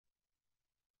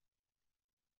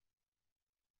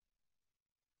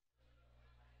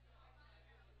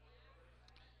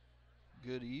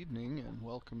Good evening and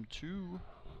welcome to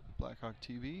Blackhawk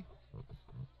TV.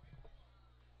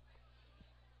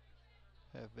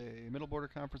 Have a middle border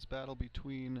conference battle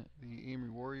between the Amery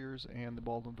Warriors and the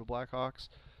Baldwinville Blackhawks.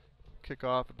 Kick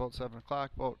off at about 7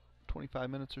 o'clock, about 25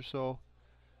 minutes or so.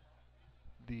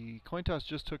 The coin toss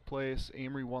just took place.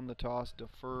 Amery won the toss,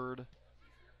 deferred,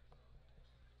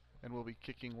 and will be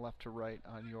kicking left to right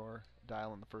on your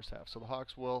dial in the first half. So the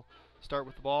Hawks will start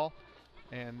with the ball,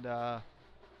 and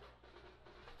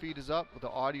feed is up. The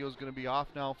audio is going to be off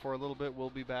now for a little bit.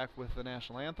 We'll be back with the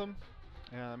national anthem,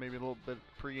 maybe a little bit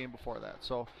pregame before that.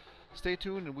 So stay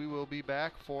tuned, and we will be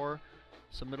back for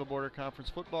some middle border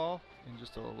conference football in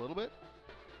just a little bit.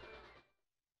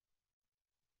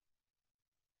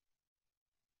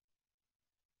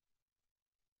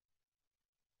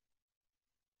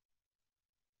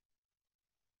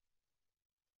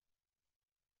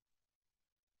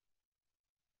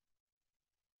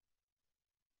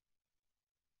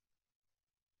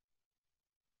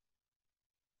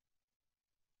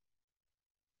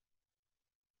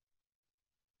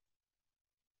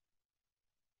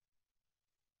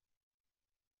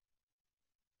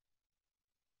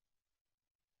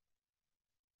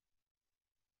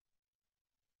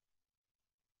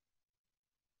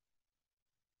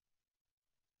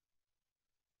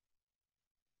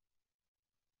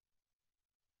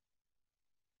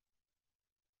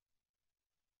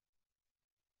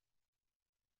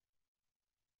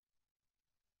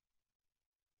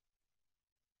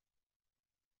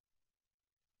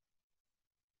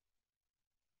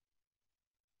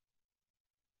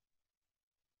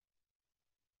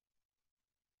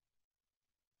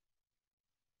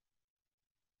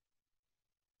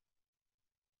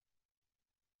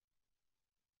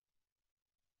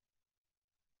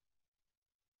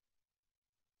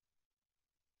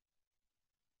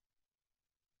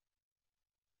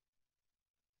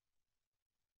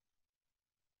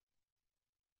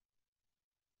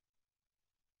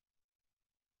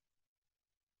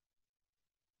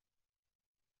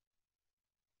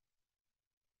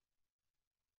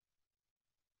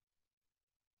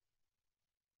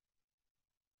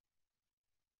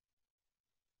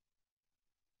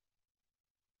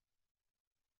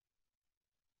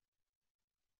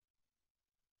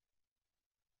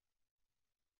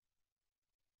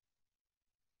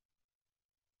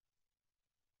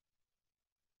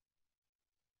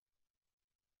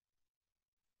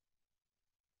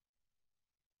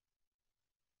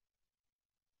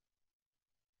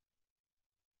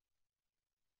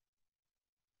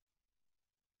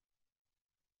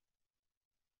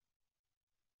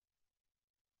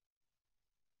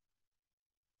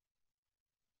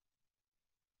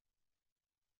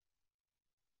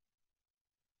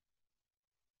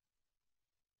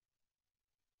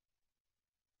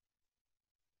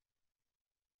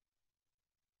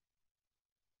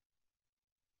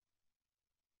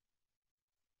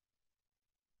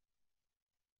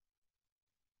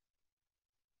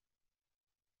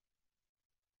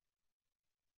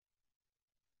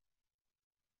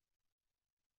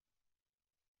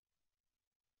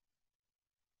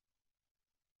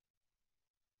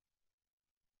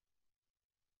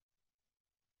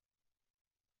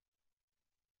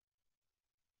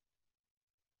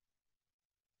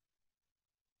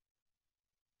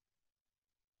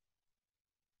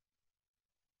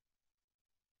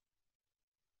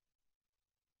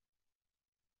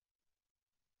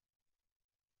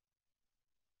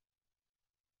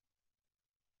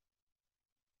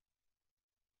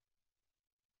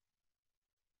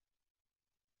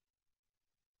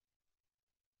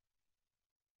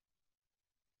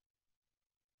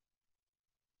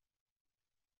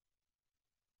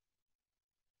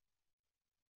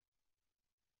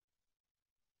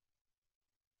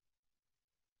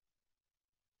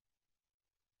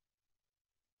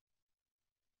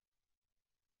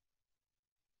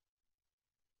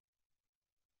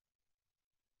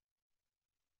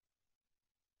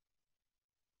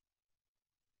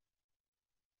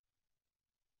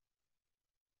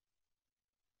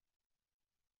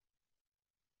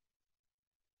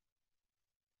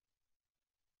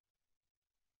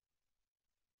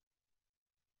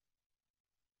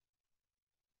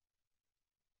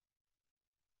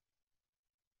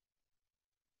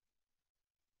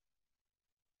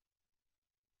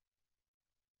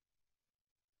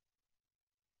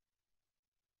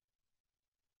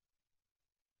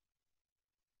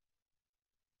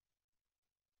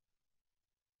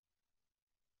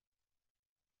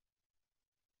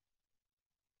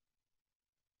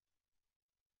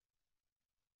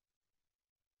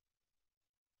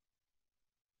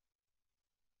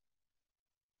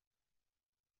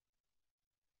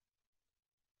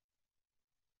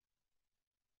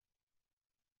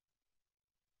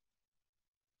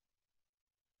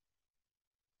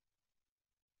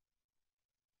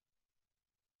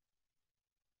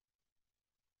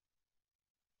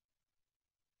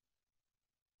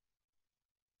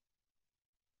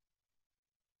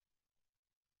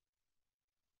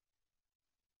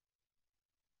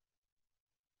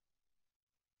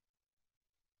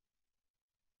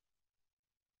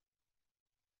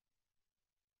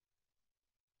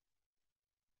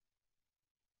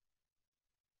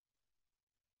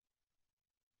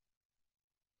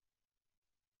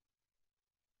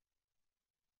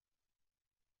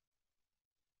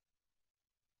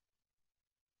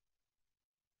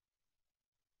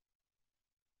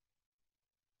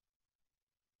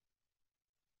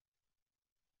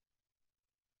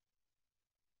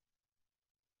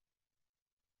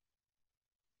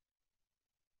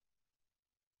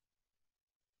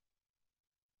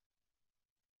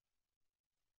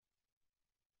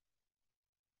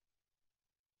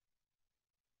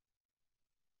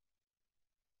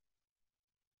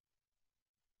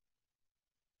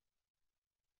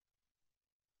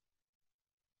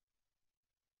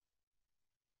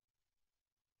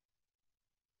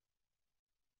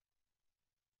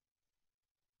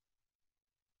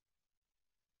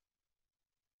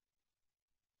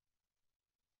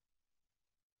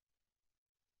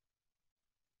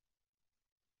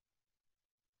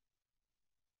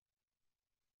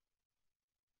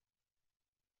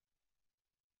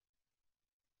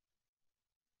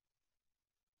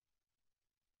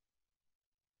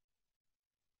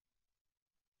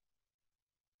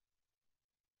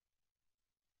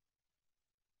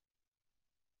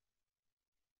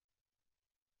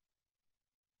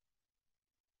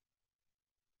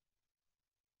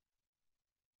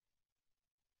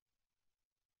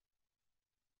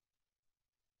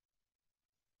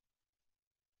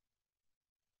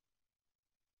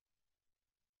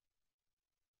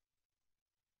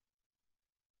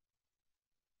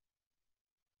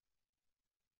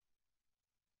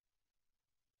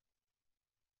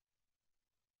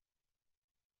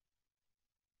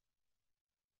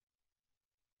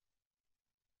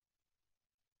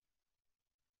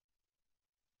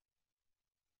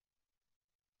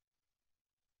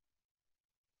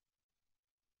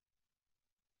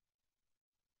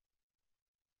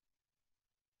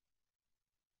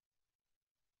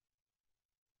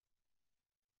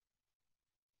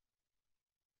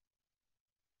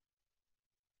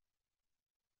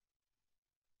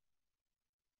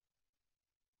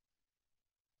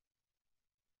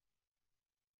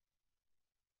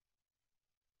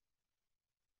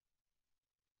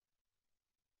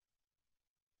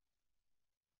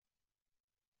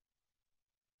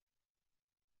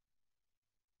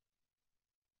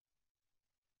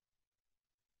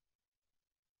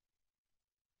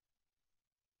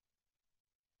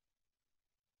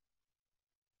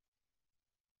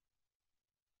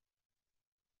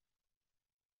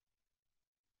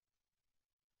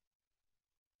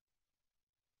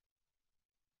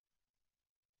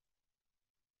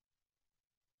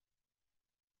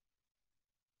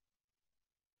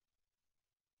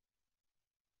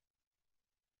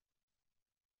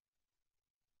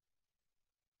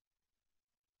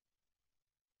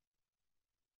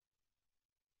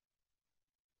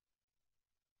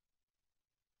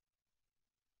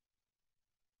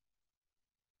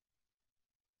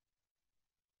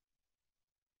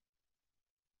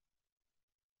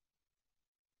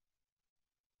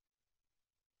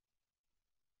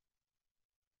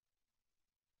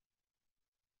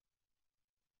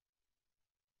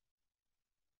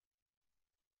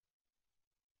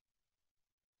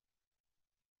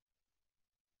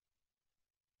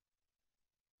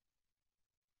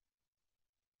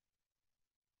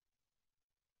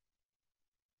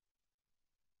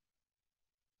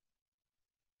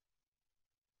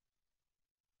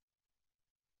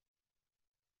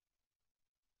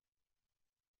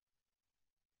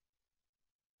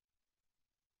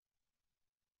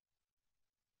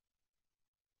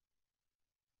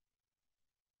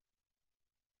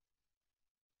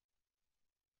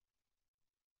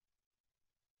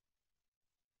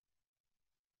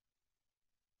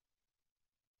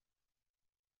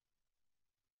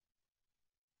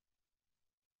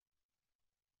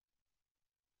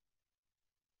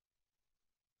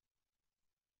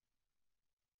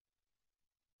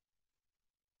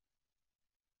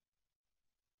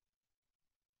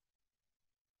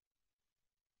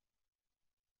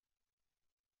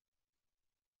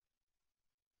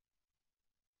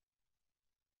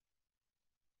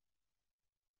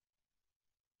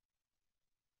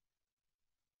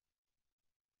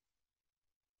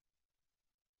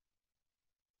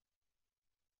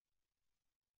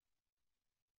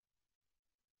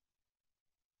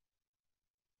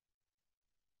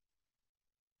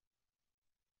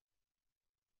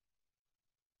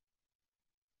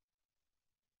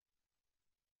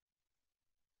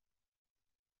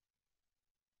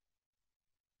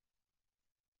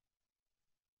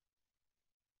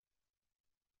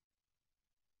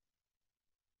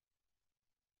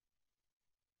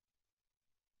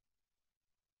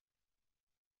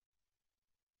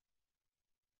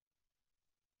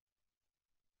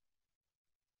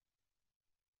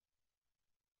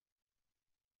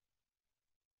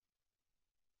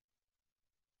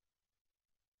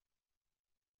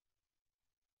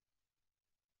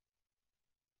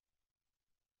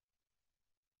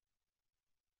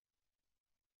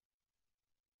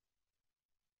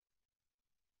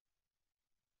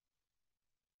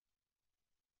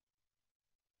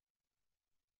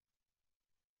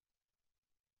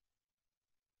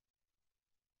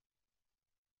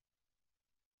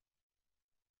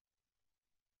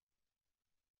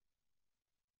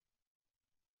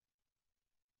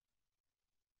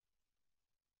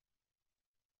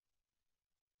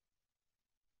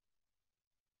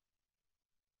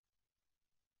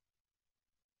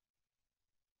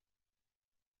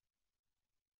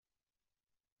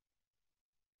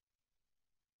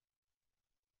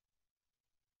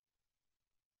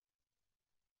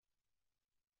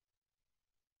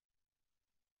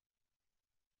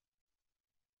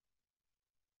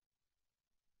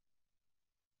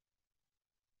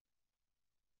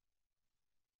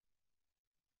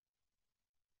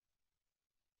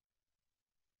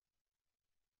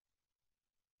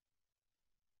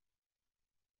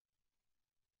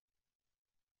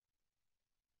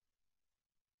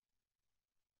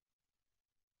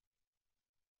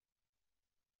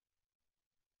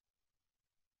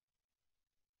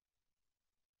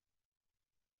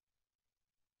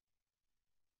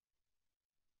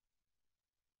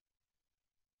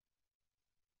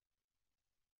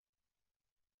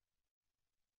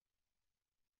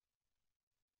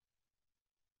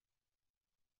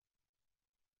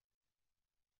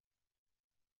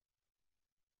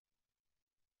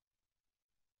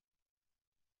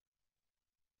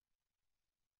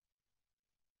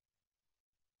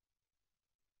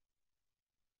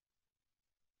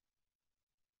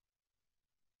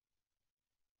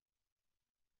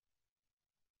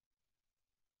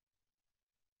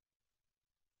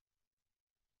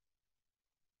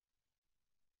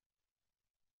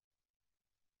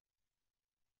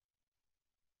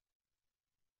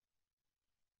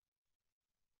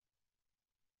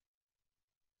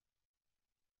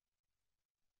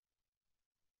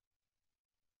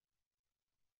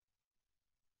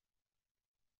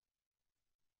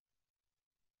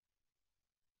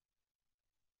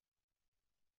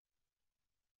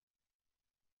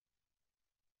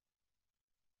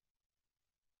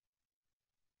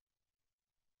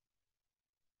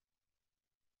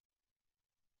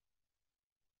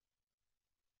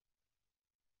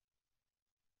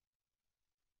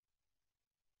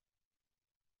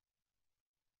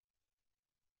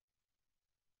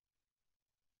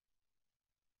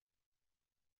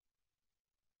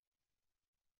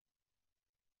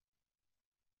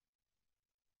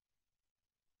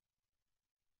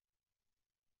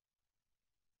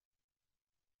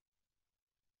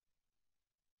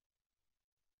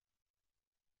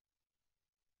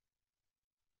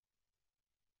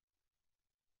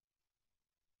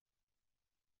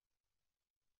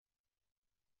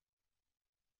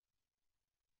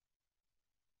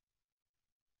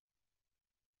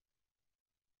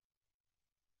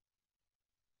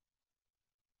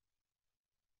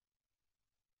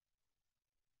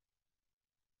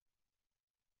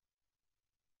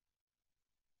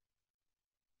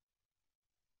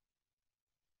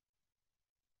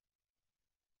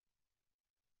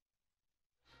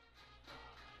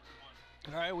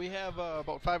 All right, we have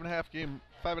about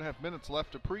 5.5 minutes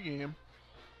left of pregame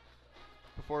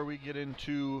before we get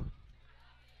into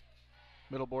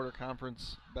Middle Border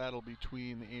Conference battle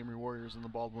between the Amery Warriors and the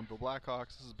Baldwinville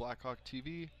Blackhawks. This is Blackhawk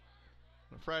TV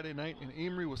on a Friday night in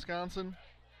Amery, Wisconsin.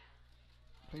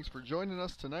 Thanks for joining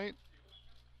us tonight.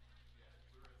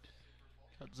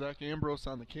 Got Zach Ambrose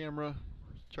on the camera.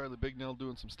 Charlie Bignell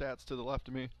doing some stats to the left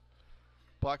of me.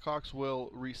 Blackhawks will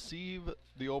receive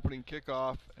the opening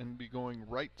kickoff and be going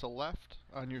right to left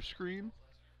on your screen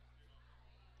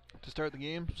to start the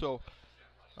game. So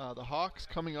the Hawks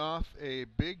coming off a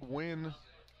big win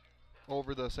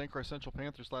over the St. Croix Central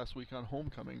Panthers last week on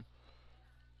homecoming.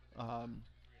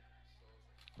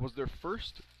 Was their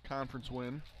first conference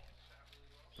win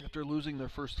after losing their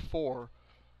first four.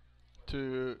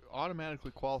 To automatically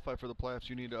qualify for the playoffs,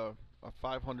 you need a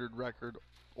 500 record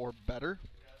or better.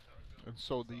 And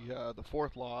so the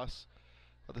fourth loss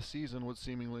of the season would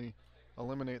seemingly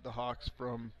eliminate the Hawks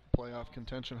from playoff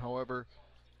contention. However,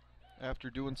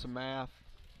 after doing some math,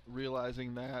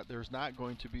 realizing that there's not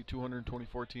going to be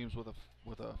 224 teams with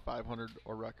a 500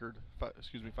 or record,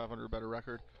 500 or better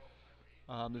record.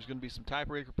 There's going to be some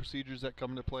tiebreaker procedures that come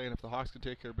into play, and if the Hawks can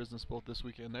take care of business both this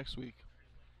week and next week,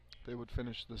 they would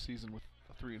finish the season with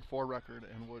a 3-4 record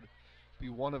and would be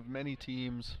one of many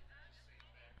teams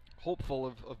hopeful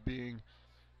of being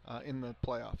in the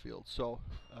playoff field. So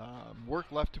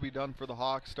work left to be done for the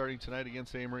Hawks starting tonight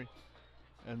against Amery,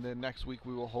 and then next week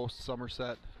we will host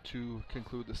Somerset to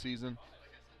conclude the season.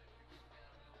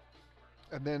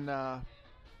 And then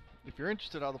if you're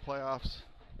interested how the playoffs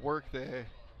work, they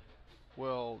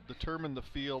will determine the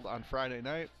field on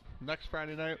next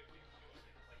Friday night,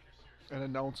 and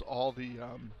announce all the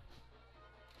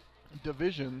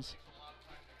divisions.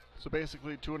 So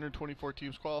basically 224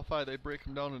 teams qualify. They break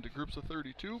them down into groups of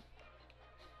 32,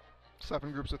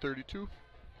 7 groups of 32,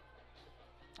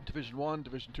 Division 1,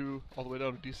 Division 2, all the way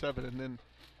down to D7, and then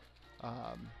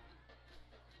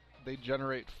they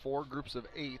generate 4 groups of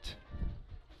 8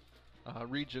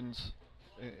 regions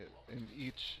in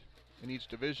each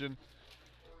division,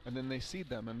 and then they seed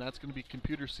them, and that's going to be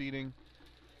computer seeding.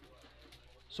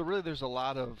 So really there's a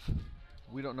lot of,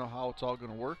 we don't know how it's all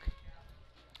going to work.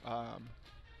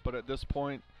 But at this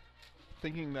point,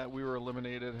 thinking that we were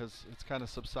eliminated it's kind of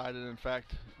subsided. In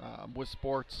fact, with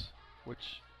sports,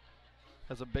 which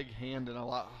has a big hand in a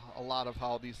lot of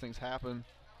how these things happen,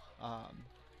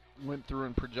 went through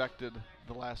and projected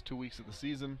the last 2 weeks of the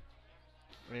season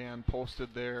and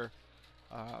posted their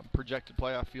projected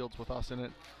playoff fields with us in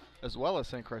it, as well as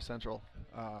St. Croix Central.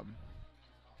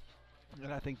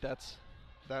 And I think that's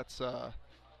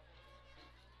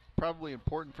probably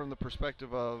important from the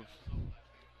perspective of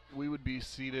we would be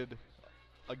seeded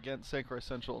against St. Croix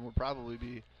Central and would probably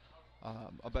be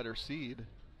a better seed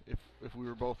if we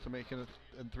were both to make it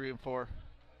in 3 and 4,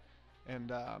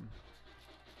 and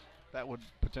that would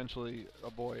potentially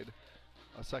avoid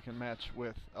a second match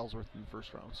with Ellsworth in the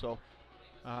first round. So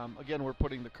again, we're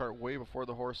putting the cart way before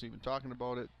the horse, even talking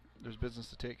about it. There's business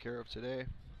to take care of today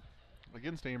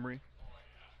against Amery.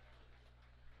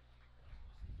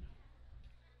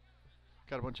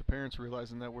 Got a bunch of parents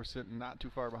realizing that we're sitting not too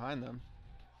far behind them.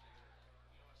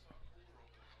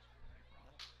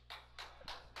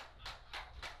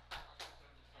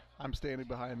 I'm standing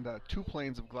behind 2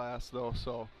 planes of glass, though,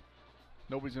 so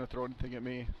nobody's going to throw anything at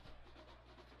me.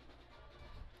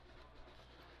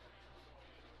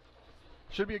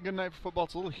 Should be a good night for football.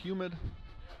 It's a little humid,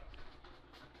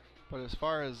 but as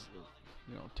far as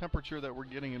temperature that we're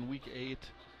getting in week 8,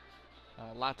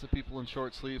 lots of people in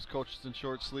short sleeves, coaches in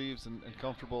short sleeves and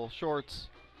comfortable shorts.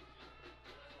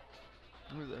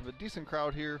 We have a decent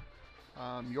crowd here.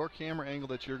 Your camera angle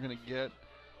that you're going to get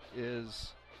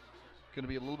is going to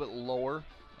be a little bit lower.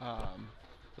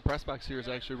 The press box here is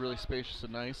actually really spacious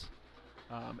and nice.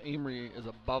 Amery is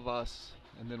above us,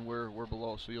 and then we're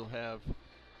below, so you'll have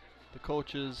the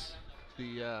coaches,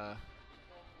 the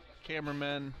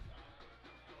cameramen,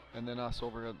 and then us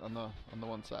over on the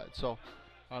one side. So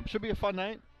should be a fun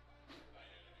night.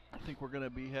 I think we're going to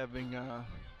be having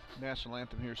national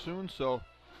anthem here soon, so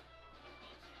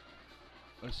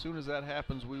as soon as that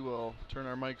happens, we will turn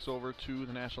our mics over to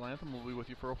the national anthem. We'll be with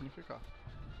you for opening kickoff.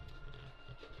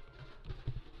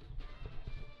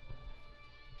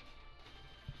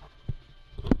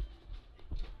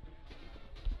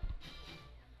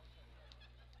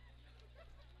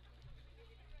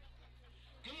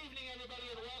 Good evening, everybody,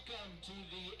 and welcome to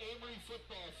the Amery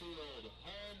Football Field,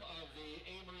 home of the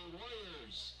Amery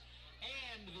Warriors,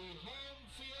 and the home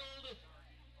field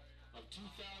of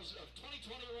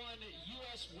 2021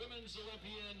 U.S. Women's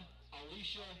Olympian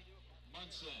Alicia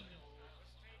Munson.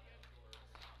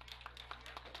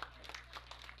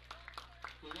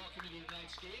 We welcome you to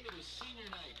tonight's game. It is senior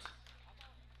night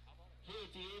here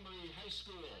at the Amery High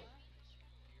School.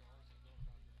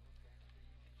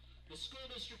 The School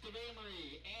District of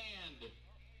Amery and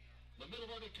the Middle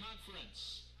Border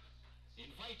Conference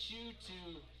invite you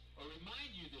to, or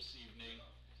remind you this evening,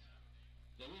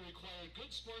 that we require good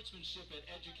sportsmanship at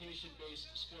education-based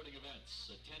sporting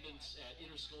events. Attendance at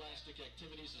interscholastic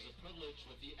activities is a privilege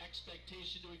with the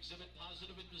expectation to exhibit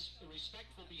positive and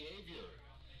respectful behavior.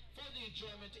 For the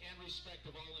enjoyment and respect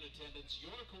of all in attendance,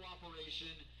 your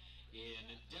cooperation in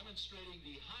demonstrating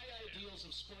the high ideals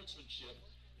of sportsmanship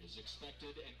is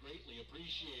expected and greatly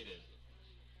appreciated.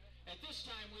 At this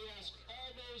time, we ask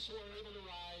all those who are able to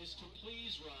rise to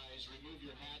please rise, remove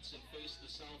your hats, and face the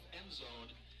south end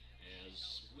zone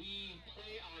as we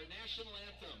play our national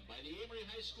anthem by the Amery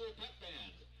High School Pep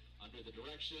Band under the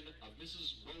direction of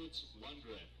Mrs. Rhodes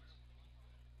Lundgren.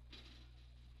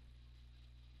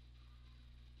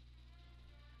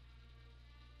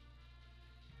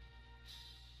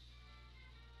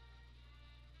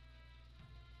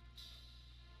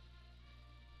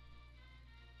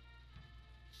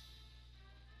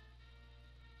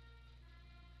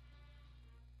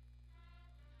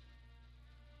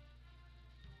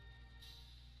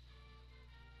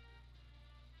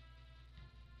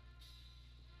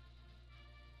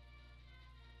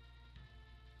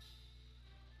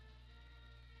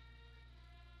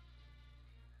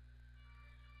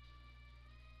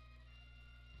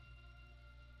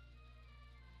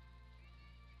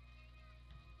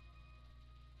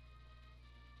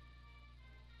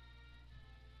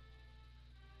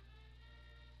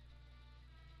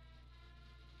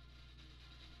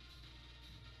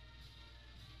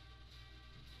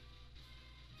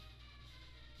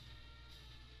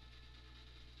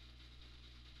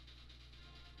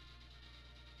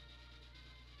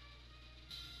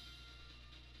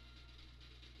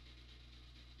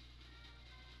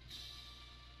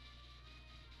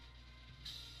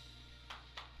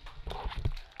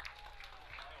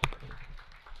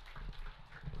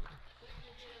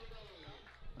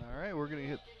 All right, we're going to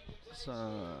hit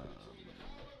some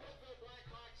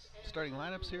starting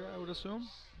lineups here, I would assume.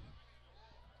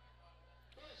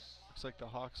 Looks like the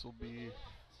Hawks will be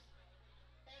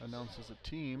announced as a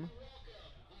team.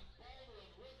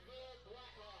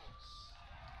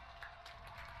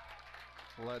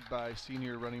 Led by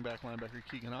senior running back linebacker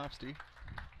Keegan Ofsty.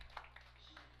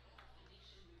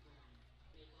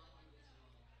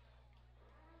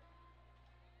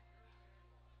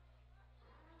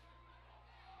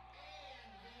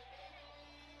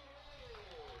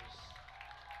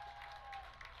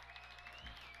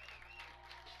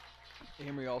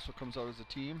 Amery also comes out as a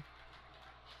team.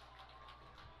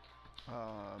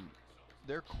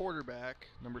 Their quarterback,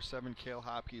 number 7, Cale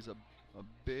Hopke, is a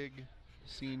big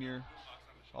senior,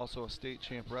 also a state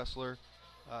champ wrestler.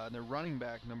 And their running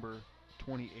back, number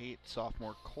 28,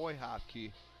 sophomore Coy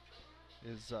Hopke,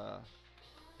 is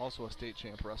also a state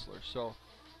champ wrestler. So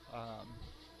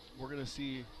we're going to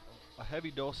see a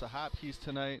heavy dose of Hopkes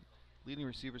tonight. Leading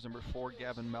receivers, number 4,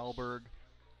 Gavin Melberg.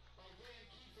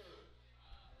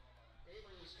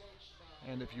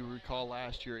 And if you recall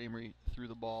last year, Amery threw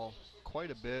the ball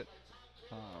quite a bit.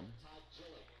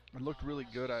 It looked really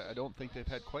good. I don't think they've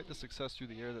had quite the success through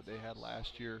the air that they had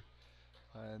last year.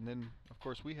 And then, of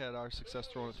course, we had our success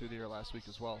throwing it through the air last week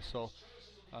as well. So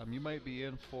you might be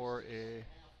in for a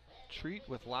treat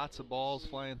with lots of balls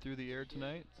flying through the air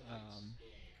tonight.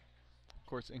 Of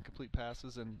course, incomplete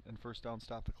passes and first down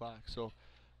stop the clock. So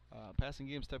passing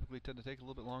games typically tend to take a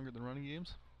little bit longer than running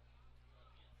games.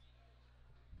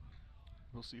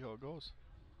 We'll see how it goes.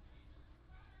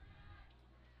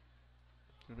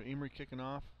 We have Amery kicking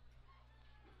off.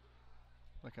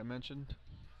 Like I mentioned,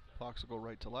 clocks will go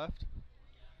right to left.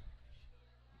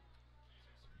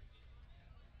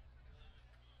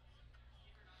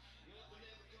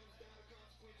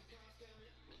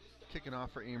 Kicking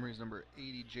off for Amery's number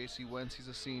 80, J.C. Wentz. He's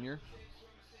a senior.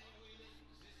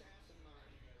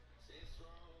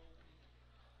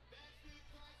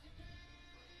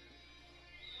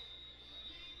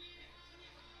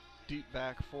 Deep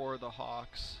back for the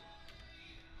Hawks,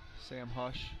 Sam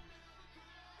Hush.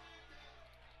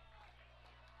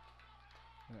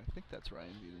 And I think that's Ryan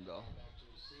Wiedendahl.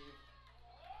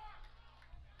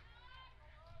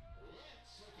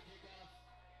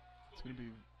 It's going to be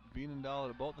Wiedendahl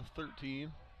at about the 13.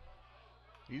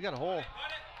 He's got a hole.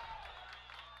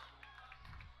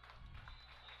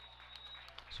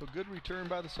 So good return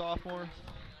by the sophomore.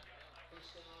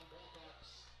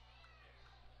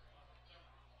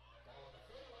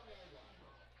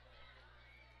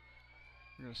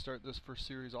 We're going to start this first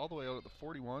series all the way out at the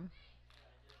 41.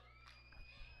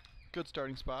 Good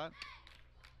starting spot.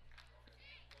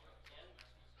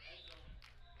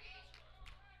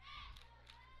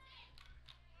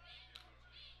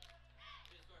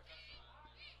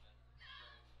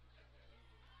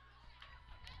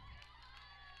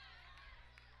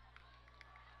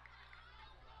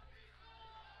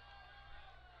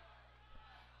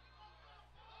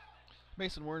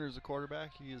 Mason Werner's the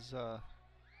quarterback. He is on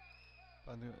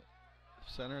the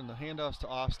center, and the handoffs to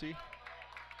Ofsty.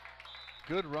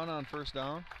 Good run on first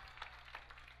down.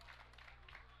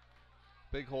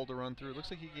 Big hole to run through. Looks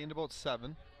like he gained about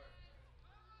 7.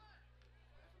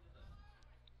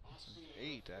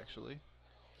 8 actually.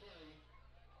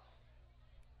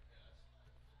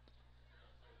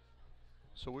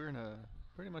 So we're in a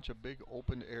pretty much a big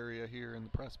open area here in the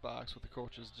press box with the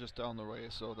coaches just down the way.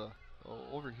 So the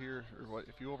over here, or what?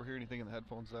 If you overhear anything in the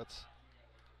headphones,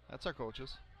 that's our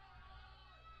coaches.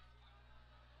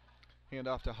 Hand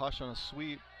off to Hush on a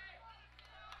sweep.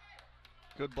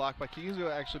 Good block by Keys, who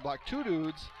actually blocked 2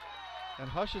 dudes, and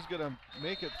Hush is going to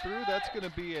make it through. That's going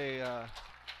to be a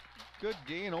good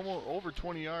gain, almost over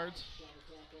 20 yards.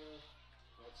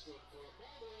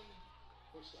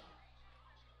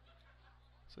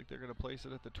 Looks like they're going to place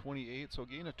it at the 28, so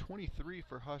gain of 23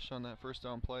 for Hush on that first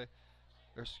down play,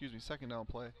 or excuse me, second down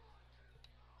play.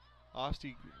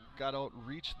 Ofsty got out,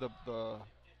 reached the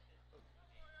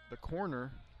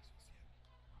corner.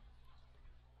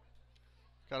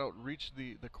 Got out, reached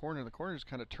the corner. The corner just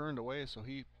kind of turned away, so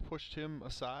he pushed him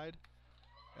aside,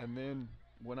 and then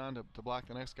went on to block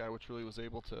the next guy, which really was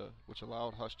able to, which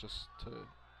allowed Hush just to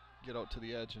get out to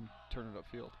the edge and turn it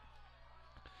upfield.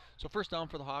 So first down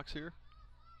for the Hawks here.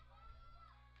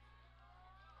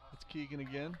 It's Keegan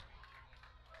again.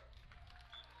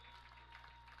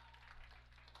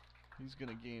 He's going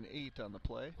to gain 8 on the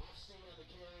play.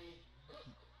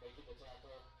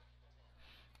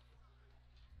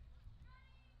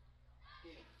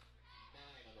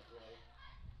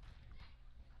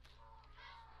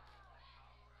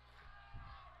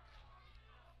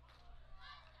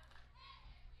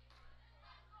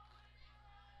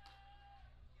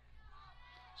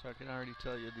 So I can already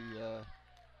tell you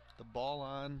the ball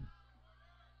on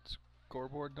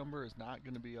scoreboard number is not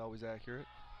going to be always accurate.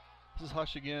 This is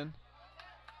Hush again.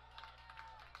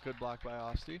 Good block by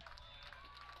Ofsty.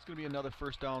 It's going to be another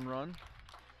first down run.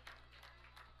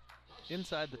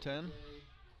 Inside the 10.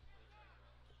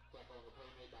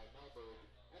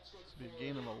 It's going to be a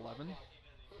gain of 11.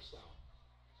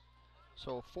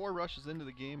 So 4 rushes into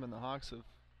the game, and the Hawks have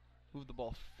moved the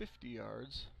ball 50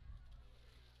 yards.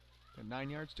 And 9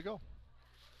 yards to go.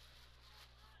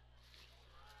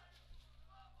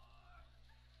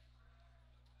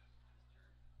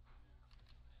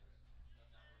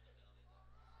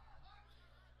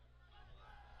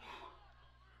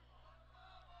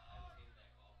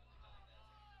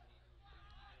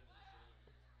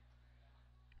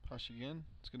 Hush again.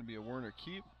 It's going to be a Werner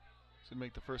keep. He's going to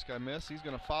make the first guy miss. He's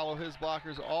going to follow his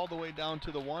blockers all the way down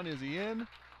to the 1. Is he in?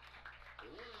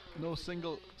 No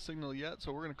signal yet,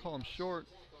 so we're going to call him short.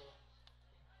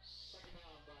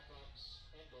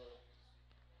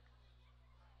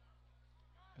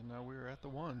 And now we're at the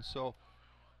 1. So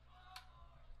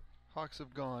Hawks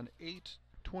have gone 8,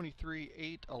 23,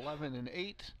 8, 11, and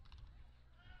 8.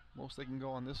 Most they can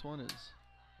go on this one is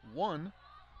 1.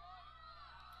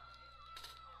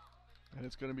 And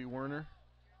it's going to be Werner.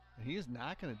 And he is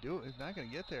not going to do it. He's not going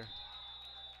to get there.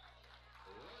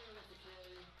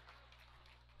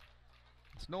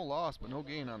 It's no loss, but no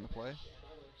gain on the play.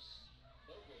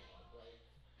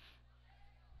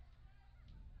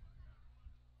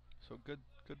 So good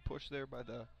push there by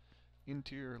the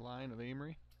interior line of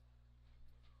Amery.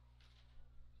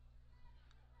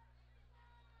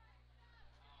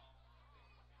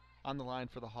 On the line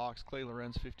for the Hawks, Clay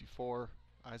Lorenz 54,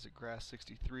 Isaac Grass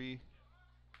 63,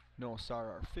 Noah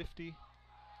Sarar 50.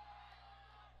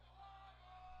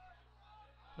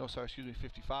 No, sorry, excuse me,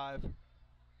 55.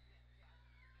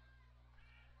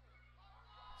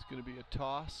 It's going to be a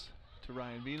toss to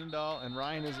Ryan Wienendahl, and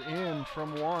Ryan is in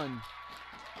from 1.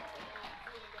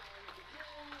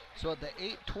 So at the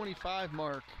 8:25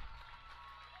 mark,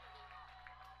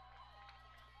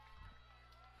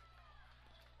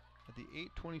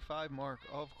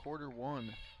 of quarter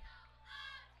 1,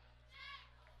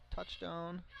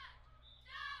 touchdown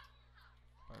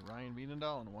by Ryan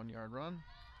Wienendahl on a 1-yard run.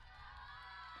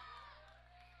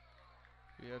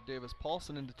 We have Davis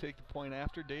Paulson in to take the point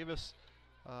after. Davis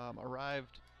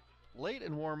arrived late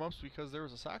in warm-ups because there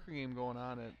was a soccer game going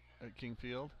on at King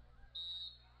Field.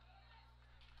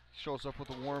 Shows up with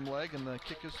a warm leg, and the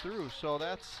kick is through. So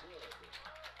that's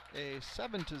a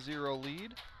 7-0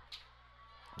 lead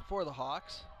for the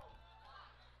Hawks.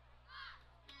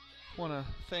 want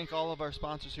to thank all of our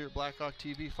sponsors here at Blackhawk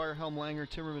TV: Firehelm Langer,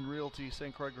 Timmerman Realty,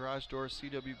 St. Croix Garage Doors,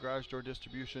 CW Garage Door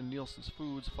Distribution, Nielsen's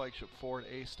Foods, Flagship Ford,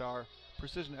 A-Star,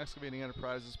 Precision Excavating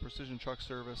Enterprises, Precision Truck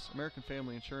Service, American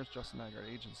Family Insurance, Justin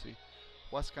Nygaard Agency,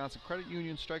 Wisconsin Credit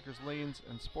Union, Strikers Lanes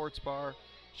and Sports Bar,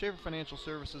 Schaefer Financial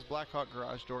Services, Blackhawk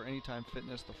Garage Door, Anytime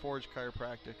Fitness, The Forge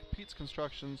Chiropractic, Pete's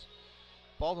Constructions,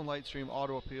 Baldwin Lightstream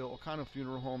Auto Appeal, O'Connell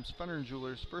Funeral Homes, Fenner and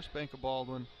Jewelers, First Bank of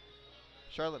Baldwin,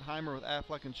 Charlotte Heimer with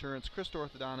Aflac Insurance, Christ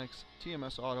Orthodontics,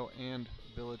 TMS Auto, and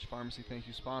Village Pharmacy. Thank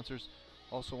you, sponsors.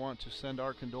 Also want to send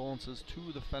our condolences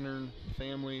to the Fennern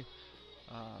family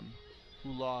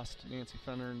who lost Nancy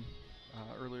Fennern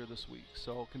earlier this week.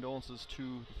 So condolences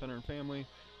to the Fennern family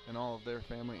and all of their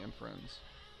family and friends.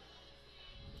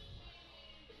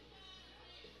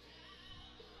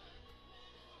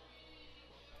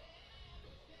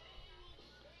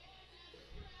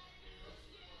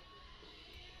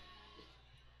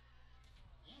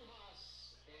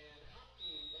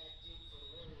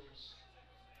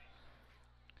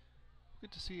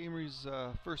 Good to see Amery's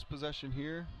first possession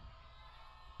here.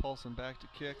 Paulson back to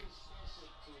kick.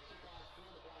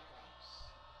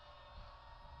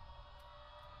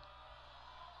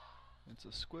 It's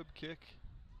a squib kick.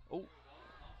 Oh,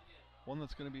 one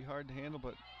that's going to be hard to handle,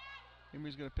 but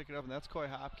Amery's going to pick it up, and that's Coy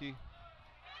Hopke.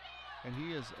 And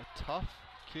he is a tough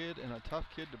kid and a tough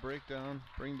kid to bring down.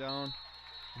 And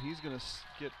he's going to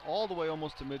get all the way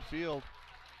almost to midfield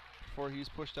before he's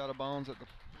pushed out of bounds at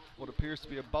what appears to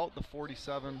be about the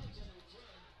 47.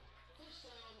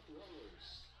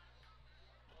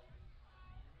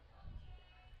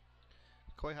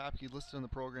 Coy Hopke listed in the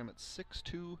program at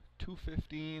 6'2",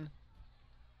 215.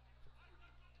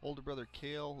 Older brother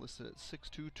Cale listed at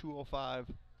 6'2", 205.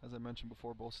 As I mentioned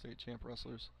before, both state champ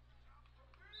wrestlers.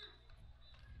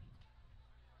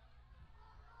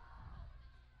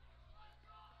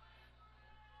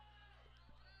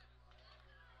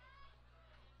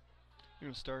 You're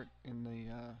going to start in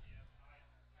the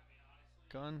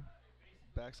gun.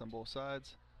 Backs on both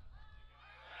sides.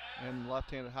 And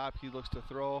left-handed Hopke looks to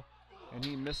throw, and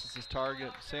he misses his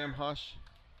target. Sam Hush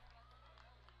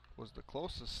was the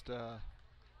closest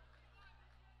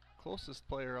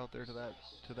player out there to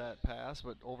that pass,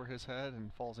 but over his head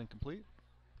and falls incomplete.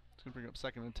 It's going to bring up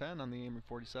 2nd and 10 on the Amery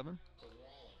 47.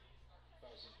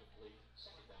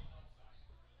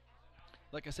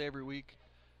 Like I say every week,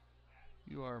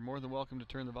 you are more than welcome to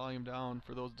turn the volume down.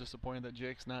 For those disappointed that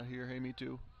Jake's not here, hey, me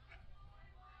too.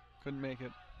 Couldn't make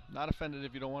it. Not offended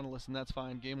if you don't want to listen, that's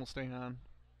fine. Game will stay on.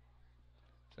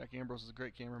 Zach Ambrose is a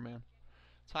great cameraman.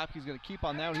 So Hopke's going to keep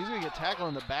on that one. He's going to get tackled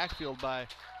in the backfield by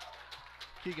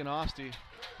Keegan Ofsty.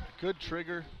 Good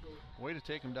trigger. Way to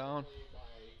take him down.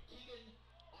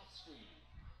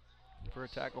 For a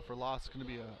tackle for loss, it's going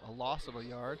to be a loss of a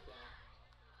yard.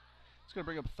 It's going to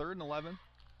bring up 3rd and 11.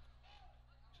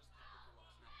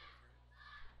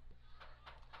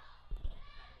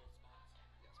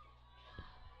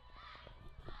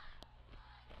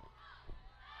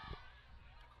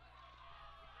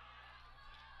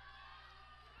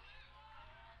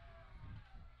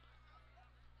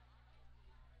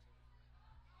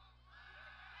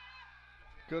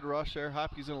 Good rush there.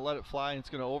 Hopke's going to let it fly, and it's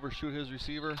going to overshoot his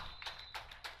receiver.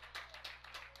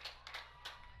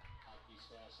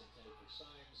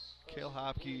 Cale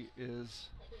Hopke is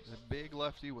a big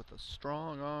lefty with a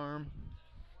strong arm.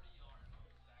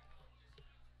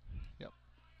 Yep.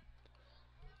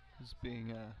 He's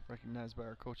being recognized by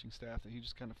our coaching staff that he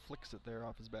just kind of flicks it there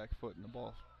off his back foot, and the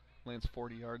ball lands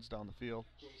 40 yards down the field.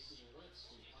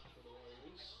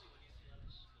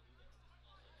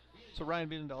 So Ryan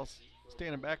Vienendal's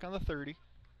standing back on the 30.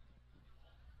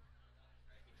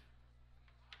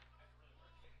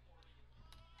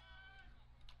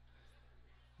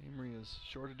 Amery is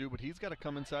short to do, but he's got to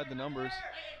come inside the numbers.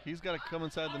 He's got to come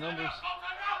inside the numbers.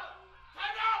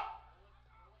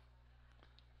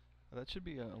 That should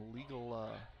be a legal.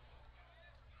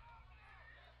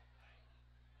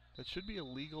 That should be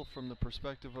illegal from the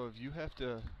perspective of you have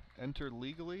to enter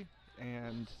legally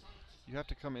and you have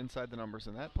to come inside the numbers,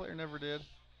 and that player never did.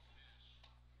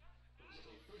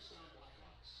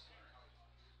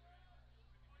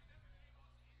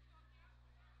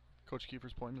 Coach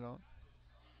Kiefer's pointed out.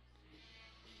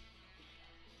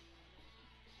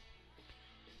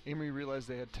 Amery realized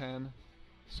they had 10,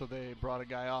 so they brought a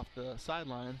guy off the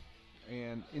sideline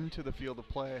and into the field of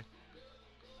play.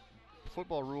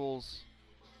 Football rules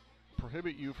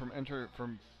prohibit you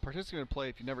from participating in play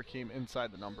if you never came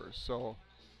inside the numbers. So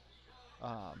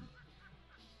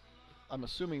I'm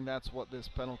assuming that's what this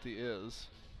penalty is.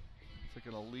 It's like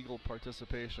an illegal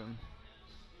participation.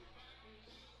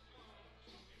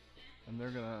 And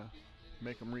they're going to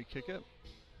make them re-kick it.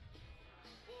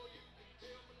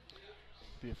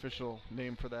 The official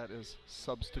name for that is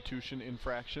substitution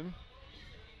infraction.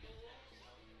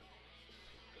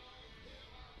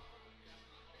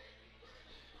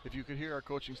 If you could hear our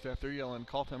coaching staff, they're yelling,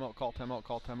 call timeout, call timeout,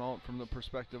 call timeout, from the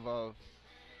perspective of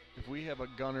if we have a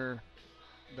gunner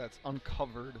that's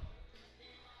uncovered,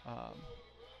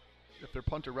 if their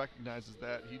punter recognizes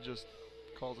that, he just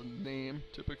calls a name,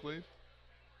 typically,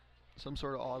 some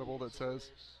sort of audible that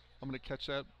says, I'm going to catch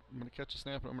that, I'm going to catch a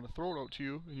snap, and I'm going to throw it out to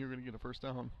you, and you're going to get a first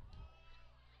down.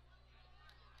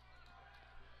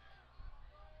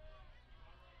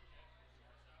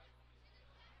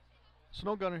 So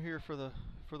no gunner here for the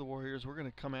Warriors. We're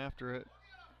going to come after it.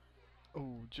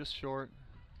 Oh, just short.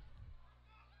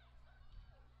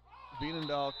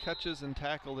 Vienendahl catches and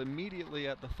tackled immediately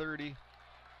at the 30.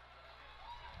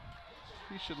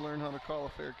 He should learn how to call a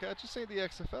fair catch. This ain't the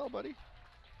XFL, buddy.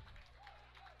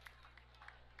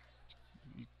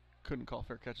 You couldn't call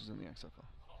fair catches in the XFL.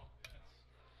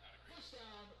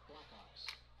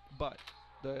 But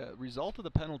the result of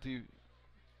the penalty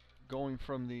going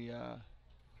from the, I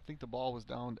think the ball was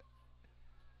down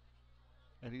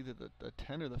at either the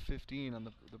 10 or the 15 on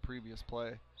the previous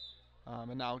play.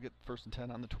 And now get first and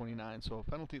 10 on the 29. So a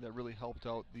penalty that really helped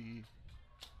out the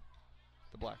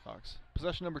Blackhawks.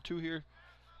 Possession number 2 here.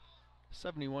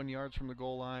 71 yards from the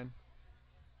goal line.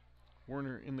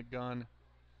 Werner in the gun.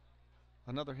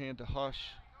 Another hand to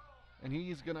Hush. And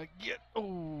he's going to get,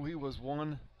 oh, he was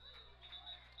one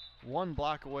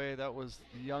block away. That was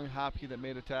the young Hopke that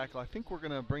made a tackle. I think we're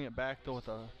going to bring it back, though, with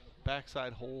a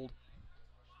backside hold.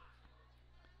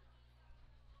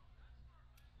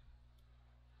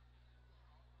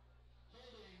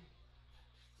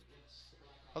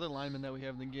 Other linemen that we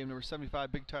have in the game, number 75,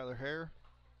 Big Tyler Hare.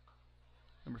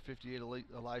 Number 58,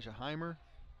 Elijah Heimer.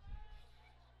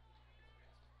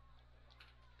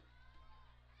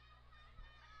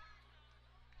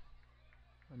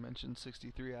 I mentioned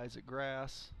 63, Isaac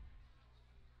Grass.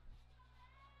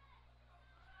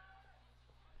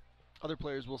 Other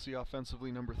players we'll see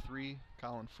offensively, number 3,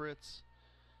 Colin Fritz.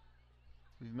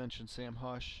 We've mentioned Sam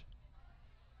Hush.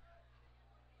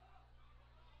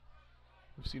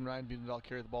 We've seen Ryan Vienendahl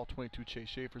carry the ball. 22, Chase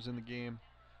Schaefer's in the game.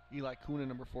 Eli Kuna,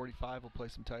 number 45, will play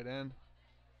some tight end.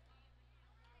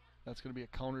 That's going to be a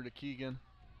counter to Keegan.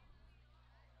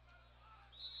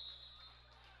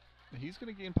 He's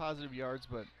going to gain positive yards,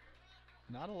 but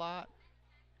not a lot.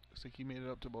 Looks like he made it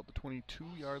up to about the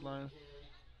 22-yard line.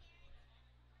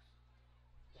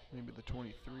 Maybe the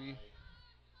 23.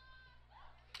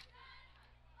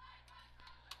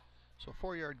 So a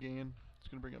 4-yard gain. It's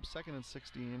going to bring up 2nd and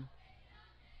 16.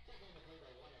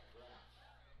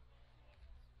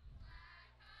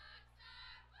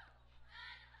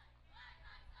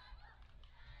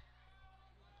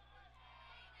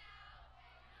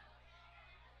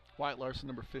 Wyatt Larson,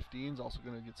 number 15, is also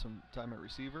going to get some time at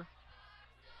receiver.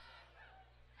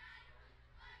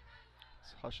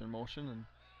 It's Hush in motion, and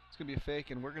it's going to be a fake,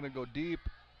 and we're going to go deep.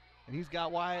 And he's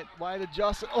got Wyatt. Wyatt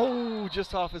adjusts. Oh,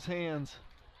 just off his hands.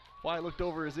 Wyatt looked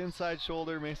over his inside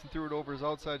shoulder. Mason threw it over his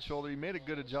outside shoulder. He made a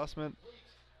good adjustment.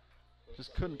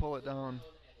 Just couldn't pull it down.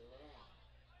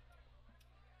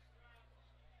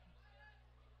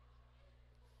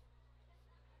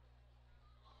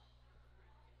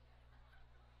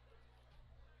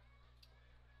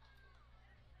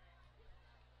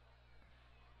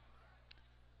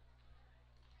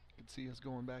 You can see us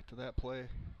going back to that play.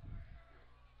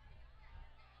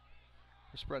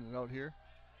 We're spreading it out here.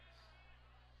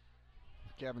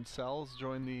 Gavin Sells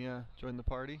joined the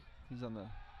party. He's on the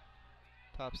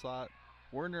top slot.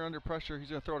 Werner under pressure. He's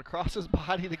going to throw it across his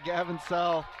body to Gavin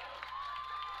Sell.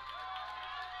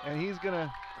 And he's going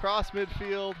to cross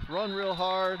midfield, run real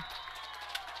hard.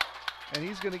 And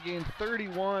he's going to gain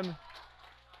 31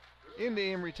 into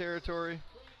Amery territory.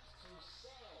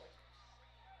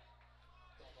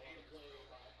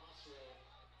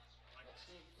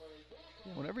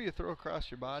 Whenever you throw across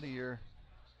your body, you're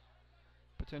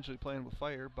potentially playing with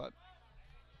fire, but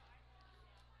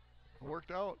it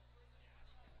worked out.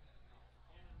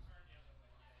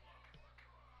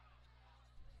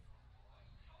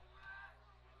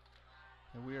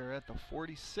 And we are at the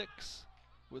 46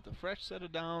 with a fresh set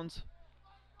of downs.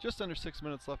 Just under 6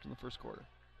 minutes left in the first quarter.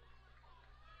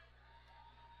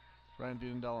 Ryan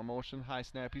Vienendahl in motion. High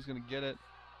snap. He's going to get it.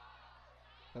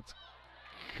 That's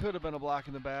could have been a block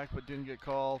in the back, but didn't get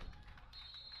called,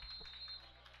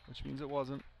 which means it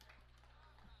wasn't.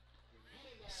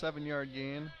 7-yard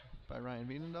gain by Ryan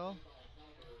Vienendahl.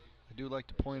 I do like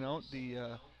to point out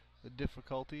the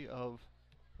difficulty of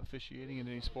officiating in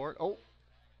any sport. Oh,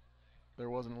 there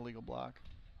was an illegal block.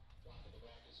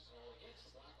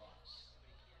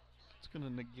 going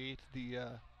to negate the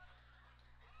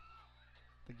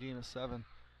gain of 7.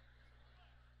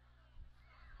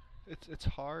 It's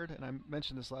hard, and I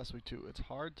mentioned this last week too. It's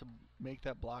hard to make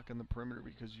that block in the perimeter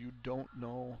because you don't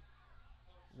know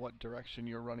what direction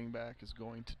your running back is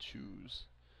going to choose.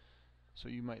 So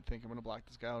you might think, I'm going to block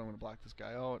this guy out, I'm going to block this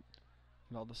guy out,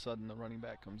 and all of a sudden the running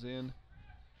back comes in,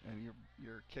 and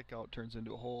your kick out turns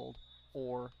into a hold,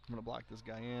 or I'm going to block this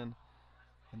guy in,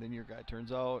 and then your guy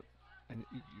turns out, and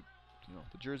you know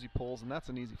the jersey pulls, and that's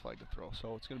an easy flag to throw.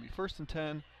 So it's going to be 1st and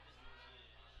 10.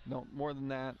 No more than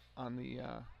that on the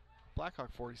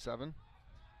Blackhawk 47.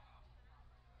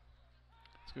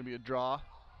 It's going to be a draw.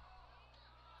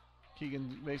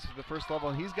 Keegan makes it to the first level,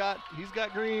 and he's got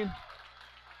green.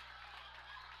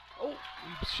 Oh,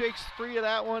 he shakes free of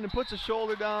that one and puts his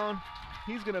shoulder down.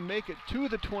 He's going to make it to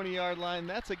the 20-yard line.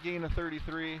 That's a gain of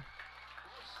 33.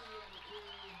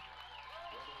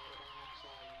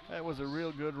 That was a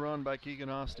real good run by Keegan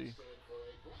Hofsty.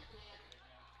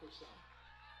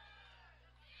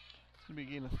 It's going to be a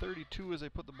gain of 32 as they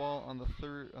put the ball on the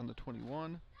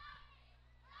 21.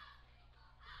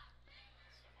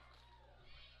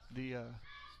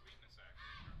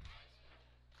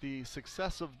 The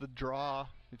success of the draw,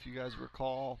 if you guys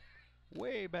recall,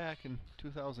 way back in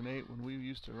 2008 when we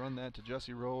used to run that to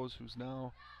Jesse Rose, who's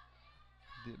now,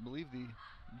 I believe, the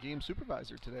game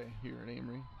supervisor today here at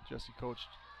Amery. Jesse talked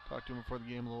to him before the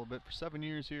game a little bit for 7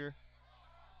 years here.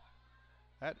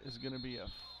 That is going to be a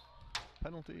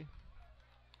penalty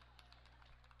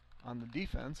on the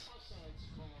defense.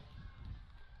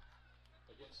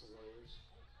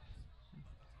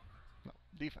 No,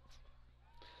 defense.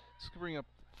 This could bring up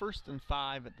 1st and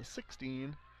 5 at the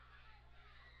 16.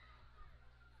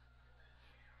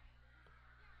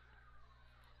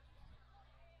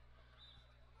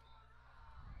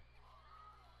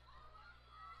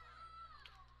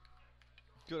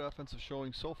 Good offensive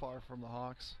showing so far from the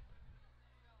Hawks.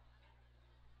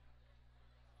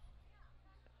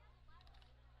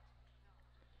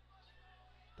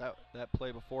 That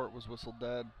play before it was whistled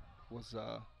dead was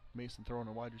Mason throwing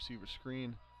a wide receiver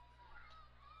screen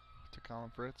to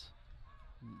Colin Fritz.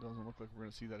 It doesn't look like we're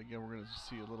going to see that again. We're going to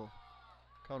see a little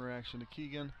counteraction to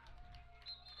Keegan.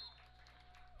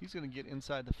 He's going to get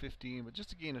inside the 15, but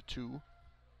just a gain of 2.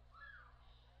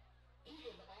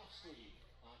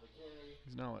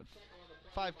 He's now at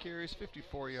 5 carries,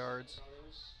 54 yards.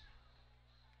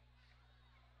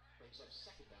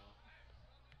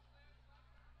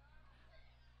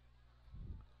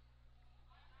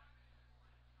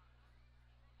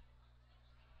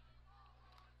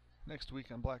 Next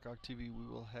week on Blackhawk TV, we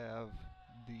will have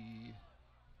the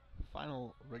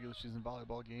final regular season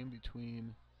volleyball game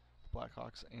between the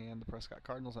Blackhawks and the Prescott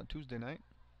Cardinals on Tuesday night.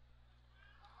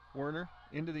 Werner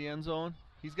into the end zone.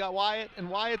 He's got Wyatt, and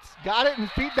Wyatt's got it,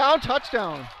 and feet down,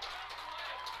 touchdown.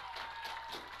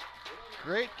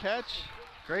 Great catch,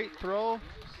 great throw.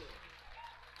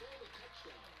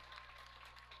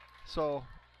 So,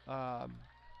 5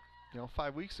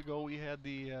 weeks ago we had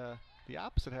the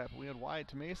opposite happen. We had Wyatt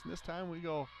to Mason. This time we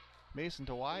go Mason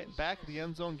to Wyatt, back of the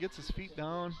end zone, gets his feet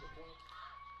down.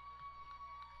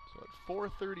 So at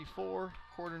 4:34,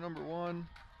 quarter number 1,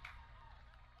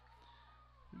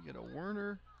 we get a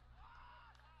Werner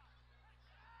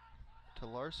to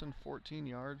Larson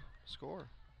 14-yard score.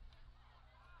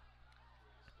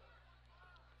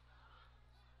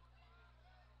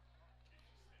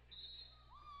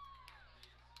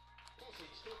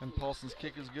 And Paulson's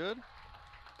kick is good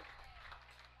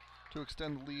to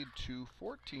extend the lead to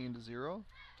 14-0.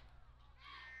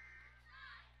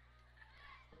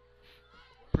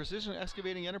 Precision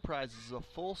Excavating Enterprises is a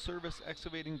full-service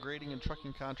excavating, grading, and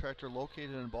trucking contractor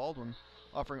located in Baldwin,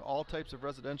 offering all types of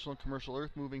residential and commercial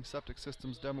earth-moving, septic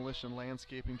systems, demolition,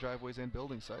 landscaping, driveways, and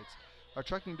building sites. Our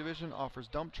trucking division offers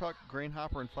dump truck, grain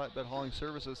hopper, and flatbed hauling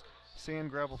services, sand,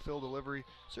 gravel, fill delivery,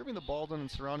 serving the Baldwin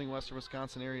and surrounding western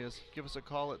Wisconsin areas. Give us a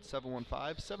call at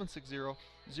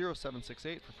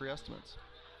 715-760-0768 for free estimates.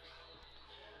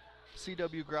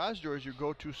 CW Garage Doors, your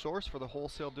go-to source for the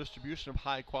wholesale distribution of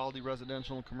high-quality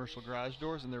residential and commercial garage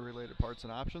doors and their related parts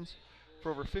and options. For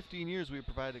over 15 years, we have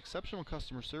provided exceptional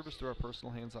customer service through our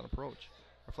personal hands-on approach.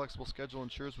 Our flexible schedule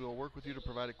ensures we will work with you to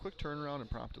provide a quick turnaround and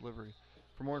prompt delivery.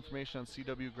 For more information on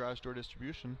CW Garage Door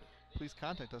Distribution, please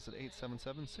contact us at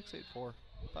 877-684-5125.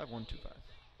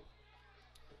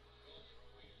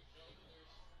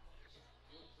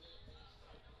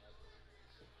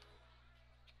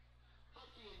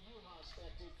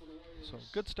 So,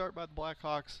 good start by the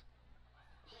Blackhawks.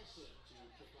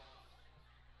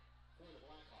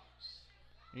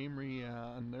 Amery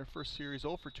on their first series,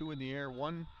 0 for 2 in the air,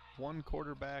 one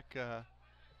quarterback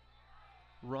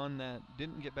run that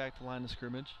didn't get back to line of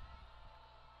scrimmage.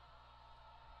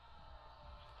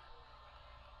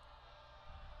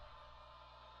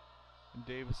 And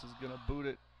Davis is going to boot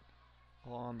it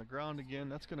along the ground again.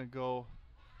 That's going to go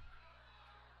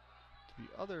to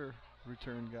the other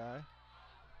return guy.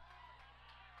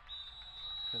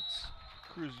 That's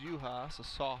Cruz Juhas, a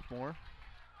sophomore.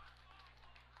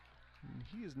 And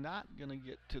he is not going to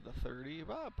get to the 30,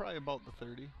 probably about the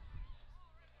 30.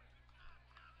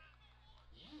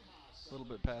 A little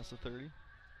bit past the 30.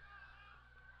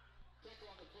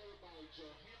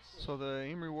 So the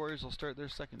Amery Warriors will start their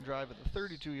second drive at the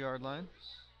 32-yard line.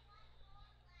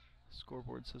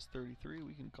 Scoreboard says 33,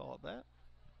 we can call it that.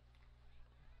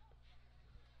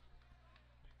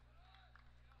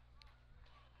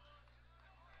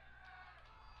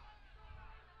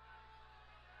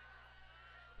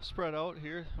 Spread out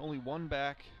here, only one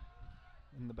back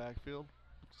in the backfield.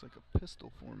 Looks like a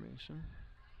pistol formation.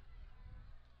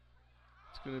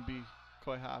 It's going to be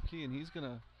Coy Hopke, and he's going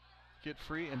to get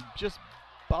free and just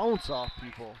bounce off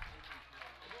people.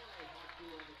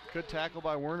 Good tackle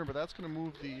by Werner, but that's going to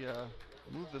move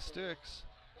the sticks.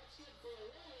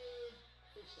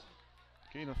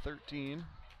 Gain of 13.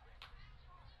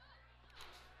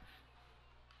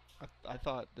 I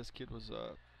thought this kid was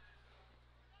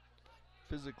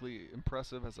physically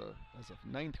impressive as a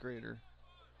ninth grader,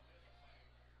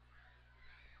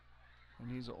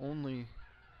 and he's only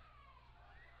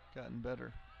gotten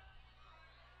better.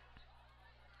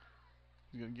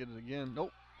 He's gonna get it again.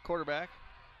 Nope. Quarterback.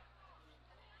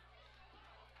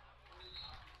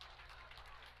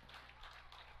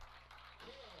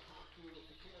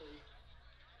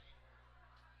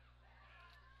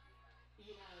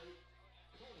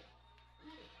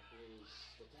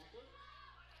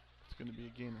 It's going to be a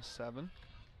gain of 7.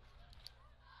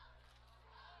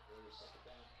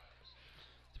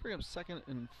 Let's bring up 2nd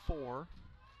and 4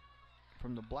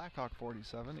 from the Blackhawk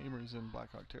 47. Amery's in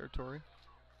Blackhawk territory.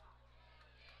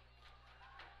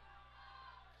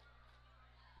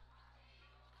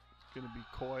 It's going to be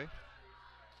Coy.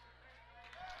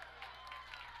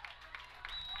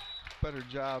 Better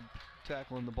job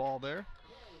tackling the ball there. Of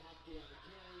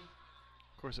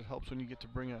course, it helps when you get to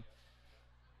bring a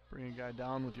guy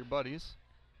down with your buddies.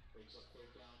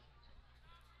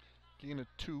 Gain of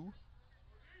 2.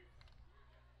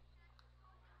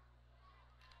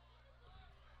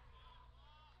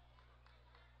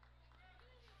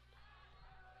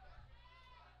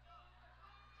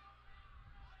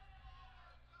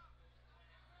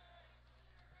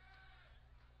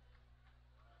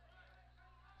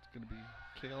 It's going to be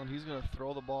Kalen. He's going to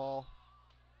throw the ball.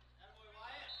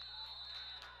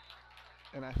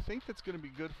 And I think that's going to be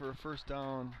good for a first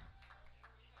down.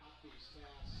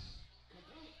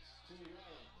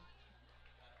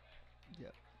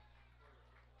 Yep.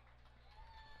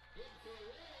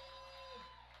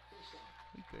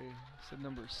 I think they said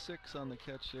number 6 on the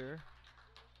catch there.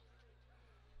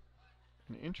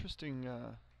 An interesting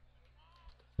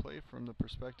play from the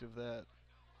perspective that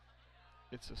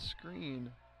it's a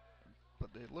screen,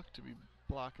 but they look to be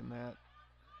blocking that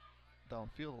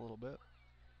downfield a little bit.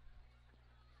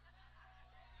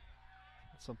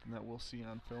 That's something that we'll see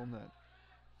on film that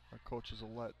our coaches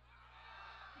will let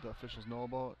the officials know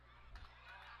about.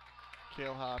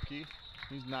 Cale Hopke,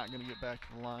 he's not going to get back to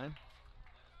the line.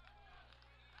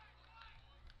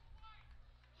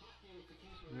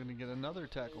 We're going to get another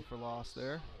tackle for loss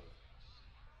there.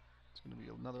 It's going to be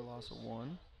another loss of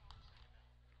 1.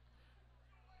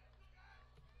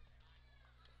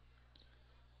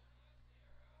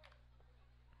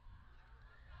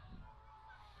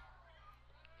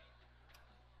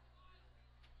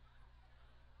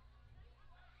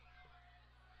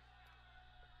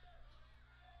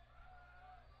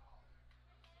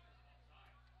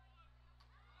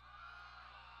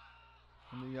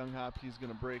 And the young Hopke's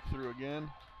going to break through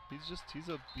again. He's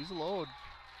a load.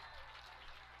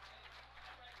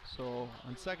 So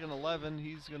on 2nd 11,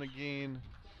 he's going to gain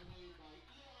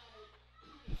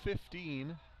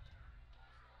 15.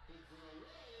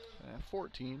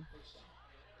 14.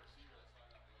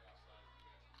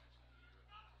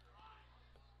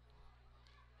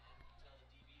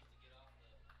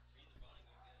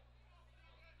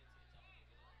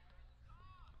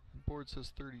 The board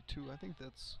says 32. I think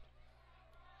that's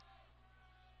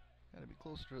got to be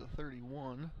closer to the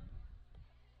 31.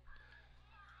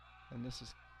 And this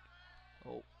is,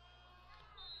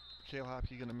 Cale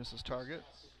Hopke going to miss his target.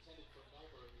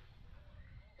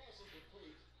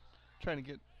 Trying to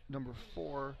get number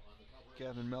 4,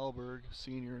 Gavin Melberg,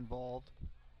 senior, involved.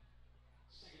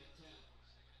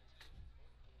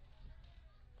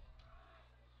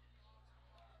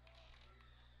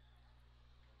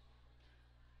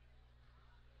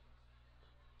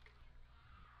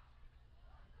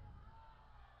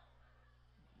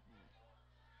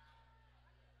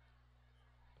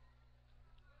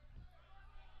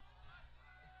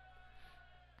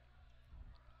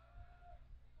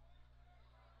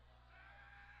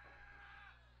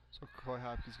 So Coy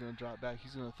Hopkins going to drop back.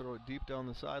 He's going to throw it deep down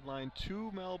the sideline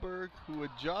to Melberg, who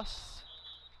adjusts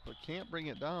but can't bring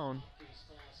it down.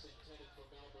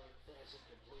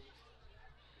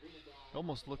 It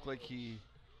almost looked like he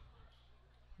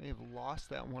may have lost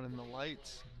that one in the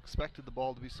lights. Expected the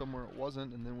ball to be somewhere it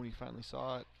wasn't, and then when he finally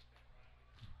saw it,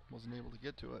 wasn't able to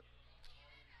get to it.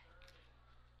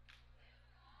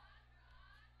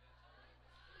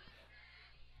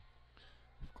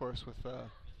 Of course, with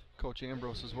Coach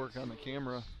Ambrose's work on the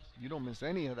camera, you don't miss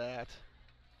any of that.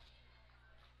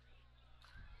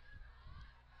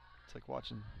 It's like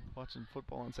watching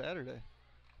football on Saturday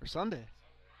or Sunday.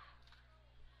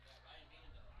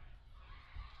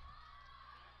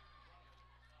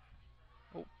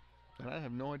 Oh, and I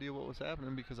have no idea what was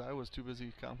happening because I was too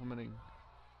busy complimenting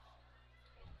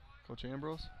Coach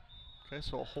Ambrose. Okay,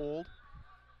 so a hold.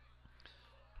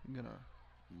 I'm gonna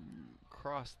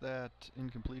cross that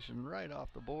incompletion right off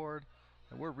the board,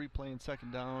 and we're replaying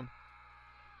second down.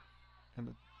 And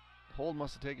the hold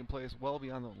must have taken place well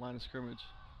beyond the line of scrimmage.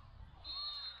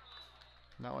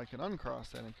 Now I can uncross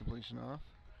that incompletion off.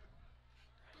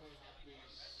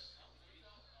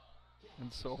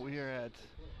 And so we got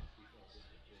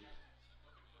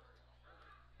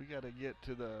to get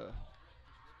to the,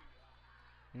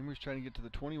 Amery's trying to get to the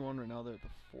 21 right now. They're at the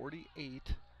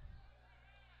 48.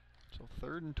 So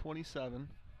 3rd and 27.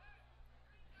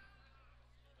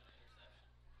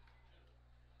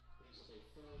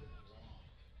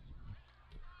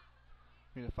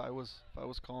 I mean, if I was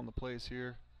calling the plays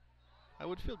here, I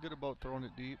would feel good about throwing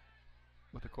it deep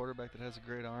with a quarterback that has a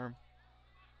great arm.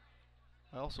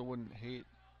 I also wouldn't hate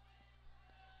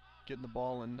getting the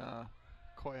ball in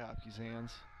Coy Hopke's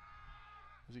hands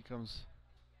as he comes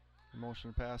in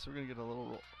motion to pass. We're going to get a little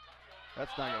roll.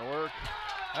 That's not going to work.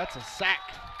 That's a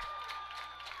sack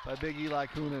by Big Eli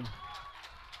Coonan.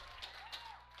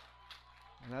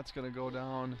 And that's going to go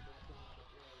down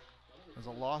as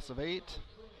a loss of 8.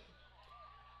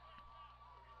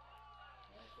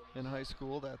 In high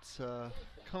school, that's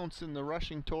counts in the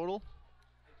rushing total,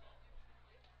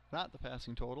 not the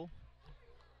passing total.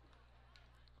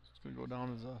 It's going to go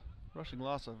down as a rushing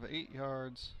loss of 8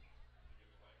 yards.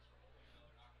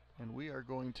 And we are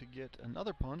going to get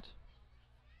another punt.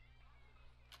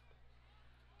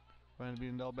 Van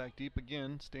Biendel back deep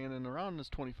again, standing around this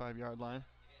 25-yard line.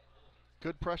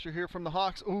 Good pressure here from the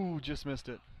Hawks. Ooh, just missed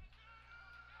it.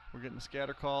 We're getting a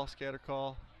scatter call.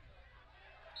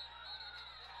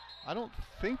 I don't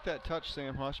think that touched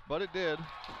Sam Hush, but it did.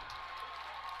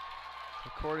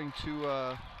 According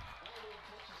to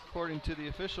the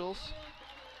officials,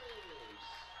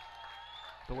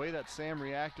 the way that Sam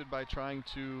reacted by trying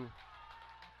to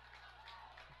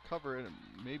cover it,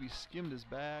 maybe skimmed his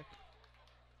back.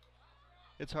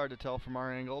 It's hard to tell from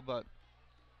our angle, but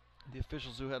the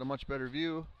officials who had a much better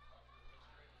view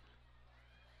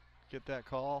get that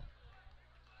call.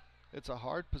 It's a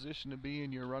hard position to be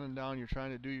in. You're running down, you're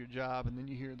trying to do your job, and then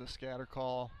you hear the scatter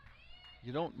call.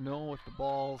 You don't know if the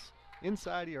ball's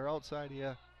inside of you or outside of you.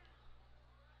 And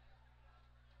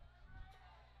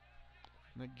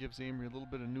that gives Amery a little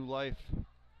bit of new life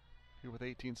here with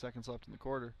 18 seconds left in the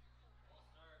quarter.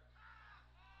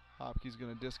 Hopke's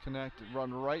going to disconnect and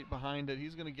run right behind it.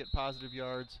 He's going to get positive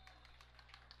yards.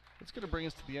 It's going to bring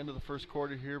us to the end of the first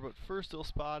quarter here, but first he'll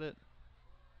spot it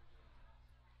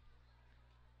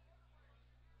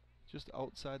just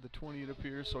outside the 20, it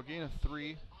appears. So a gain of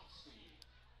 3.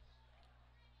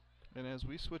 And as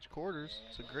we switch quarters,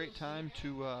 it's a great time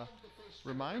to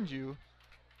remind you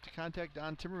to contact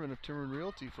Don Timmerman of Timmerman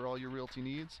Realty for all your realty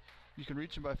needs. You can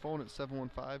reach him by phone at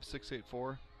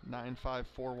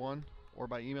 715-684-9541 or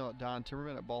by email at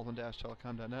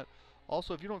dontimmerman@baldwin-telecom.net.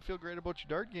 Also, if you don't feel great about your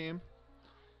dart game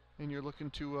and you're looking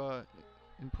to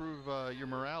improve your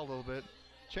morale a little bit,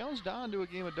 challenge Don to a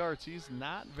game of darts. He's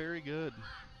not very good.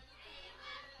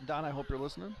 Don, I hope you're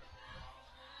listening.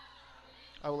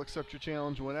 I will accept your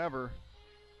challenge whenever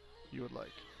you would like.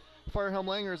 Firehelm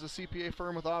Langer is a CPA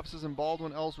firm with offices in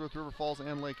Baldwin, Ellsworth, River Falls,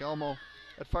 and Lake Elmo.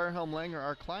 At Firehelm Langer,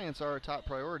 our clients are our top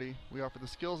priority. We offer the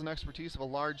skills and expertise of a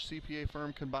large CPA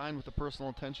firm combined with the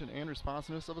personal attention and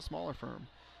responsiveness of a smaller firm.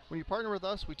 When you partner with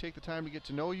us, we take the time to get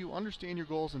to know you, understand your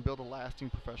goals, and build a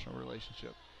lasting professional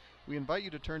relationship. We invite you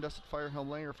to turn to us at Firehelm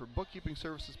Langer for bookkeeping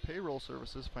services, payroll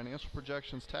services, financial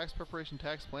projections, tax preparation,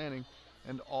 tax planning,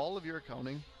 and all of your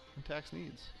accounting and tax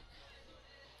needs.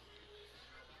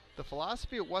 The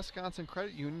philosophy at Wisconsin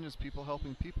Credit Union is people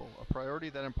helping people, a priority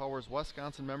that empowers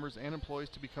Wisconsin members and employees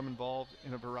to become involved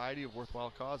in a variety of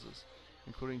worthwhile causes,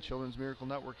 including Children's Miracle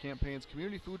Network campaigns,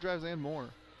 community food drives, and more.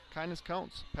 Kindness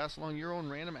counts. Pass along your own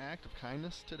random act of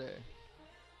kindness today.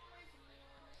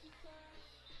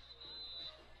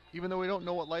 Even though we don't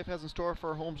know what life has in store for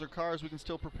our homes or cars, we can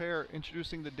still prepare.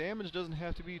 Introducing the damage doesn't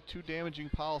have to be too damaging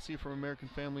policy from American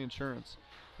Family Insurance.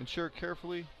 Insure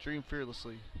carefully, dream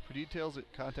fearlessly. For details,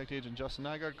 contact agent Justin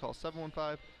Nygaard. Call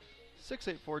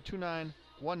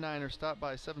 715-684-2919 or stop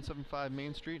by 775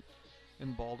 Main Street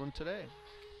in Baldwin today.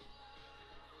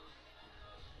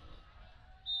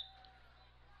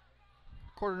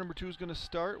 Quarter number 2 is going to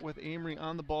start with Amery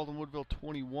on the Baldwin Woodville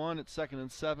 21. It's 2nd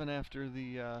and 7 after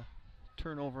the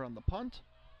turnover on the punt.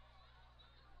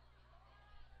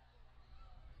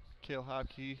 Cale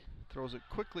Hopke throws it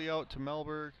quickly out to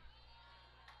Melberg.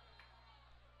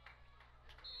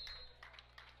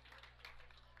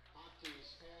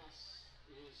 Hopke's pass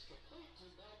is complete to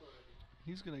Melberg.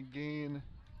 He's going to gain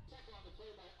Tackle on the play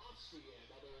by Offsey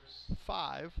and others.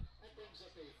 5. That brings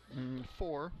up a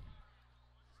 4.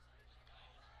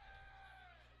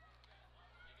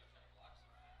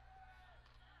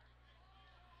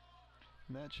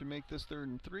 And that should make this 3rd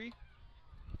and 3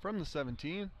 from the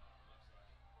 17.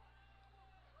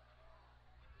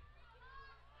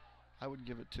 I would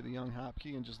give it to the young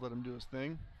Hopke and just let him do his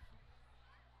thing.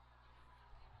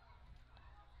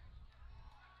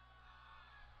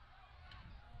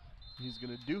 He's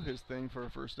going to do his thing for a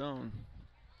first down.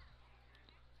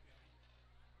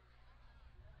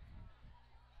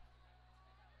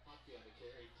 Hopke on the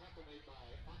carry. Tackle made by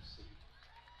Offsey.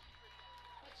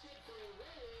 That's good for a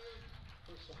Warrior.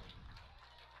 First down.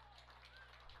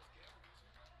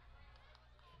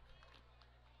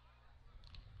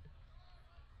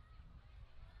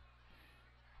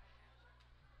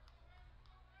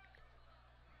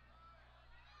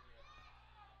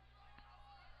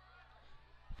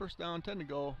 First down, 10 to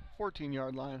go,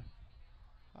 14-yard line.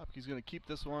 Hopke's going to keep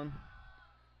this one.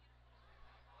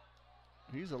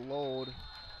 He's a load.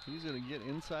 He's going to get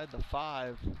inside the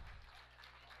 5.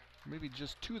 Maybe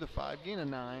just to the 5, gain a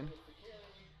 9.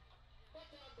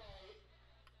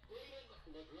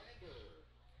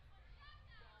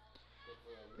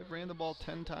 They've ran the ball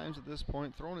 10 times at this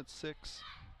point, thrown it 6.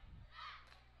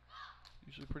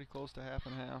 Usually pretty close to half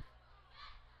and half.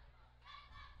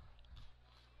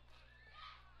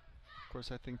 Of course,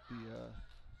 I think the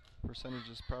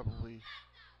percentages probably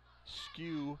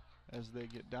skew as they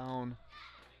get down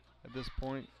at this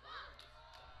point.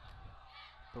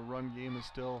 The run game is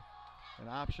still an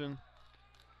option.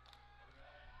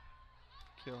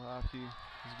 Cale Hopke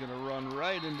is going to run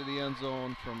right into the end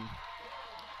zone from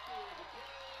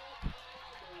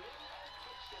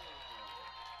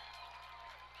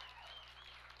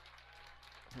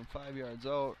 5 yards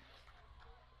out.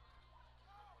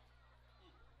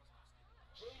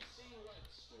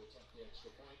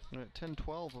 We're at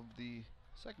 10-12 of the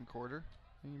second quarter.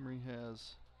 Amery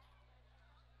has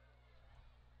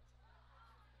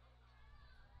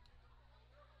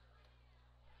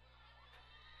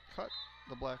cut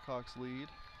the Blackhawks lead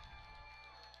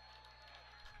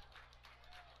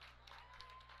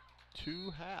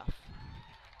to half,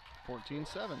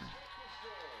 14-7.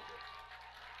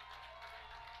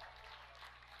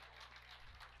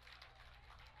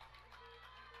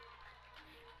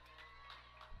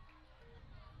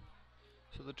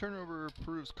 So the turnover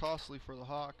proves costly for the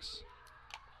Hawks.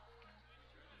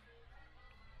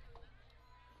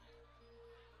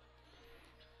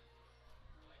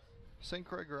 St.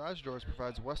 Croix Garage Doors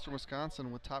provides Western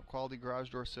Wisconsin with top quality garage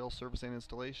door sales, service, and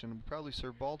installation. We proudly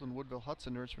serve Baldwin, Woodville,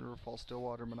 Hudson, Richmond, River Falls,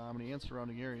 Stillwater, Menominee, and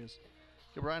surrounding areas.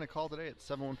 Give Brian a call today at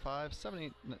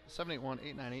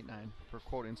 715-781-8989 for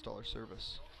quote installer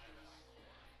service.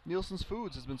 Nielsen's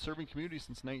Foods has been serving communities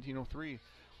since 1903.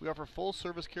 We offer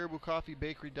full-service caribou coffee,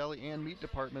 bakery, deli, and meat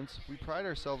departments. We pride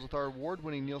ourselves with our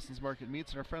award-winning Nielsen's Market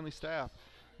meats and our friendly staff.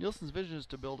 Nielsen's vision is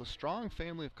to build a strong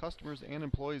family of customers and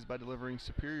employees by delivering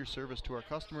superior service to our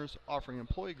customers, offering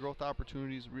employee growth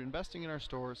opportunities, reinvesting in our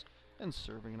stores, and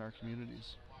serving in our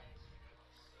communities.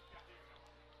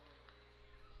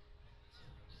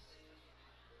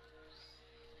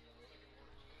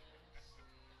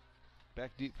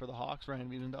 Back deep for the Hawks,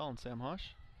 Ryan Wiedendahl and Sam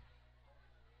Hush.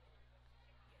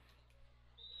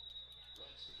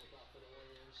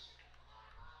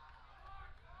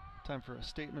 Time for a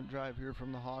statement drive here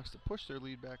from the Hawks to push their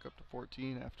lead back up to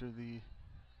 14 after the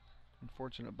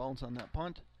unfortunate bounce on that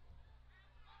punt.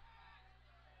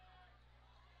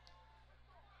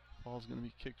 Ball's going to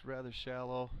be kicked rather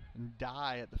shallow and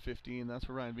die at the 15. That's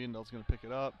where Ryan Wiedendahl's going to pick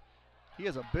it up. He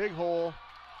has a big hole,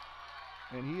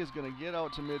 and he is going to get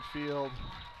out to midfield.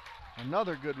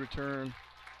 Another good return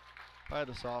by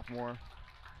the sophomore.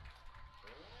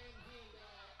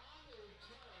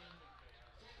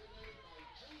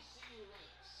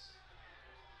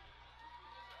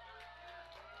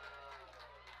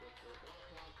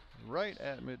 right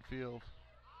at midfield.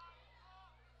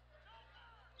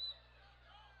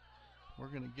 We're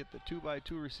going to get the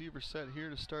 2x2 receiver set here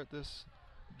to start this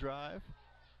drive.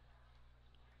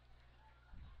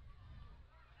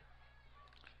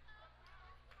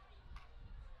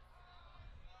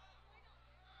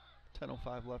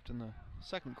 .10:05 left in the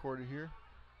second quarter here.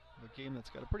 A game that's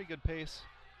got a pretty good pace.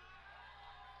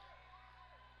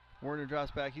 Werner drops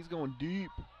back. He's going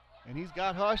deep. And he's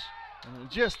got Hush.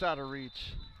 And just out of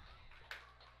reach.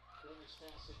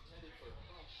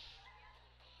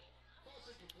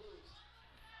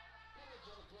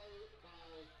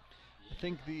 I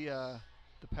think the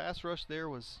pass rush there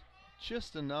was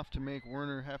just enough to make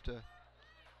Werner have to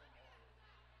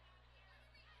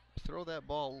throw that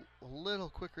ball a little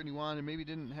quicker than he wanted. Maybe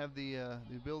didn't have the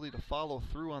ability to follow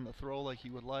through on the throw like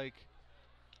he would like.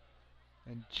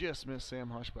 And just missed Sam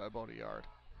Hush by about a yard.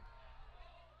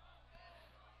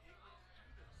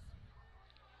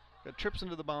 Got trips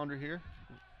into the boundary here.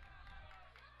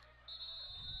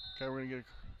 Okay, we're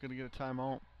gonna get a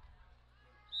timeout.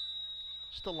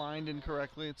 Just aligned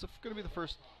incorrectly. It's going to be the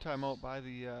first timeout by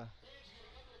the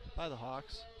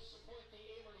Hawks.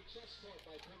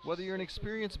 Whether you're an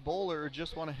experienced bowler or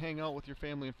just want to hang out with your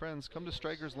family and friends, come to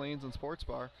Strikers Lanes and Sports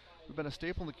Bar. We've been a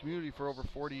staple in the community for over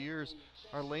 40 years.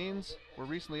 Our lanes were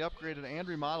recently upgraded and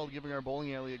remodeled, giving our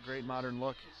bowling alley a great modern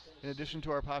look. In addition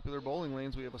to our popular bowling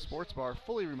lanes, we have a sports bar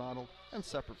fully remodeled and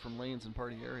separate from lanes and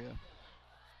party area.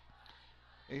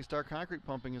 A-Star Concrete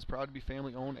Pumping is proud to be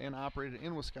family owned and operated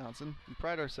in Wisconsin. We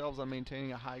pride ourselves on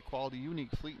maintaining a high quality,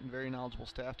 unique fleet and very knowledgeable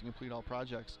staff to complete all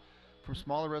projects. From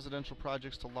smaller residential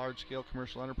projects to large-scale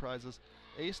commercial enterprises,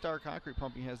 A-Star Concrete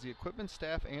Pumping has the equipment,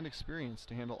 staff, and experience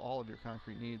to handle all of your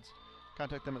concrete needs.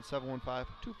 Contact them at 715-246-3920.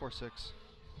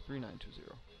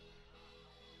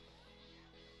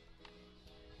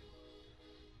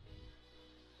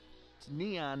 It's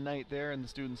neon night there in the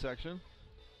student section.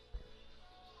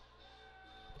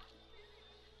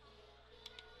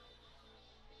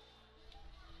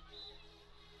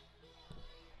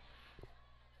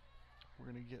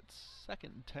 We're going to get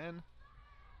 2nd and 10. Looks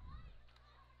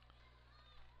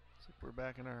like we're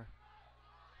back in our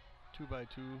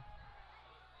 2x2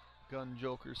 gun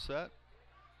joker set.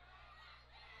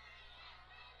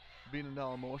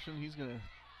 Bienendahl in motion. He's going to...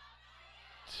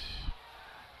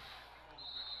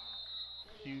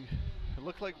 It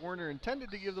looked like Werner intended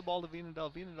to give the ball to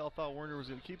Bienendahl. Bienendahl thought Werner was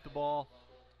going to keep the ball.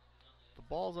 The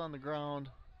ball's on the ground.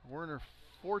 Werner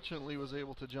fortunately was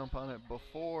able to jump on it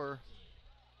before...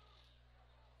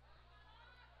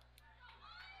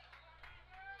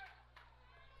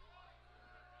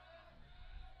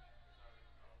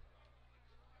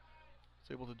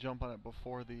 able to jump on it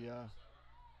before the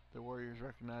Warriors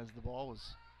recognized the ball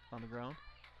was on the ground.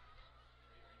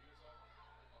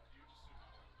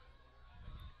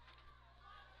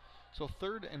 So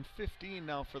 3rd and 15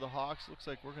 now for the Hawks. Looks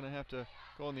like we're going to have to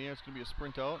go in the air. It's going to be a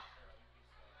sprint out.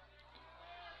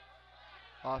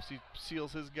 Offsey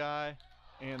seals his guy,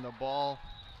 and the ball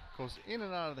goes in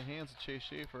and out of the hands of Chase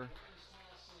Schaefer,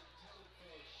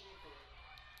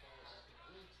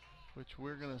 which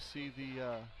we're going to see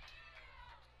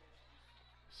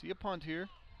a punt here.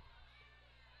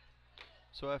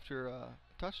 So after a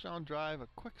touchdown drive, a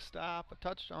quick stop, a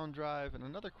touchdown drive, and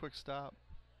another quick stop,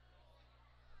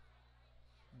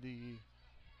 the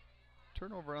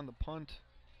turnover on the punt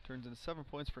turns into 7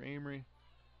 points for Amery.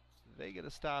 They get a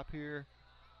stop here.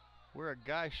 We're a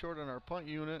guy short on our punt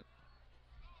unit.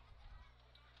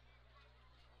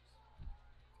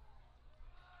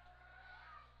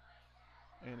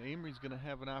 And Amery's going to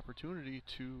have an opportunity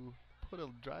to put a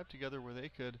drive together where they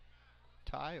could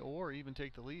tie or even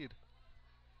take the lead.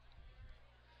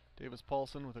 Davis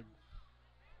Paulson with a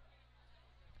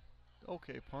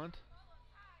okay punt.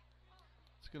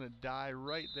 It's going to die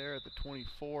right there at the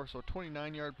 24, so a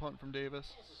 29-yard punt from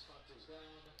Davis.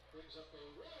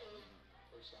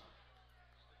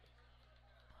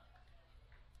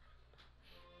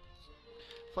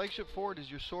 Flagship Ford is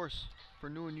your source for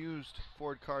new and used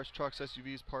Ford cars, trucks,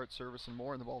 SUVs, parts, service, and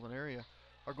more in the Baldwin area.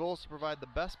 Our goal is to provide the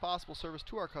best possible service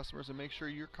to our customers and make sure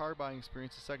your car buying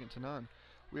experience is second to none.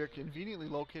 We are conveniently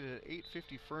located at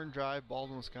 850 Fern Drive,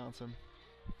 Baldwin, Wisconsin,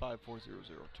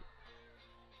 54002.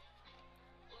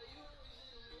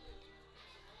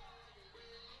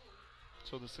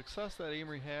 So the success that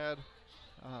Amery had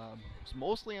was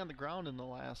mostly on the ground in the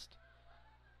last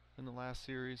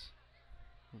series,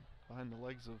 behind the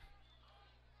legs of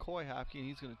Coy Hopke, and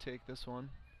he's going to take this one.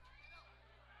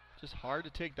 Just hard to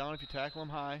take down if you tackle him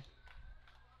high.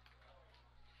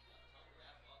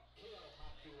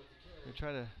 They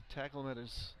try to tackle him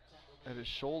at his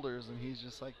shoulders, and he's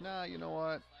just like, nah, you know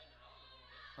what?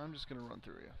 I'm just going to run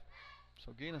through you.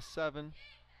 So gain of 7.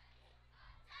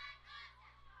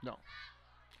 No.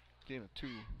 Gain of 2.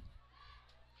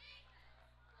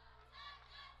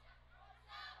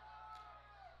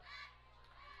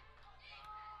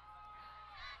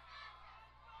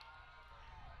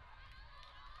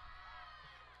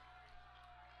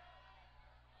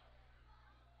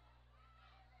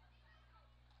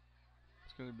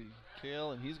 It's going to be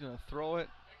Kale, and he's going to throw it.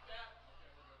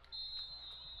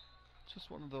 Just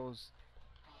one of those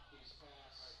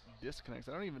disconnects.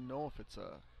 I don't even know if it's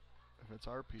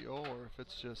RPO or if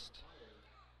it's just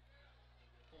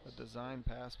a design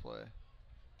pass play.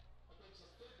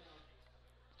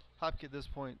 Hopke at this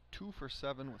point 2 for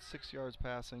 7 with 6 yards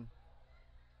passing.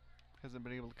 Hasn't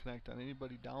been able to connect on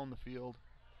anybody down the field.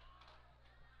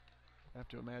 I have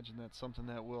to imagine that's something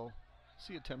that we'll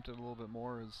see attempted a little bit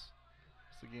more as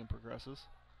the game progresses.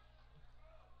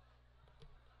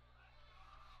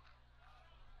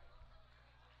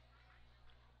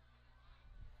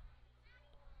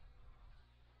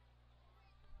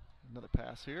 Another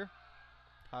pass here.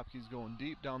 Hopke's going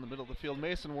deep down the middle of the field.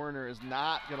 Mason Werner is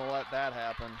not going to let that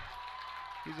happen.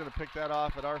 He's going to pick that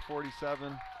off at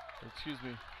R47. Excuse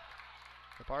me.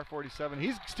 At R47.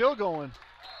 He's still going.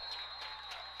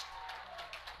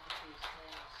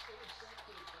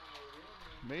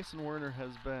 Mason Werner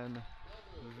has been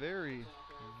very,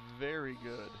 very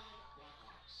good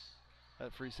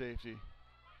at free safety.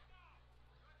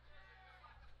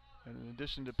 And in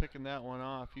addition to picking that one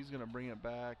off, he's going to bring it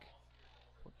back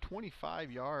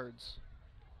 25 yards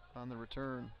on the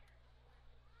return.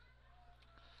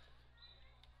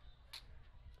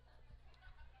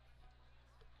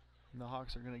 And the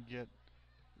Hawks are going to get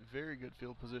very good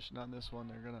field position on this one.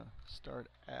 They're going to start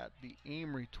at the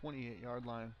Amery 28-yard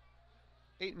line.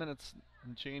 8 minutes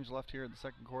and change left here in the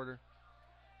second quarter.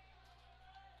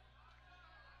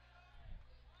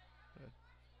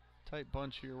 A tight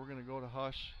bunch here. We're going to go to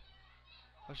Hush.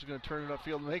 Hush is going to turn it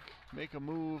upfield, make a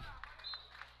move.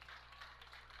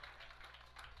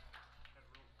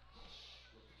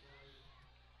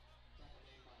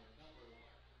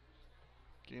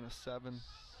 Gain of 7.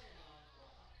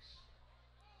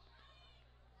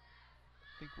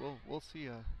 I think we'll see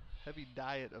a heavy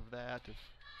diet of that if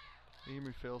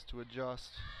Amery fails to adjust.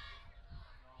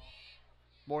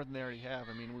 More than they already have.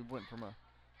 I mean, we went from a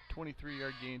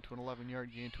 23-yard gain to an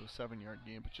 11-yard gain to a 7-yard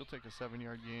gain, but you'll take a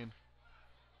 7-yard gain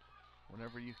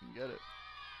whenever you can get it.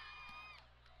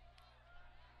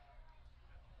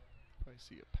 Probably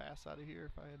see a pass out of here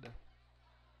if I had to.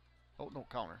 Oh, no,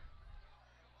 counter.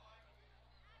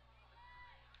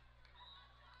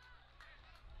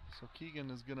 So Keegan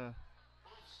is going to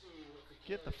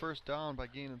get the first down by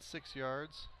gaining 6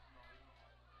 yards.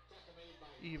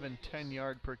 Even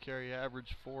 10-yard per carry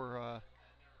average for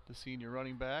the senior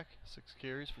running back. 6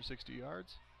 carries for 60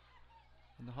 yards.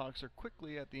 And the Hawks are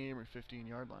quickly at the Amery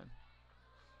 15-yard line.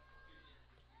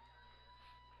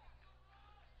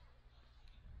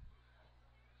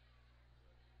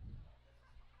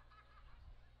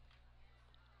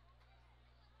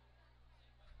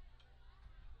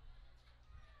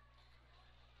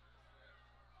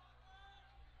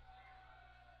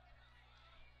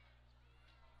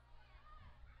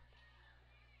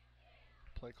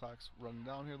 Play clock's running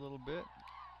down here a little bit.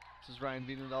 This is Ryan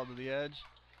beating it out to the edge.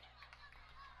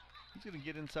 He's going to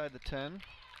get inside the 10.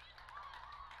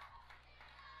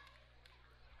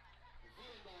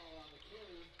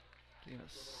 Gain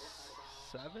of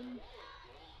 7.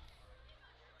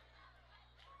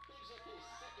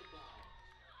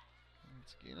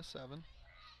 It's gain of 7.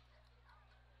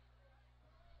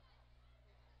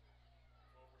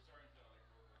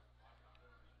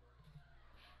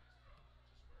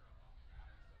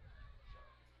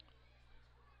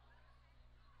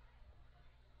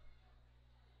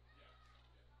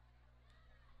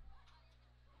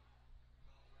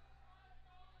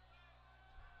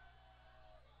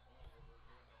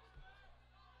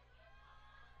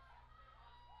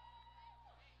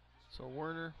 So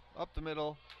Werner up the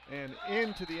middle and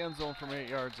into the end zone from 8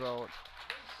 yards out.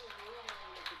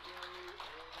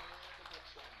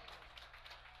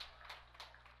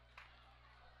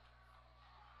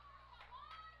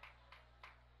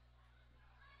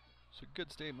 So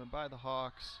good statement by the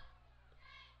Hawks.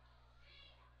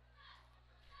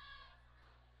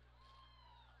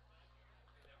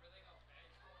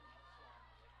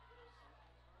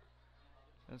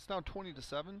 And it's now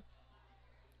 20-7.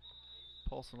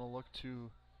 Paulson will look to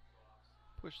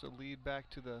push the lead back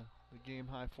to the game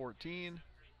high 14.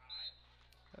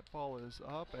 That ball is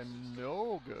up and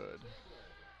no good.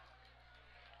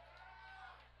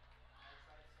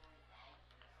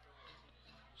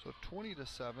 So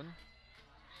 20-7.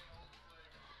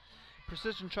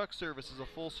 Precision Truck Service is a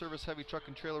full-service heavy truck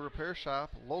and trailer repair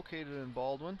shop located in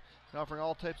Baldwin and offering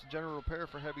all types of general repair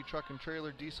for heavy truck and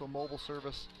trailer, diesel, mobile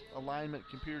service, alignment,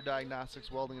 computer diagnostics,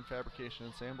 welding and fabrication,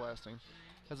 and sandblasting.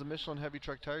 As a Michelin heavy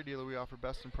truck tire dealer, we offer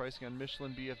best in pricing on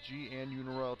Michelin, BFG, and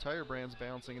Uniroyal tire brands,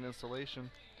 balancing and installation.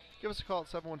 Give us a call at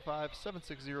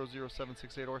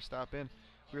 715-760-0768 or stop in.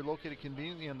 We are located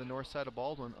conveniently on the north side of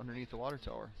Baldwin underneath the water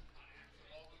tower.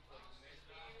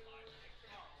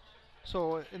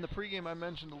 So in the pregame, I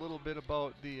mentioned a little bit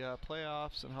about the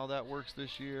playoffs and how that works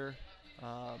this year.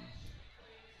 Kind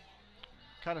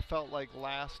of felt like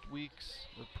last week's,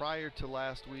 or prior to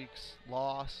last week's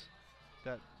loss,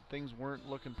 that things weren't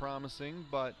looking promising.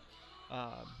 But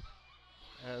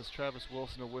as Travis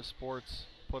Wilson of WIS Sports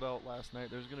put out last night,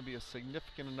 there's going to be a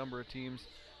significant number of teams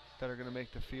that are going to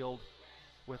make the field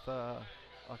with a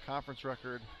conference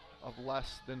record of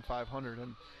less than 500.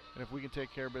 And if we can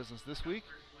take care of business this week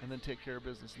and then take care of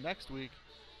business next week,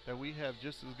 that we have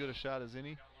just as good a shot as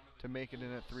any to make it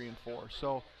in at 3 and 4.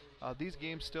 So these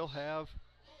games still have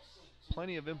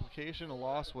plenty of implication. A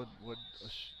loss would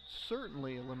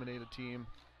certainly eliminate a team.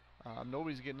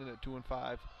 Nobody's getting in at 2 and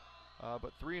 5,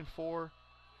 but 3 and 4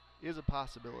 is a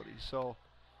possibility. So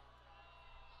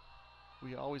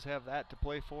we always have that to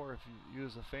play for. If you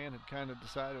as a fan had kind of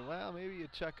decided, well, maybe you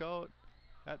check out,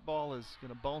 that ball is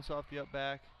going to bounce off the up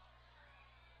back,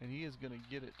 and he is going to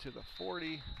get it to the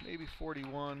 40, maybe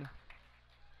 41.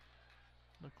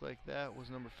 Looked like that was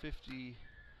number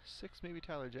 56, maybe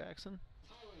Tyler Jackson.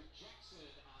 Tyler Jackson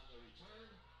on the return.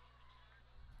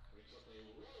 Brings up a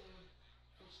Warrior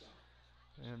first down.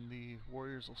 And the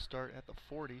Warriors will start at the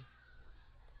 40.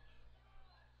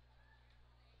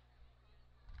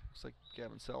 Looks like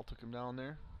Gavin Sell took him down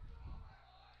there.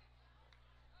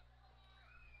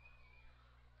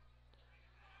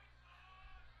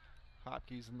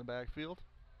 Hopkins in the backfield.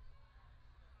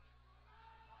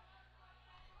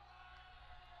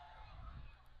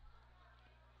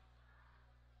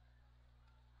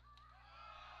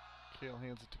 Kale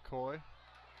hands it to Coy.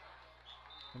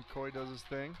 And Coy does his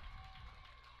thing.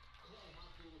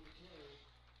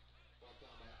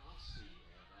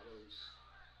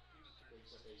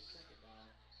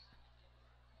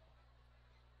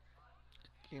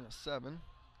 Gain of 7.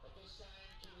 At this time,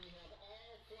 can we have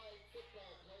all flag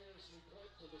football players report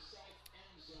to the south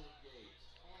end zone gate?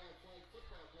 All flag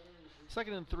football players report.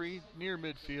 2nd and 3, near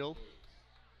midfield.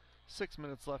 6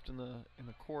 minutes left in the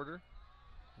quarter.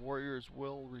 Warriors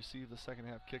will receive the second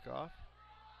half kickoff.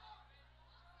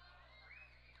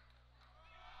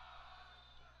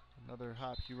 Another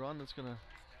Hopkey run that's going to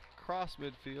cross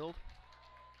midfield.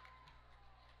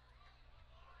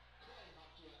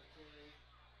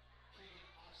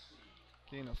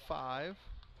 Gain of 5.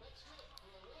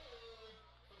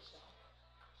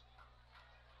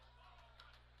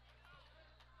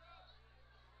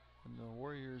 And the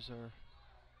Warriors are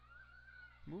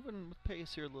moving with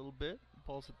pace here a little bit.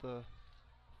 Ball's at the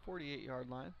 48-yard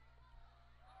line.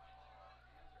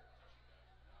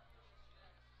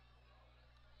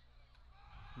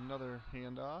 Another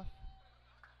handoff.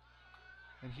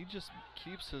 And he just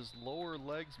keeps his lower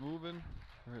legs moving,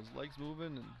 or his legs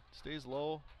moving, and stays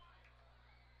low.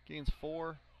 Gains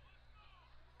 4.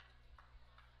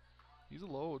 He's a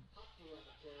load.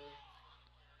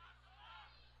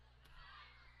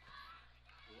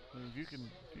 I mean, if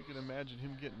you can imagine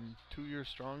him getting 2 years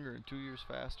stronger and 2 years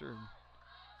faster and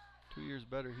 2 years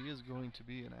better, he is going to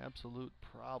be an absolute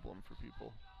problem for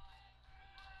people.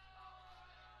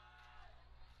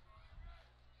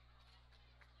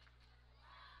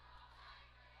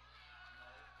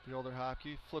 The older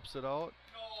Hopkey flips it out.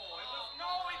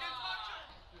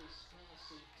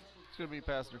 It's going to be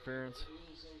pass interference.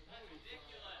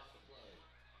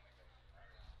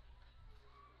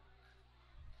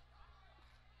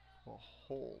 Well,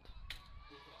 hold.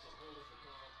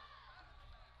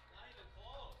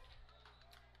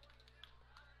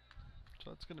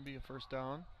 So it's going to be a first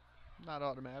down. Not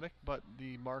automatic, but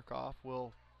the mark off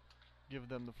will give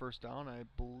them the first down, I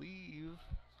believe,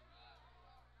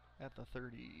 at the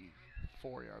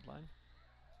 34-yard line.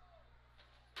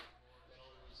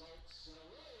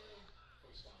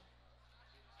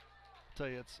 I'll tell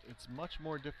you, it's much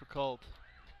more difficult,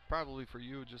 probably for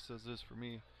you just as it is for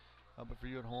me, but for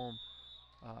you at home,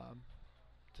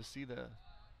 to see the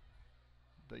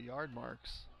yard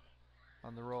marks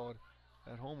on the road.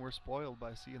 At home, we're spoiled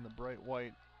by seeing the bright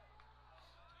white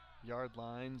yard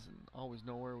lines and always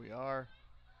know where we are.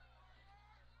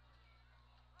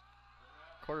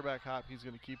 Quarterback Hop, he's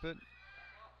going to keep it.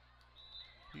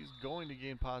 He's going to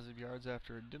gain positive yards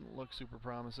after it didn't look super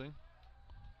promising,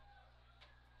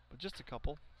 but just a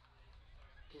couple.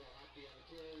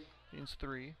 Gains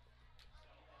 3.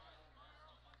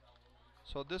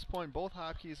 So at this point, both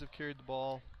Hopkins have carried the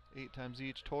ball 8 times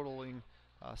each, totaling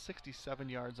 67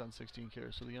 yards on 16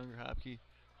 carries. So the younger Hopke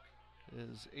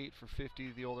is 8 for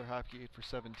 50, the older Hopke 8 for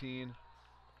 17.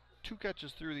 2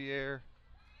 catches through the air,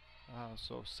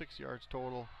 so 6 yards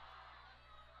total.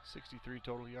 63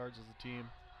 total yards as a team.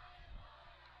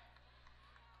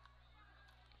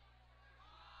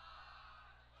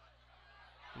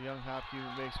 The young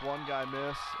Hopke makes one guy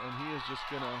miss, and he is just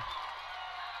going to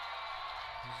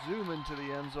zoom into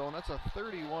the end zone. That's a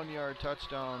 31-yard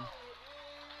touchdown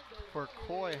for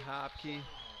Coy Hopke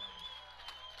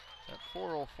at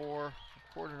 4:04,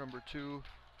 quarter number 2.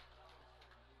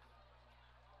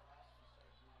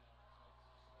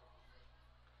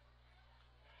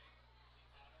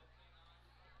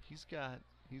 He's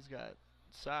got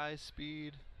size,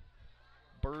 speed,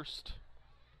 burst.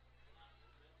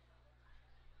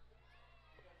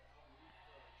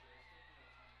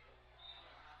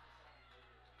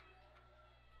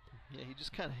 Yeah, he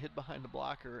just kind of hid behind the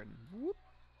blocker and whoop.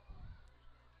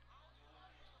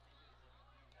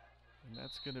 And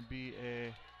that's going to be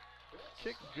a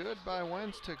kick good by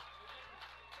Wentz to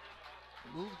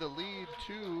move the lead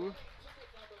to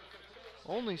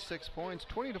only 6 points,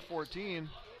 20-14.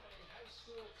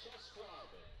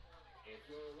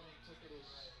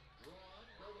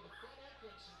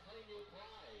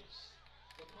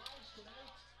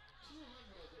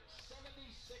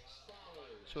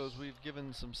 So as we've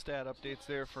given some stat updates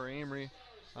there for Amery,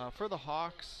 for the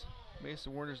Hawks,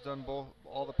 Mason Werner's done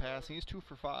all the passing. He's 2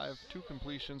 for 5, 2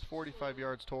 completions, 45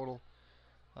 yards total.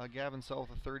 Gavin Sell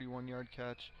with a 31-yard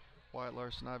catch. Wyatt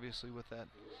Larson obviously with that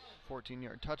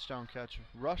 14-yard touchdown catch.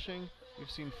 Rushing,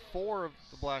 we've seen 4 of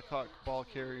the Blackhawk ball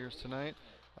carriers tonight,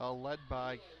 led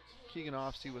by Keegan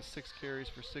Offsey with 6 carries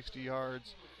for 60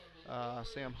 yards.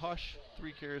 Sam Hush,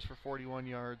 3 carries for 41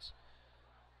 yards.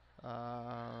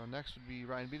 Next would be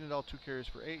Ryan Beanadell, 2 carries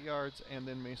for 8 yards, and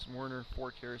then Mason Werner,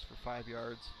 4 carries for 5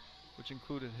 yards, which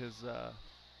included his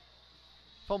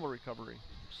fumble recovery.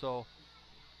 So,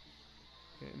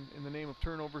 in the name of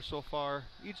turnover so far,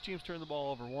 each team's turned the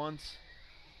ball over once.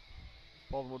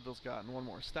 Baldwin Woodville's gotten one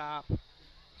more stop.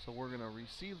 So we're going to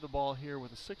receive the ball here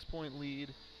with a 6-point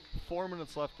lead. 4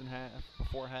 minutes left in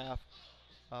before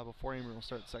Amery will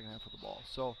start the second half with the ball.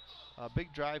 So,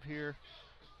 big drive here.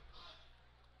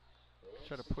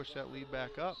 Try to push that lead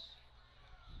back up.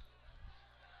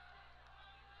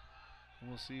 And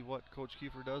we'll see what Coach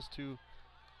Kiefer does to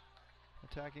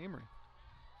attack Amery.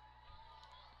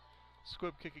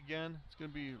 Squib kick again. It's going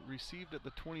to be received at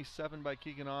the 27 by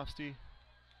Keegan Offsey.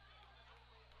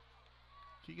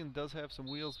 Keegan does have some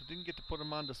wheels, but didn't get to put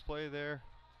them on display there.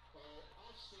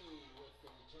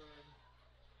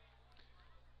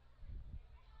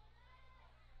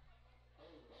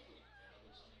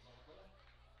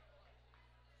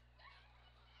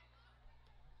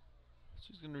 So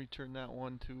he's going to return that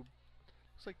one to,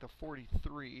 looks like the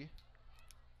 43,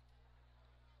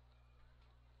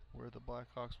 where the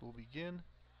Blackhawks will begin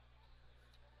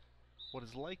what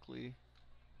is likely,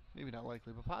 maybe not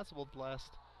likely, but possible the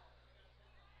last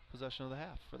possession of the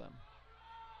half for them.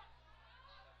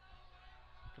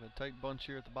 Got a tight bunch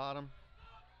here at the bottom.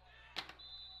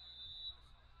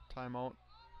 Timeout.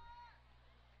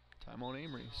 Timeout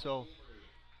Amery. So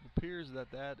it appears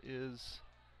that is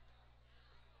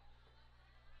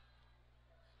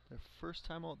their first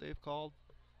timeout they've called.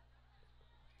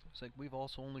 Looks like we've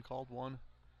also only called one.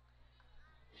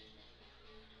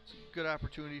 It's a good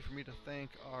opportunity for me to thank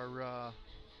our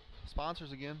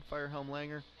sponsors again: Firehelm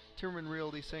Langer, Timmerman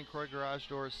Realty, St. Croix Garage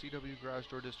Doors, CW Garage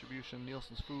Door Distribution,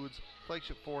 Nielsen's Foods,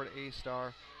 Flagship Ford,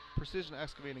 A-Star, Precision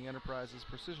Excavating Enterprises,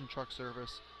 Precision Truck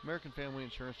Service, American Family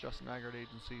Insurance, Justin Nygaard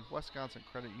Agency, Wisconsin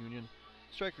Credit Union,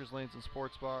 Strikers Lanes and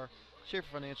Sports Bar, Schaefer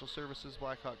Financial Services,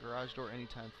 Blackhawk Garage Door,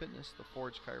 Anytime Fitness, The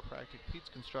Forge Chiropractic, Pete's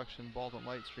Construction, Baldwin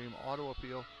Lightstream, Auto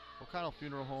Appeal, O'Connell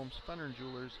Funeral Homes, Fenner &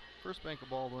 Jewelers, First Bank of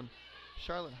Baldwin,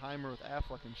 Charlotte Heimer with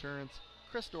Aflac Insurance,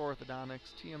 Christo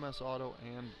Orthodontics, TMS Auto,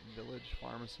 and Village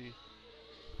Pharmacy.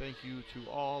 Thank you to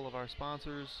all of our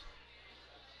sponsors.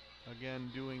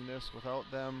 Again, doing this without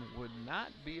them would not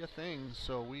be a thing,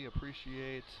 so we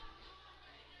appreciate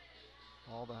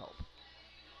all the help.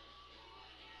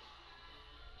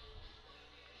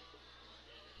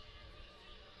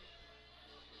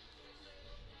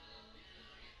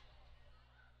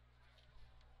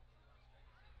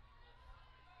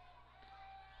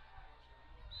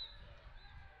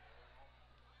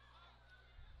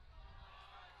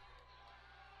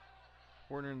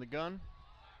 Werner in the gun.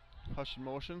 Hush in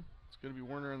motion. It's going to be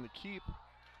Werner in the keep.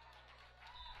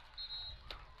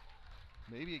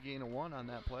 Maybe a gain of 1 on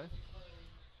that play.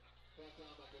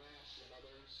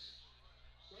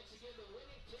 again, the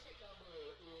winning ticket number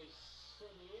is for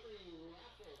the Amery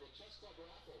raffle, the Chess Club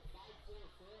raffle,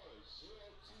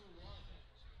 544021.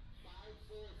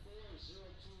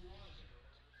 544021.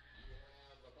 You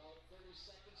have about 30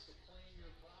 seconds to claim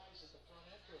your prize at the front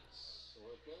entrance,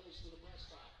 or it goes to the press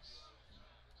box.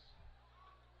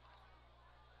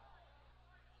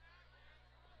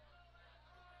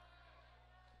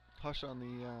 Hush on the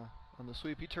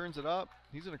sweep. He turns it up.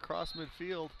 He's in across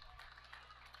midfield.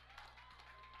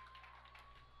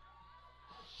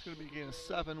 It's going to be a gain of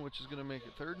 7, which is going to make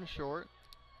it 3rd and short.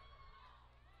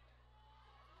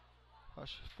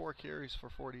 Hush 4 carries for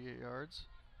 48 yards.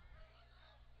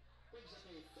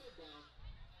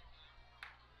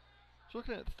 So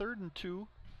looking at 3rd and 2.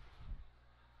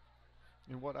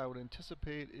 And what I would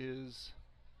anticipate is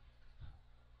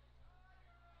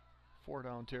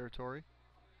 4-down territory.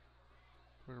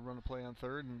 We're going to run a play on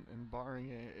 3rd, and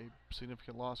barring a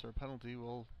significant loss or a penalty,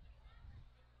 we'll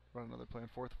run another play on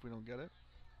 4th if we don't get it.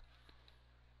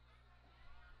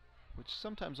 Which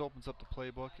sometimes opens up the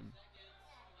playbook and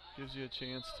gives you a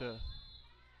chance to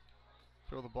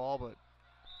throw the ball, but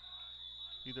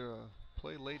either a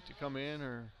play late to come in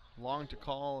or long to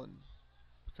call, and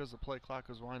because the play clock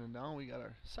is winding down, we got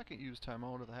our second used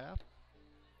timeout of the half.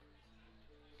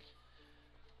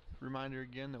 Reminder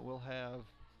again that we'll have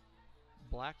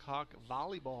Blackhawk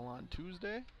volleyball on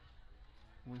Tuesday.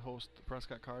 We host the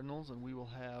Prescott Cardinals, and we will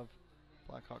have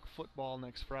Blackhawk football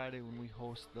next Friday when we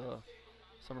host the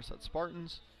Somerset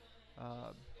Spartans.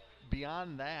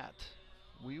 Beyond that,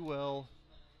 we will,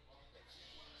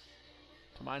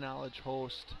 to my knowledge,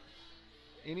 host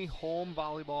any home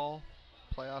volleyball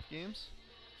playoff games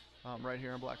right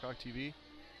here on Blackhawk TV.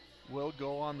 We'll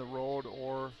go on the road,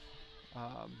 or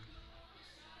I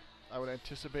would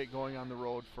anticipate going on the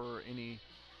road for any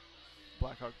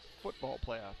Blackhawk football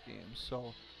playoff games.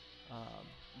 So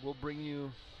we'll bring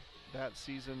you that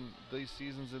season, these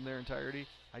seasons in their entirety.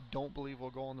 I don't believe we'll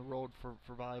go on the road for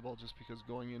volleyball, just because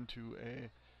going into a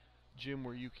gym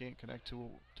where you can't connect to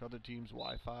other teams'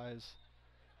 Wi-Fi's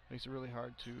makes it really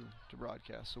hard to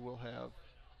broadcast. So we'll have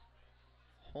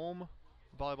home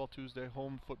volleyball Tuesday,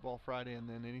 home football Friday, and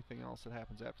then anything else that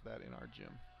happens after that in our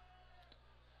gym.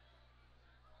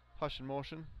 Hush in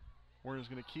motion. Warner's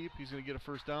going to keep. He's going to get a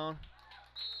first down.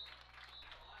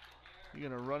 He's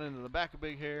going to run into the back of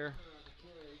Big Hair.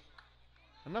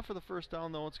 Enough for the first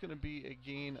down, though. It's going to be a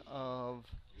gain of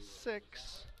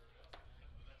 6.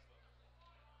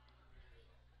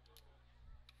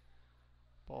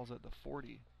 Ball's at the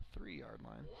 43-yard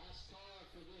line.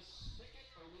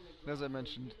 As I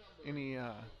mentioned, any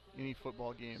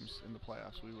football games in the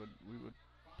playoffs, we would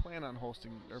plan on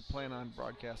hosting or plan on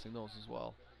broadcasting those as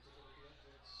well.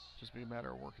 Just be a matter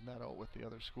of working that out with the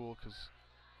other school, because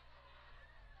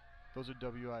those are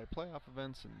WI playoff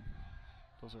events and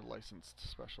those are licensed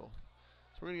special.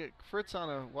 So we're going to get Fritz on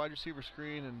a wide receiver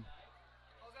screen, and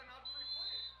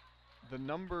the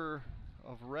number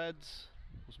of reds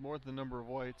was more than the number of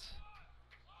whites.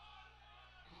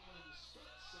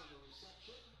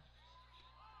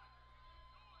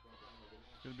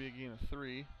 It's going to be a gain of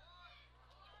 3.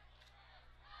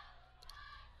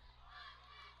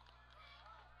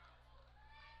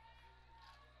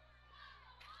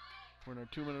 We're in our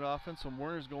 2-minute offense, so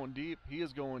Werner's going deep. He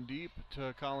is going deep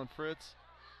to Colin Fritz.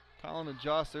 Colin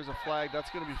adjusts. There's a flag.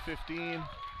 That's going to be 15.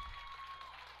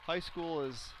 High school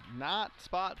is not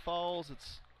spot fouls.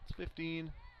 It's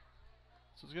 15.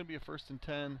 So it's going to be a 1st and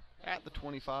 10 at the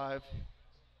 25.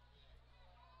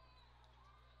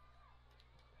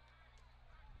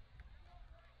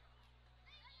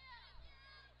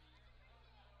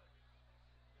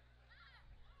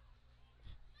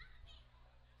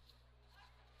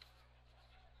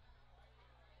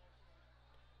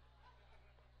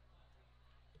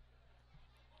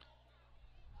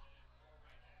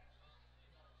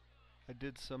 I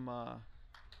did some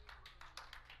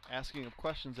asking of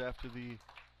questions after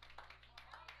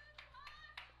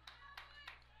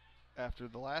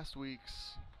the last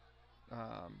week's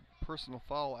personal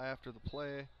foul after the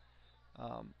play.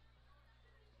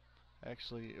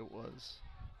 Actually, it was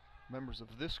members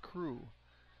of this crew,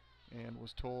 and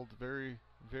was told very,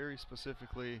 very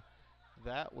specifically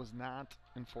that was not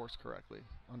enforced correctly.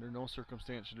 Under no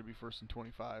circumstance should it be 1st and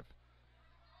 25.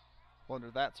 Well,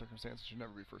 under that circumstance, it should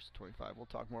never be 1st and 25. We'll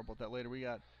talk more about that later. We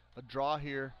got a draw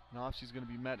here. Nofsky's going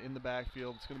to be met in the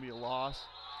backfield. It's going to be a loss.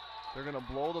 They're going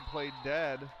to blow the play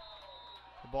dead.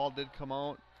 The ball did come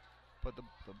out, but the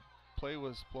play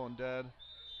was blown dead.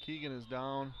 Keegan is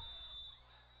down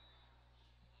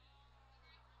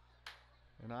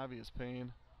in obvious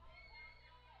pain.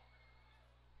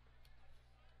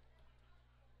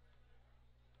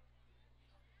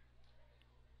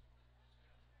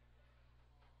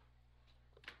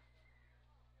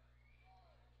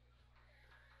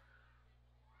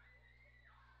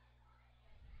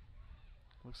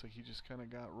 Looks like he just kind of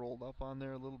got rolled up on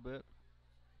there a little bit.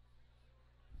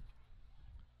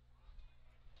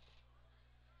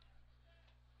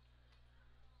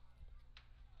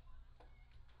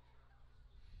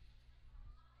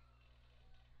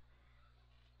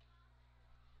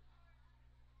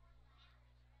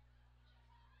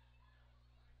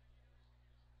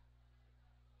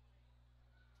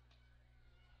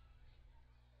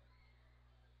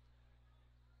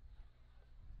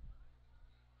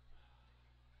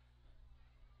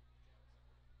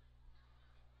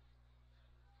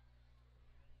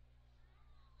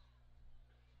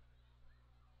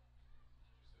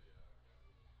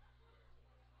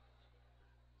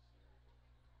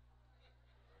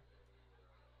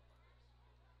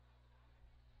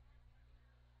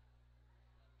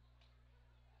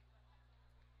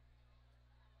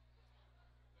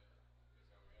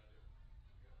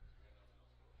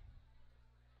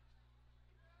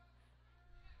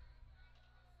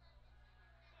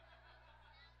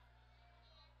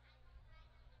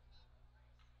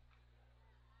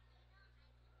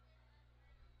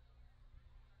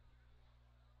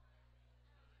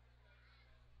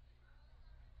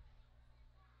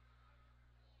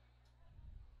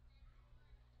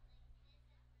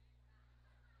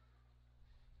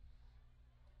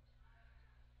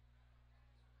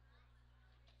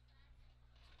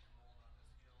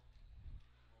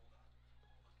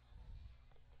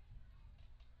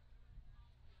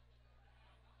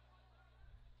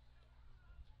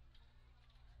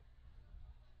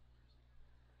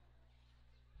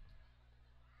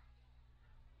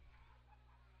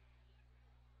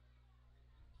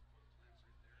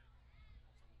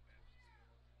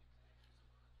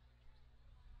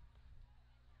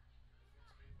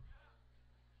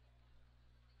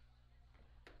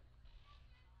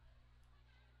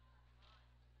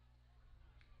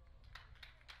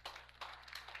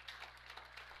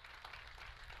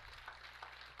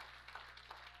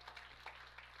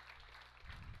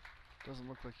 Doesn't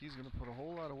look like he's going to put a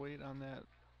whole lot of weight on that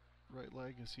right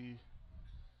leg as he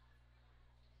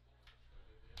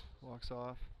walks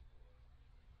off.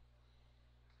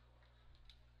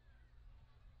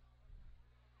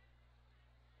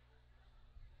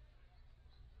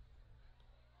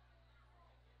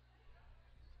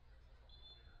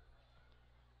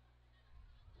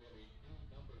 We have a new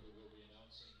number that we'll be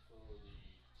announcing for the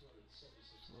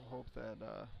 $276 We'll hope that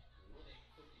winning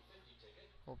 50/50 ticket.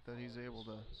 he's able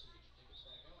to So get your tickets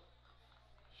back out.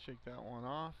 shake that one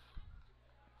off.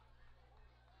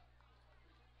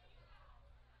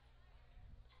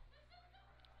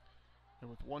 And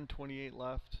with 1:28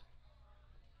 left,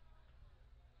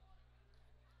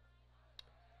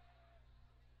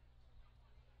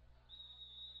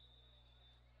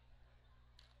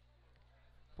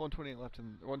 1:28 left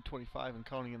and 1:25 and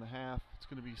counting in the half. It's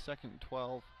going to be 2nd and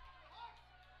 12.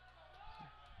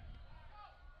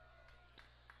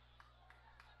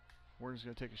 Warner's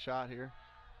going to take a shot here.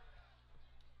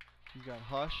 He's got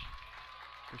Hush,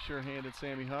 the sure-handed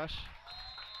Sammy Hush.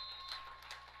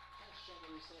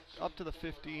 Up to the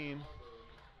 15. Here's the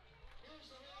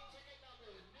winning ticket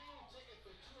number. New ticket for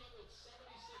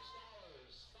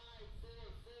 $276.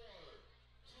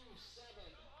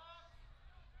 54427.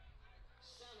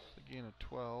 A gain of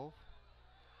 12.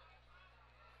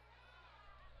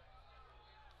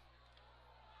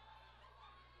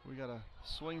 We got a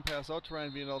swing pass out to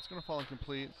Ryan Viandahl. It's going to fall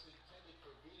incomplete,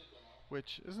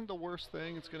 which isn't the worst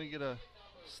thing. It's going to get a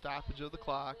stoppage of the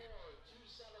clock.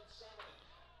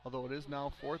 Although it is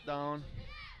now 4th down.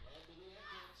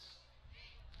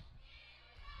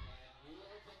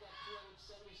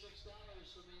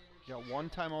 You got one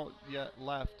timeout yet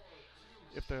left.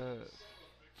 If the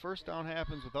first down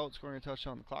happens without scoring a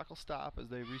touchdown, the clock will stop as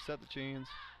they reset the chains.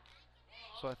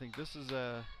 So I think this is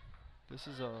a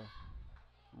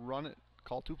run it,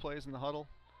 call 2 plays in the huddle.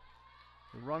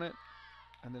 We run it,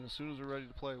 and then as soon as we're ready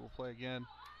to play, we'll play again.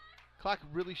 Clock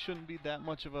really shouldn't be that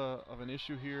much of an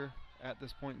issue here at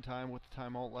this point in time with the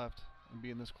timeout left and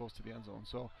being this close to the end zone.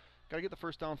 So got to get the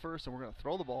first down first, and we're going to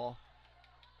throw the ball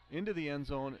into the end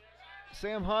zone.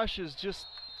 Sam Hush is just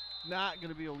not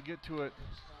going to be able to get to it,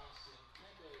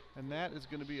 and that is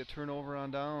going to be a turnover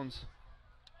on downs.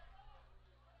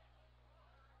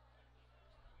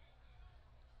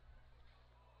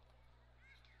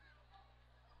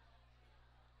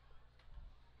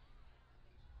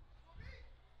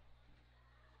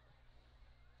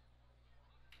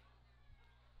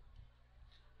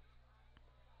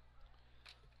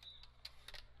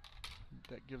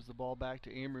 That gives the ball back to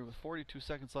Amery with 42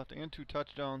 seconds left and 2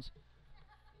 touchdowns,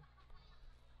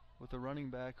 with a running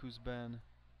back who's been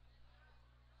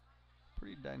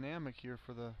pretty dynamic here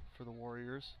for the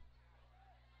Warriors.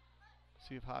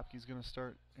 See if Hopke's going to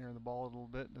start airing the ball a little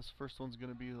bit. This first one's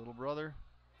going to be little brother.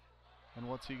 And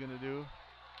what's he going to do?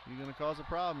 He's going to cause a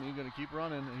problem. He's going to keep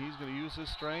running, and he's going to use his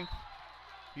strength.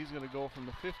 He's going to go from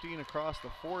the 15 across the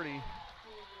 40. And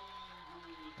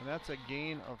that's a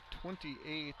gain of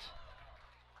 28,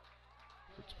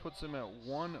 which puts him at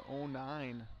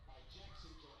 109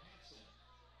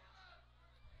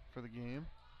 for the game.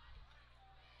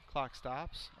 Clock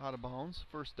stops, out of bounds,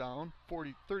 first down,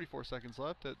 34 seconds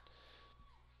left at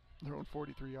their own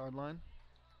 43-yard line.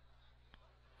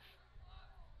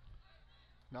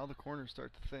 Now the corners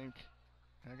start to think,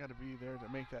 I got to be there to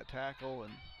make that tackle,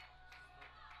 and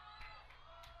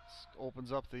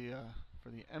opens up the for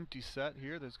the empty set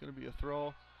here. There's going to be a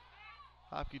throw.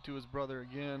 Hopke to his brother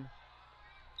again.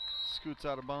 Scoots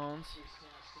out of bounds.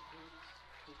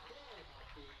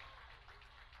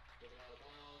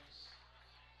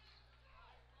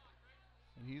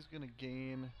 And he's going to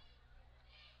gain,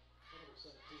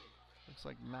 looks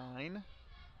like 9.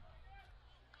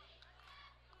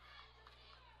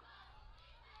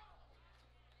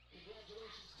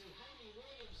 Congratulations to Heidi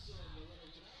Williamson, the winner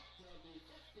tonight from the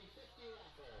 50-50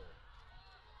 raffle.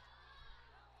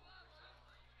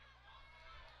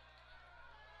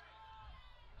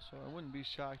 So I wouldn't be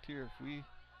shocked here if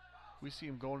we see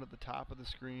him going to the top of the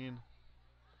screen,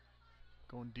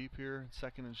 going deep here,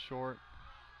 second and short.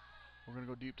 We're going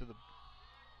to go deep to the,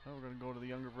 we're going to go to the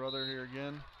younger brother here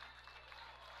again.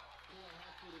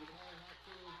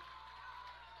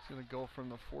 He's going to go from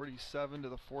the 47 to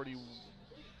the 41.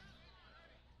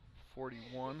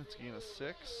 It's a gain of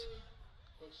 6.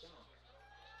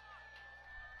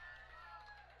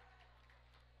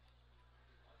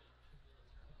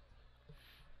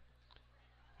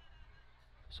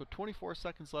 So 24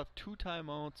 seconds left, 2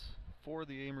 timeouts for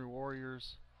the Amery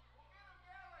Warriors.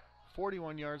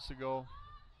 41 yards to go.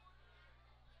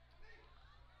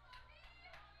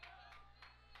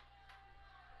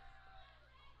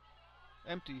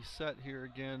 Empty set here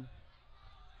again.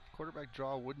 Quarterback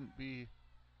draw wouldn't be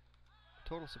a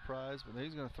total surprise, but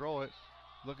he's going to throw it.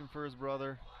 Looking for his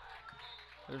brother.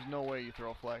 There's no way you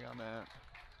throw a flag on that.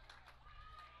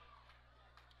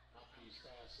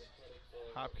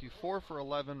 Hopke 4 for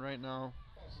 11 right now.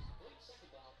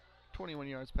 21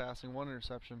 yards passing, 1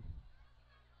 interception.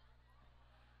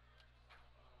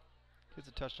 Gets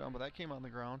a touchdown, but that came on the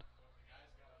ground.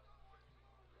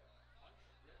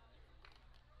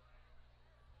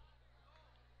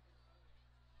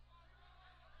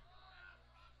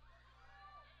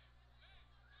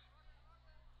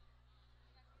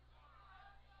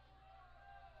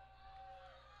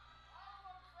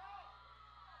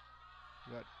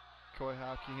 You got Coy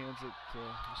Hopke hands it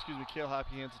to, Cale Hopke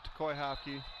hands it to Coy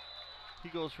Hopke. He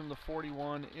goes from the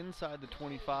 41 inside the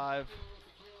 25.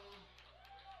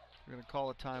 We're going to call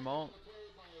a timeout.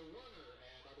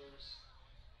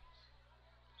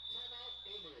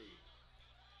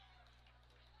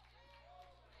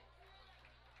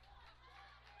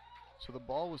 So the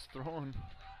ball was thrown,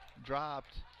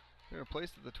 dropped. They're going to place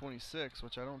it at the 26,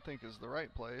 which I don't think is the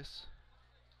right place.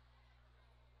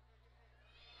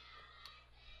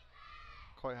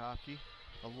 Coy Hopke,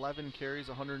 11 carries,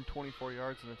 124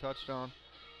 yards and a touchdown.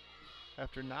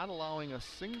 After not allowing a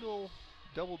single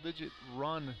double-digit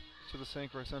run to the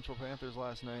St. Croix Central Panthers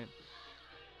last night,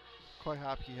 Coy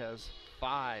Hopke has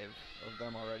 5 of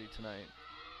them already tonight.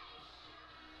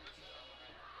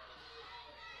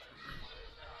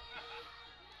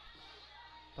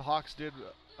 The Hawks did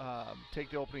take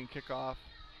the opening kickoff.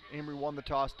 Amery won the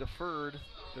toss, deferred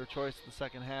their choice in the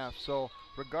second half. So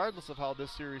regardless of how this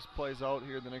series plays out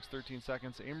here in the next 13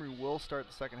 seconds, Amery will start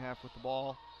the second half with the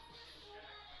ball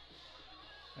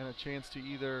and a chance to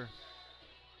either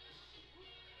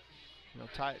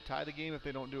tie the game if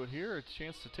they don't do it here, or a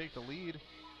chance to take the lead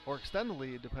or extend the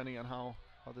lead depending on how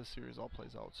this series all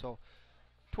plays out. So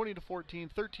 20-14,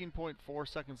 13.4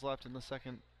 seconds left in the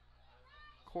second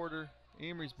quarter.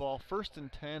 Amery's ball, 1st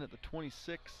and 10 at the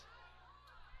 26.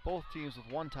 Both teams with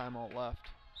 1 timeout left.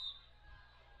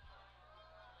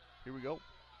 Here we go.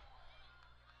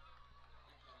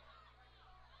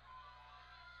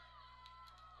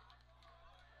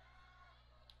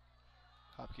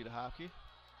 Hopke to Hopke.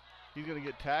 He's going to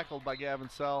get tackled by Gavin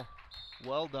Sell.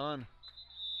 Well done.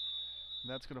 And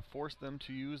that's going to force them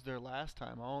to use their last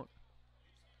timeout.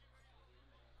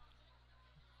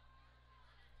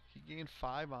 He gained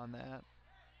 5 on that.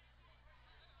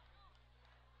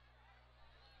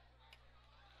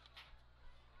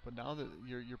 But now that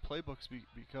your playbooks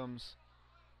becomes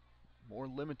more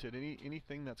limited,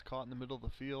 anything that's caught in the middle of the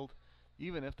field,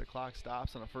 even if the clock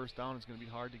stops on a first down, it's going to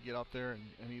be hard to get up there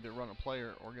and either run a play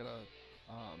or get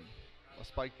a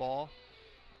spike ball.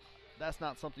 that's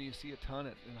not something you see a ton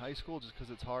in high school, just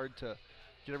because it's hard to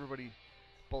get everybody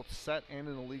both set and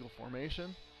in a legal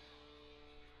formation.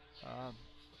 Um,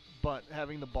 but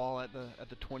having the ball at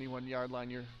the 21-yard line,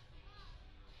 your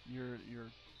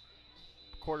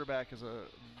quarterback is a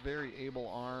very able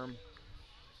arm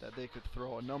that they could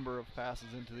throw a number of passes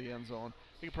into the end zone.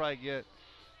 They could probably get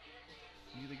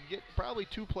probably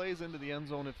 2 plays into the end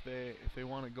zone if they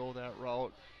want to go that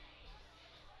route.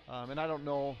 And I don't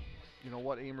know,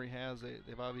 what Amery has.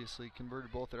 They've obviously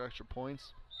converted both their extra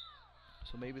points,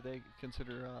 so maybe they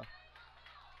consider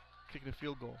kicking a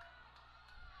field goal.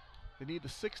 They need the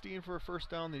 16 for a first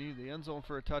down. They need the end zone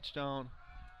for a touchdown.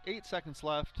 8 seconds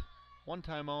left. 1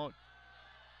 timeout.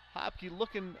 Hopke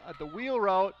looking at the wheel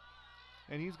route,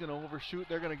 and he's going to overshoot.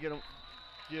 They're going to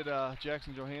get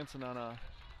Jackson Johansson on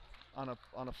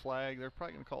a flag. They're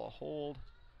probably going to call a hold,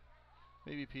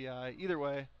 maybe PI. Either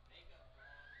way,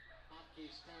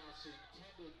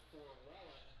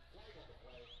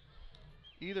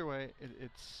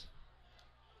 it's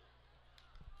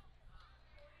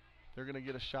they're going to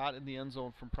get a shot in the end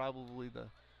zone from probably the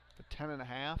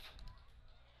 10.5.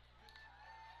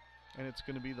 And it's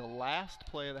going to be the last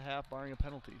play of the half, barring a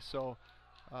penalty. So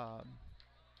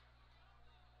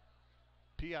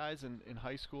PIs in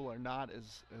high school are not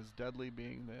as deadly,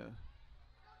 being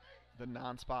the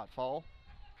non-spot foul.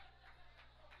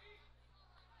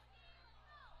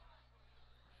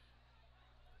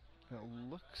 And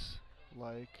it looks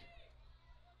like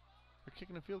they're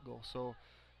kicking a field goal. So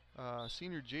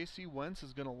senior J.C. Wentz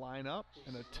is going to line up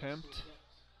and attempt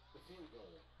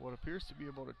what appears to be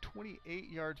about a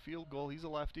 28-yard field goal. He's a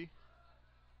lefty.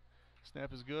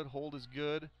 Snap is good. Hold is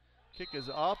good. Kick is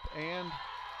up and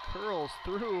curls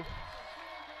through.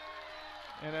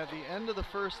 And at the end of the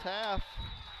first half,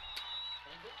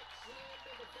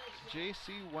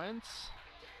 J.C. Wentz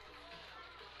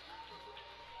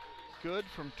good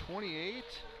from 28.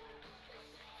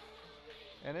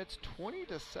 And it's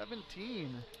 20-17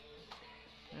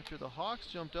 after the Hawks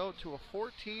jumped out to a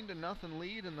 14-0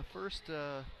 lead in the first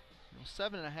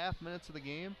 7.5 minutes of the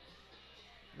game.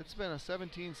 It's been a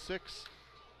 17-6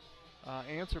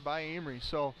 answer by Amery.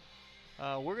 So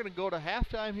we're going to go to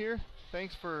halftime here.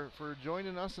 Thanks for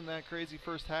joining us in that crazy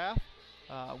first half.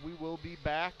 We will be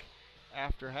back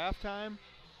after halftime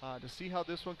to see how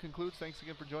this one concludes. Thanks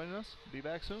again for joining us. Be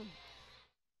back soon.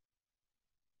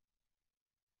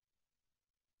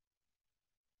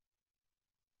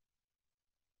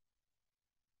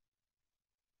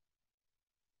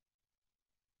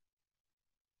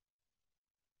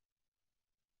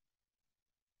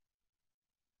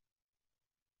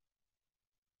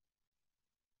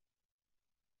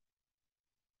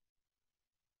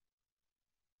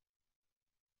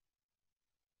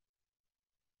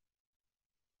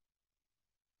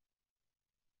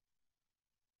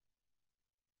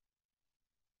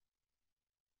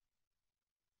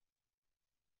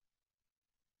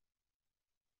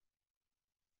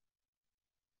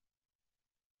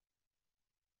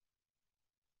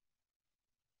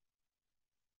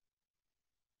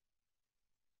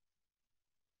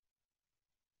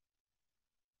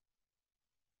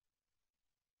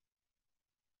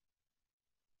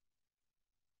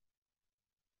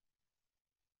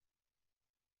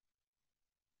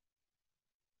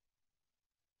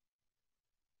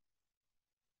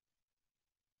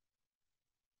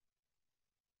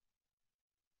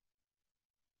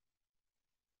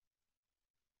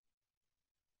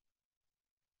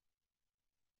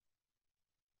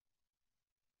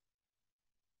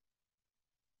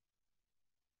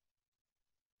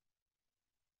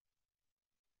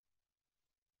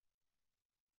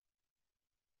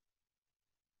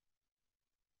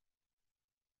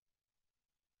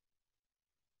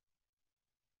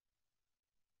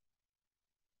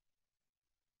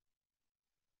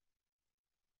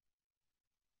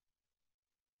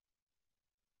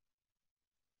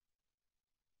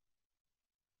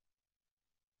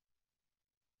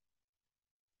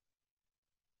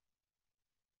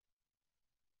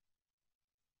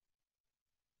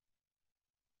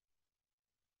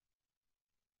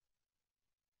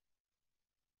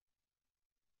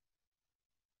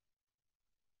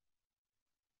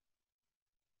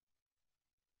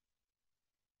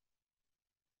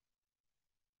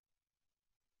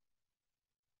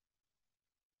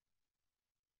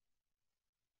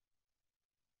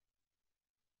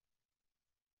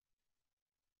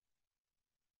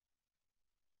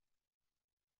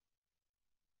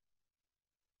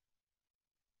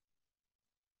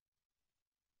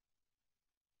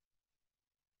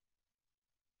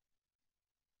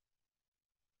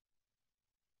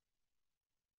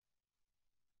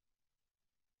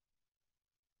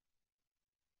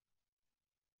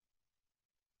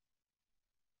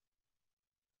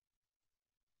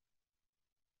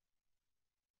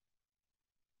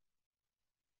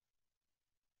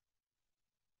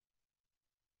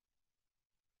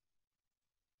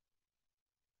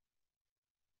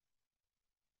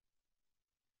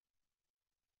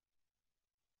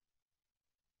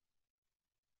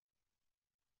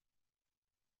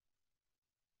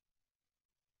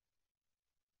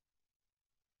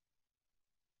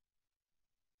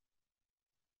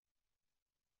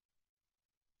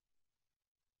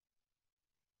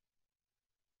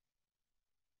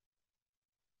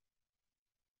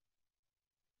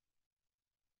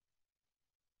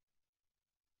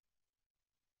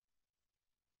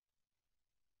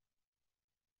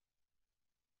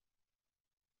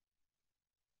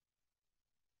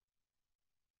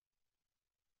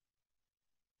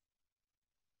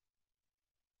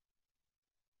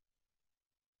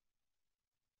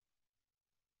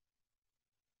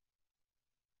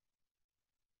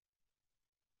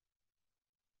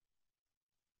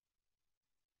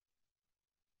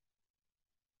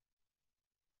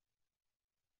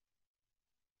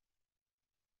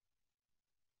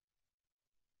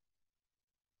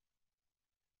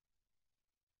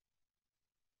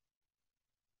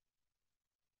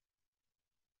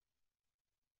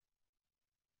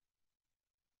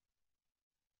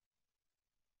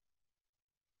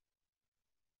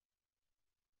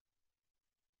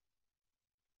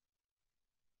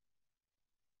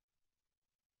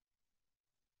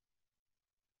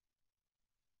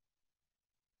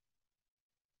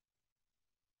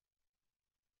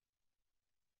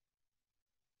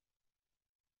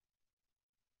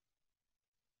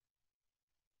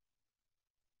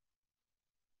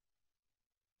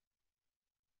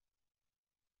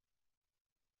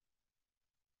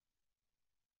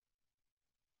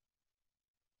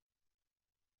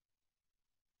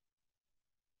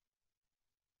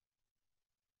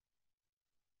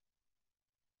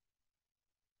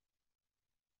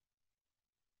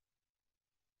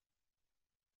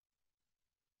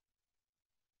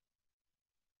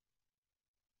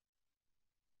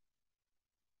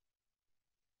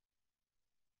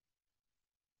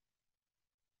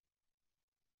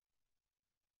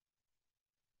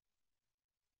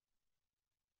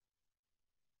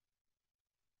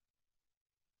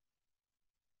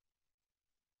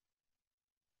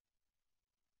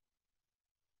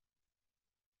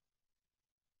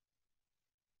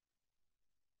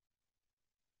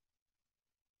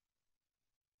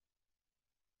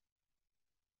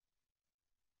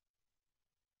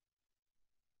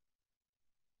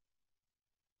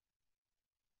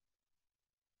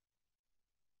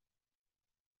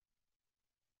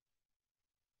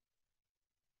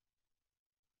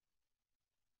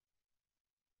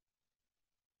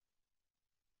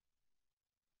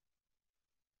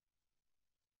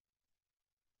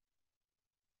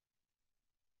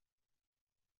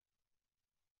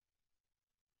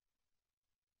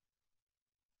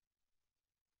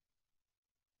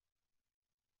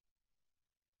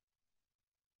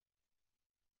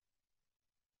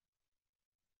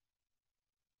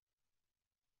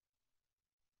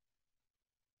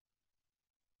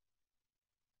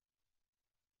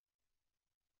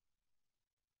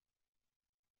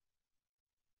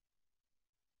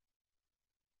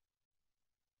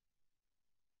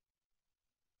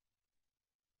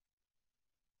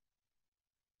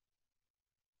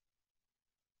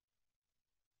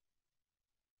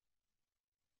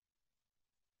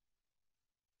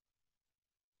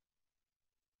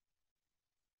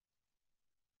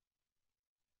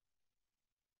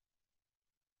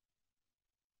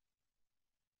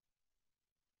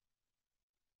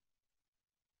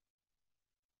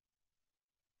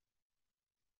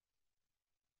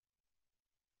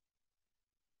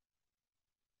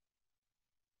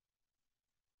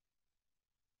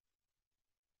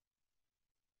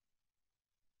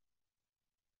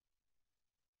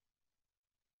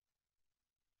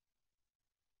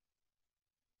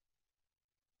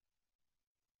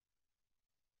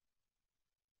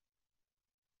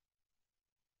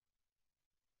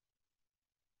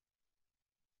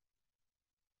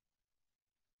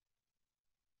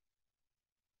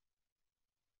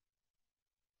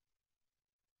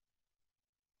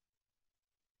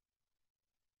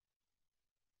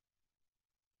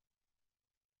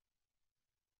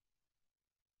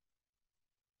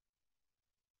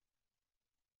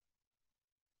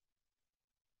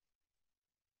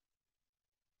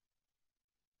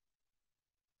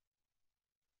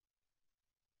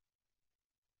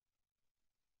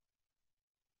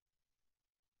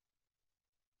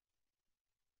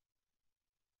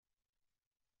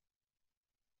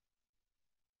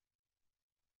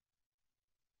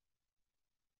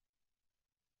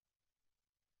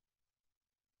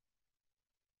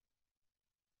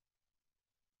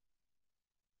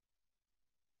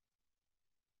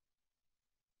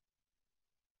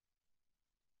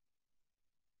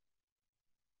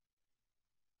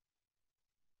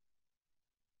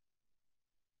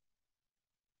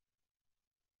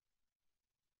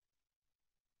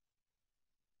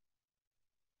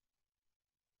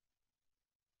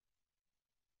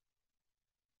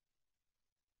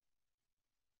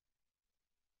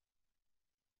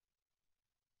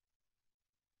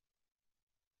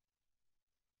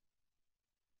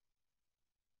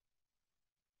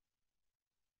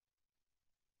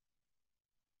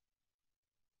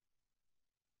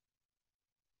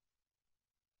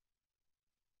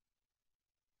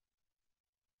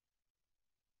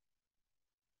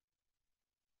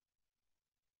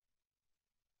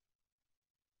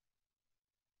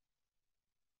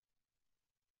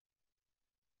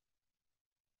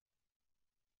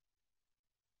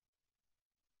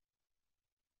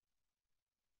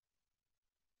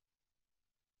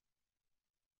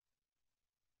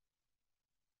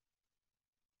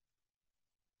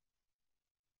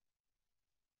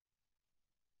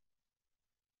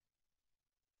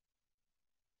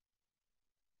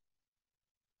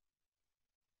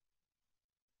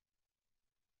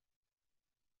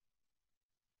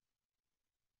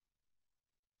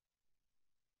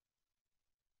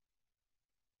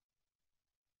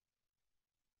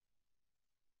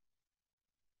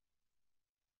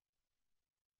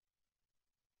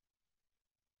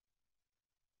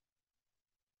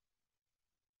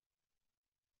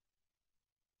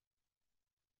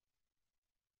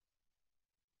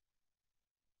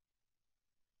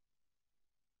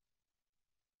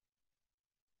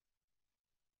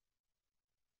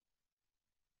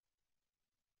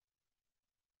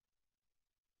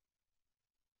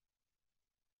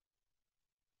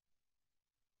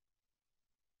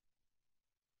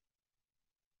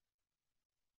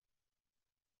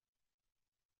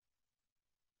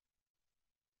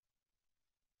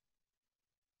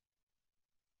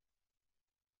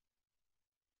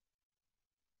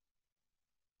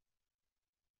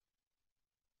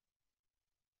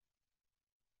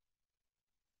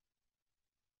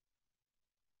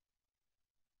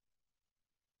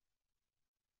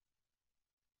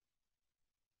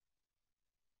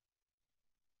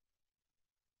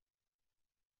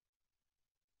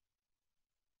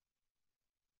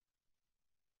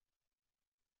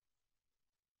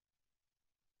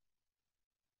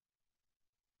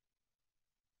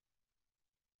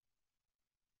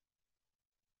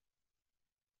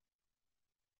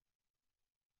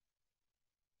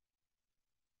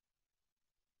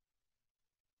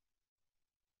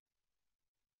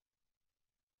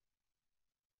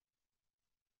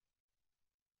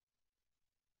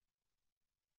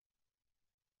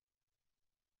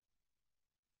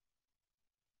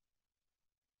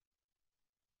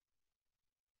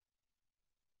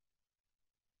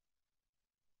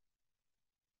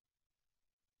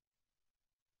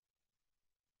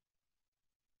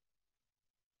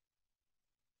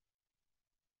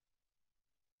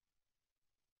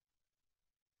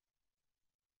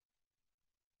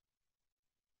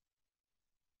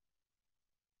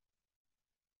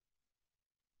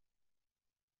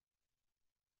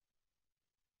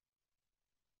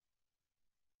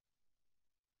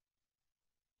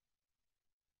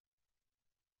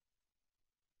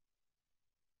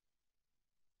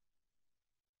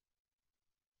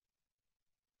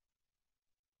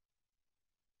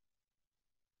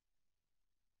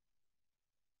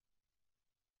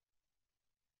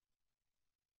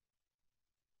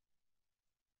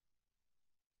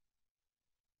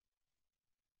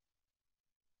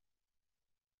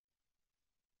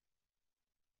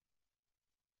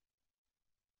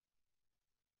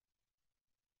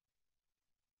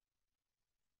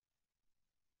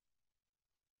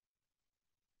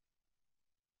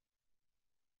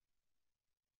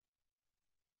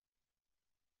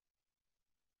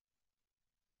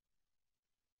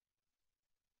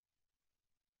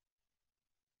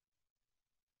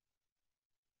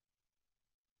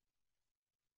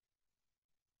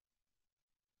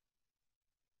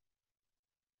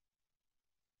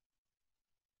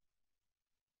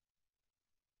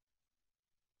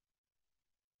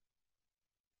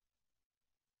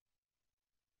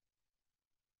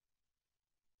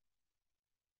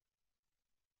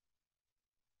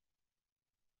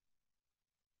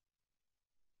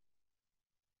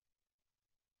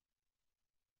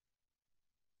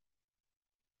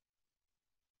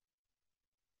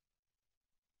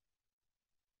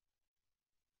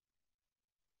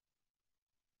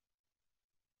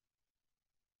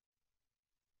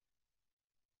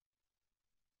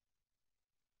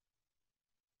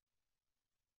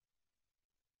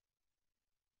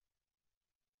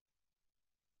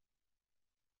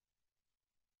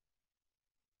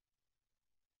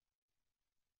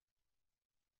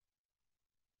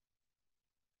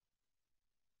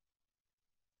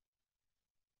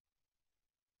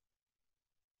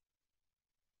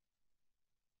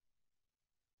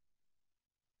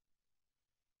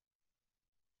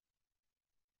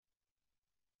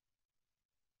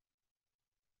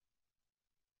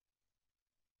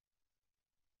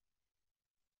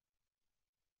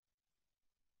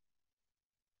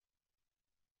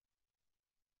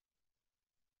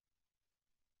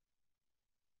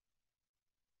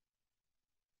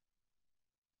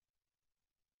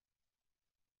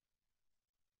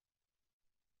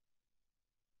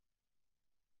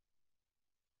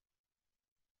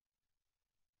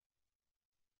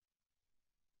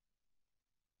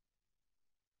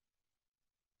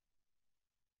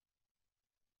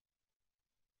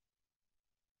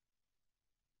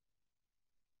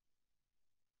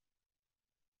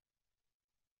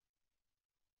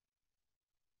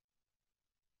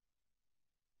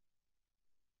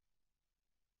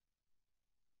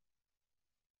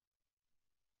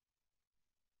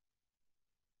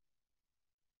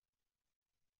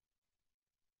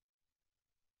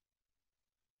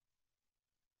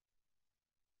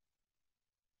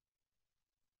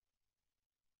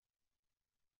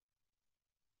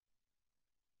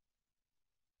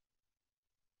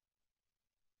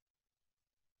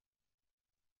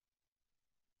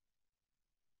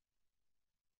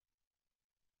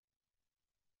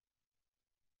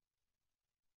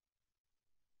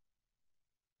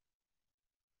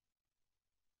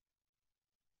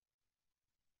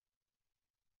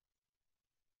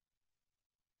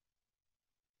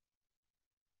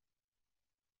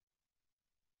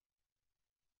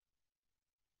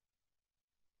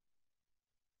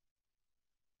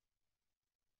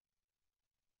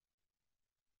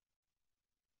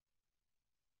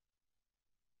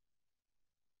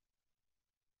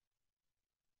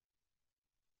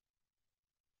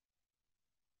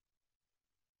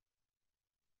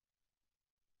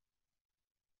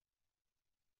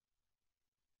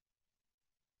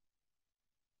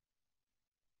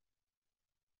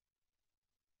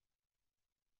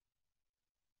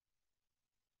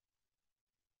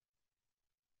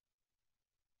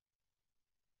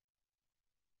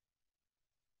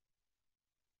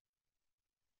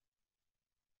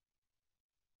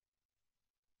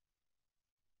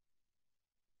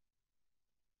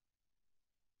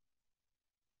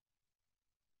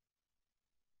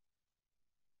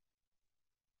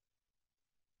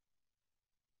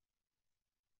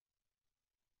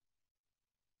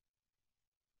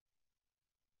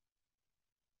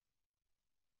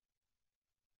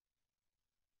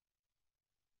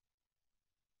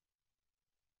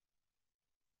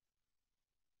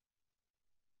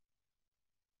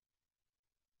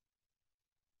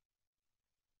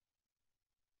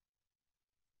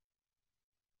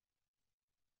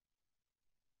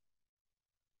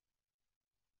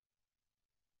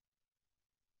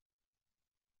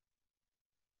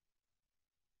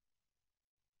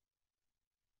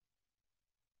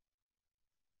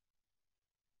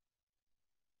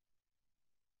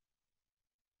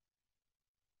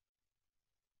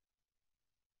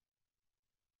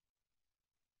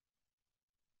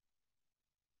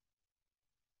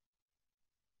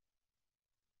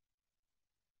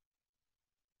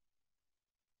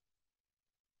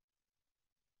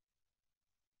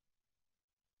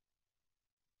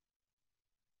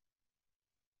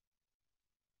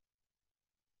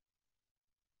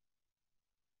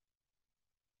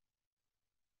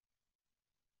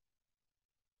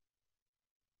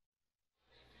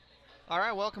 All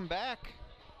right, welcome back.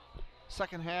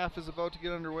 Second half is about to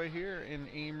get underway here in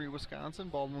Amery,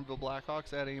 Wisconsin. Baldwinville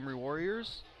Blackhawks at Amery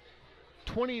Warriors.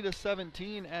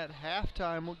 20-17 at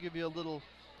halftime. We'll give you a little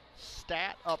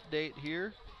stat update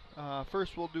here.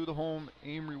 First, we'll do the home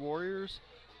Amery Warriors.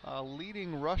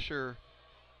 Leading rusher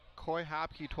Coy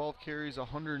Hopke, 12 carries,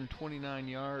 129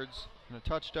 yards, and a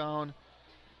touchdown.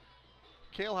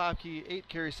 Cale Hopke, 8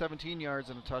 carries, 17 yards,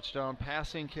 and a touchdown.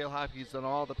 Passing, Cale Hopke's done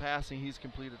all the passing. He's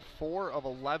completed 4 of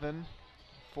 11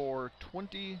 for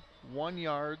 21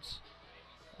 yards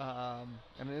and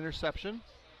an interception.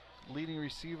 Leading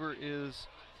receiver is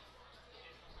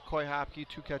Coy Hopke,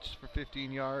 2 catches for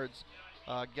 15 yards.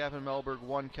 Gavin Melberg,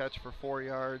 1 catch for 4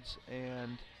 yards,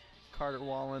 and Carter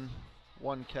Wallen,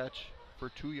 1 catch for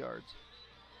 2 yards.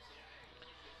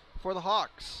 For the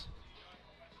Hawks,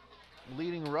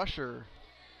 leading rusher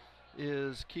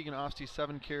is Keegan Ofsty,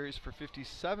 7 carries for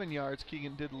 57 yards.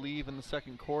 Keegan did leave in the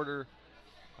second quarter,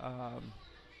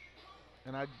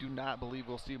 and I do not believe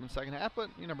we'll see him in the second half, but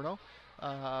you never know.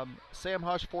 Sam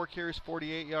Hush, 4 carries,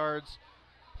 48 yards.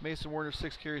 Mason Werner,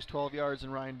 6 carries, 12 yards,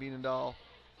 and Ryan Vienendahl,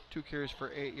 2 carries for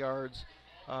 8 yards.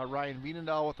 Ryan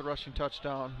Vienendahl with the rushing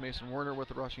touchdown. Mason Werner with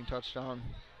the rushing touchdown.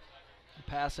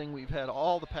 Passing, we've had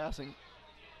all the passing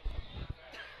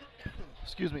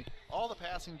excuse me, all the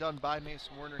passing done by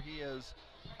Mason Werner. He is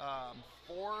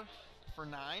 4 for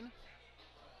 9.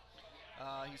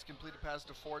 He's completed passes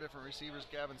to 4 different receivers.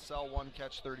 Gavin Sell, 1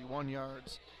 catch, 31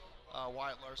 yards.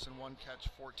 Wyatt Larson, 1 catch,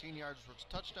 14 yards, which was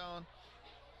a touchdown.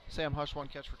 Sam Hush, 1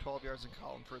 catch for 12 yards, and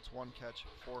Colin Fritz, 1 catch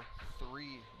for 3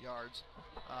 yards.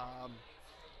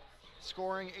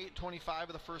 Scoring 8:25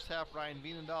 of the first half, Ryan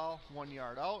Vienendahl, 1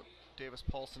 yard out. Davis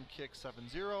Paulson kick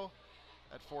 7-0.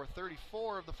 At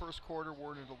 4:34 of the first quarter,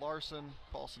 Warner to Larson.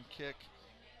 Paulson kick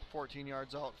 14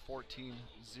 yards out,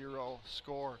 14-0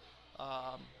 score.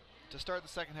 To start the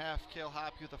second half, Cale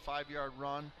Hopke with a 5-yard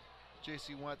run.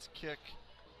 J.C. Wentz kick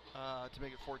to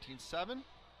make it 14-7.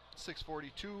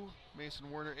 6:42, Mason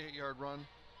Werner 8-yard run.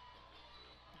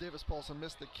 Davis Paulson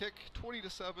missed the kick,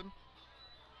 20-7.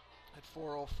 At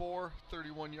 4:04,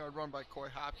 31-yard run by Coy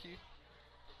Hopke.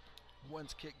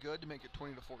 Wentz kick good to make it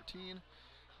 20-14.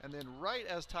 And then right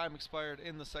as time expired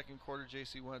in the second quarter,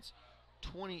 J.C. Wentz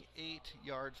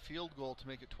 28-yard field goal to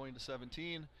make it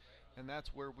 20-17. And that's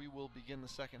where we will begin the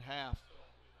second half.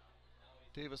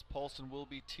 Davis Paulson will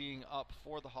be teeing up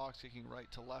for the Hawks, kicking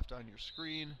right to left on your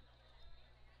screen.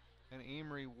 And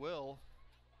Amery will,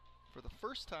 for the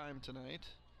first time tonight,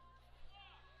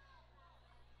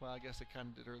 well, I guess it kind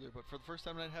of did earlier, but for the first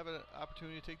time tonight, have an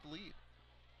opportunity to take the lead.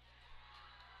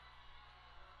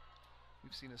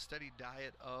 We've seen a steady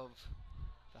diet of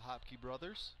the Hopke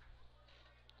brothers.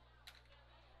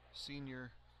 Senior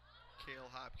Cale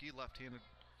Hopke, left-handed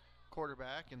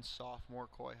quarterback, and sophomore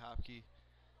Coy Hopke,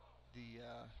 the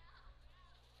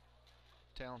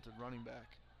talented running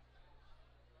back.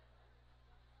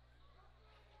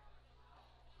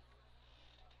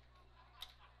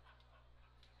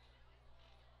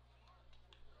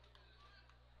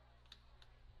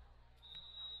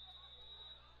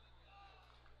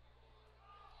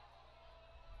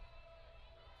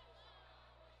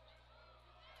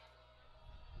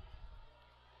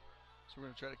 So we're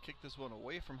going to try to kick this one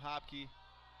away from Hopke,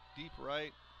 deep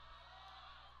right.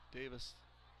 Davis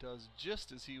does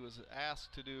just as he was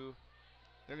asked to do.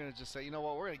 They're going to just say, you know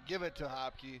what, we're going to give it to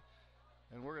Hopke,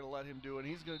 and we're going to let him do it. And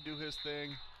he's going to do his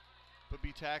thing, but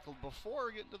be tackled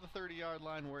before getting to the 30-yard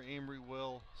line, where Amery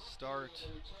will start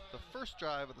the first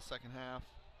drive of the second half.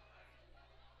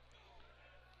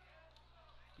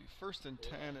 Be 1st and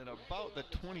 10 at about the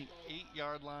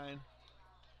 28-yard line.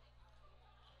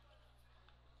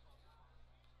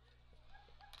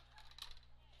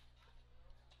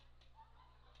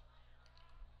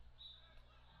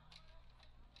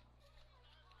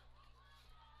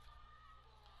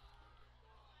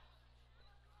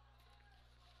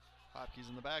 Hopke's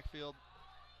in the backfield.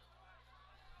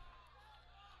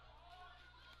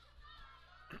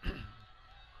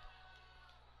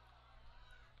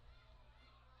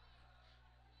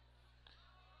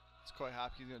 It's Coy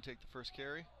Hopke's going to take the first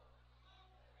carry.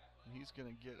 And he's going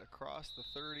to get across the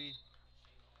 30,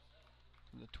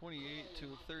 from the 28 to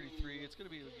the 33. It's going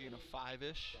to be a gain of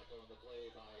 5-ish.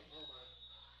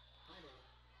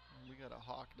 We got a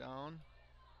hawk down.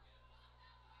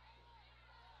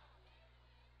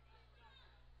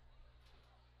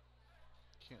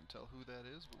 Can't tell who that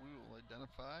is, but we will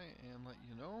identify and let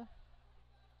you know.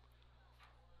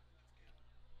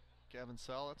 Gavin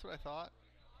Sell, that's what I thought.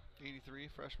 83,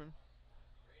 freshman.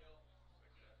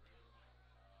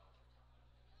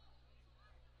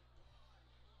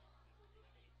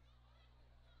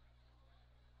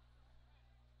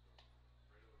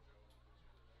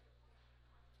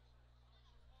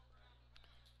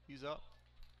 He's up,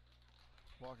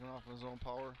 walking off on his own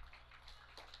power.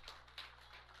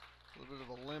 A little bit of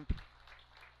a limp.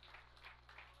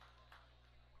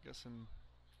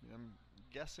 I'm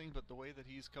guessing, but the way that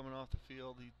he's coming off the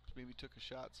field, he maybe took a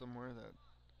shot somewhere that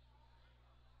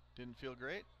didn't feel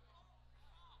great.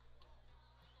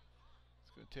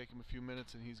 It's going to take him a few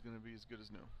minutes, and he's going to be as good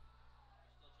as new.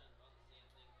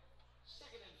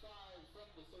 2nd and 5 from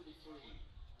the 33.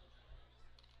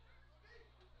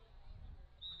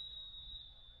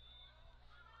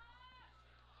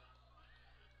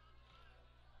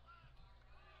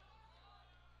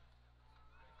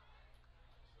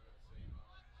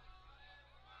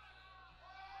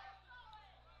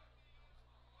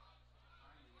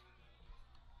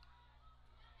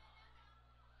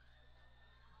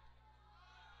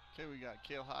 Okay, we got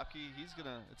Cale Hopke.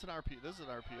 It's an RPO. This is an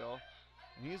RPO.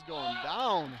 And he's going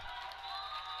down.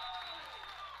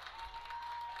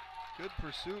 Good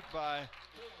pursuit by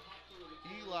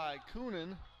Eli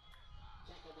Coonan.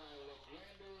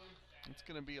 It's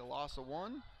going to be a loss of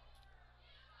 1.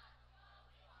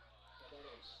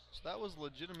 So that was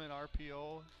legitimate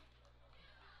RPO.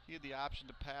 He had the option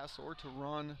to pass or to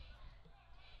run.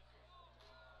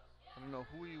 I don't know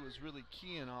who he was really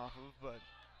keying off of, but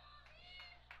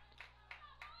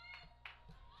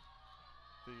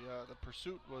the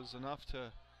pursuit was enough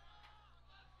to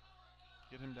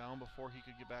get him down before he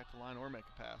could get back to the line or make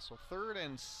a pass. So 3rd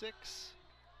and 6.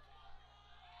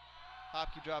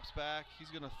 Hopke drops back. He's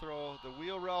going to throw the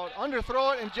wheel route,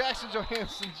 underthrow it, and Jackson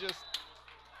Johansson just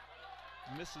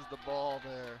misses the ball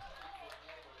there.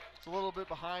 It's a little bit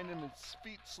behind him. His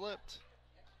feet slipped.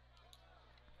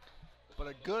 But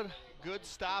a good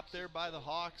stop there by the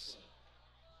Hawks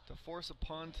to force a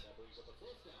punt.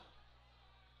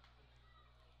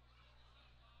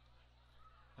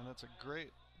 And that's a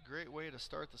great way to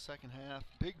start the second half.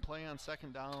 Big play on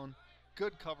 2nd down.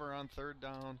 Good cover on 3rd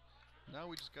down. Now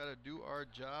we just got to do our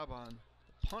job on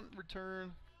the punt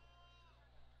return.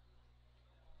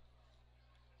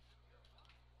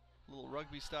 Little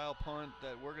rugby style punt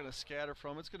that we're going to scatter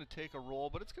from. It's going to take a roll,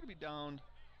 but it's going to be down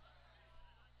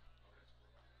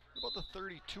about the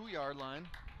 32-yard line,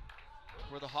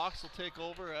 where the Hawks will take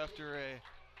over after a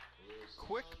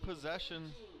quick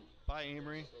possession by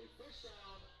Amery.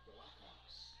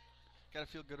 Got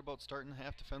to feel good about starting the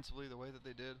half defensively the way that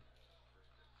they did.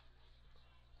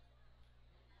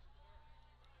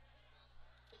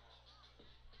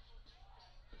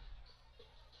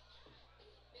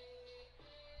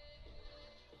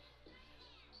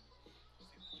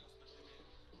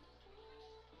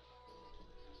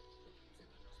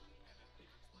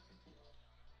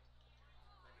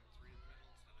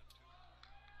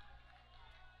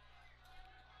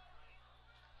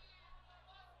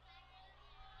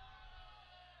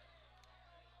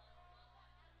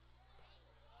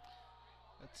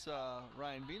 That's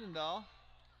Ryan Veenendahl.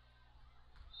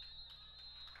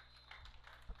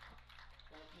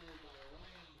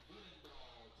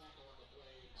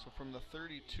 So from the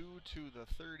 32 to the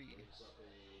 38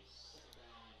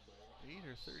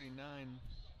 or 39,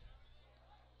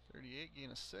 38,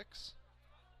 gain of 6.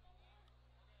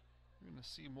 We're going to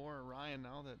see more of Ryan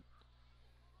now that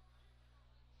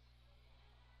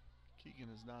Keegan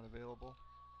is not available.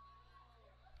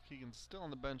 Keegan's still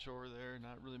on the bench over there,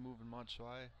 not really moving much, so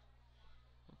I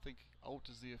don't think out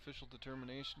is the official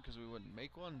determination because we wouldn't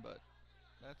make one, but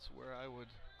that's where I would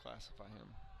classify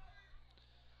him.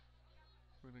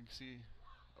 We're going to see,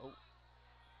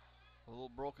 a little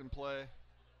broken play.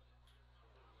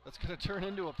 That's going to turn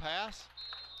into a pass.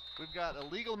 We've got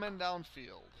illegal men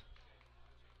downfield.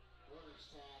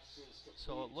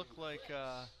 So it looked like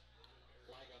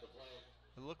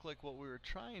what we were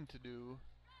trying to do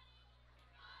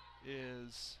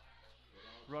is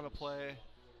run a play.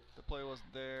 The play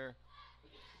wasn't there.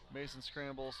 Mason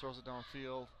scrambles, throws it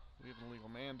downfield. We have an illegal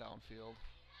man downfield.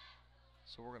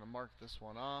 So we're going to mark this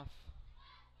one off.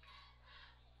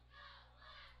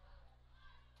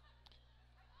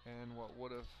 And what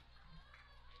would have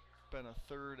been a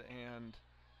 3rd and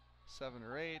 7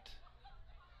 or 8 is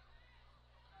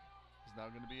now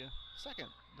going to be a 2nd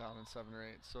down and 7 or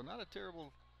 8. So not a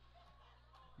terrible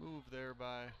move there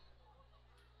by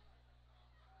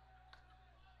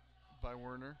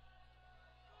Werner.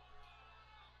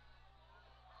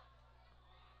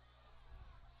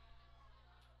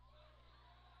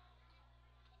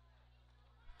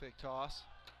 Fake toss.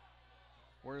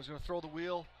 Werner's going to throw the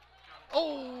wheel.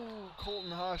 Oh,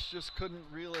 Colton Hush just couldn't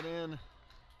reel it in.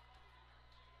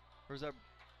 Or is that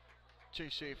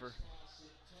Chase Schaefer?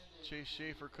 Chase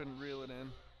Schaefer couldn't reel it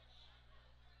in.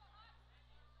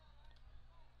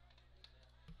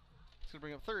 It's going to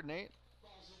bring up 3rd and 8.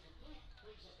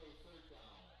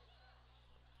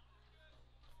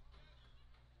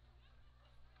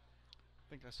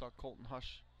 think I saw Colton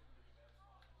Hush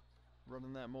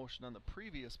running that motion on the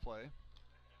previous play.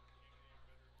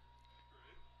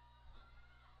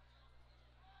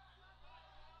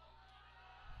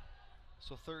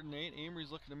 So 3rd and 8. Amery's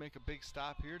looking to make a big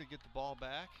stop here to get the ball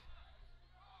back.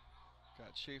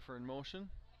 Got Schaefer in motion.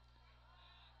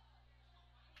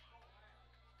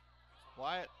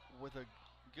 Wyatt with a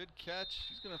good catch.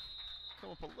 He's going to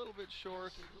come up a little bit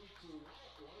short.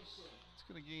 It's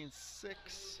going to gain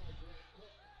 6.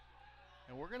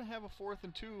 And we're going to have a 4th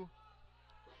and 2.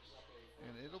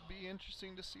 And it'll be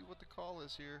interesting to see what the call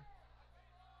is here.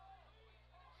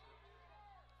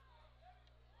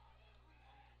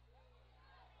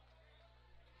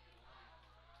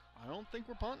 I don't think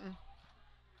we're punting.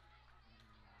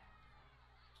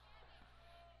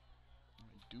 I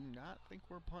do not think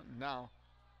we're punting. Now,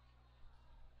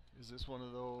 is this one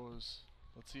of those,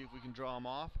 let's see if we can draw him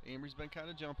off. Amery's been kind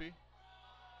of jumpy.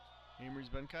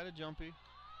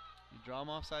 You draw him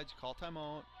off sides, you call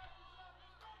timeout.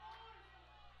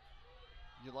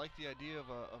 You like the idea of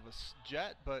a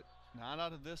jet, but not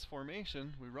out of this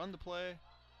formation. We run the play.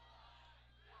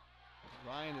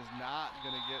 Ryan is not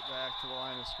going to get back to the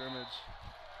line of scrimmage.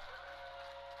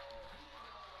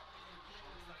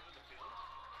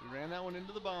 We ran that one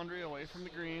into the boundary, away from the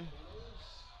green.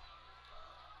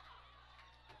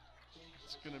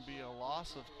 It's going to be a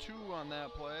loss of 2 on that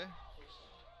play.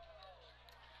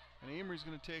 And Amery's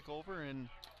going to take over in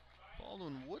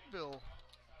Baldwin-Woodville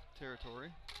territory.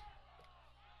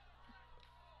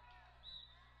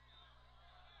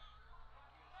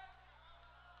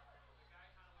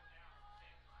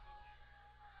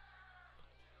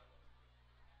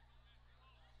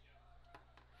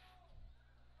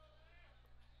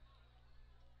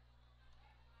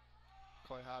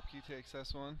 Coy Hopke takes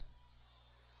this one.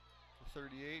 The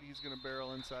 38, he's going to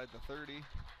barrel inside the 30.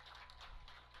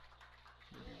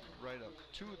 Maybe right up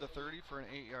to the 30 for an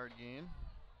 8-yard gain.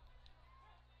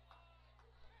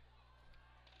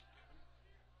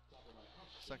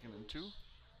 Second and 2.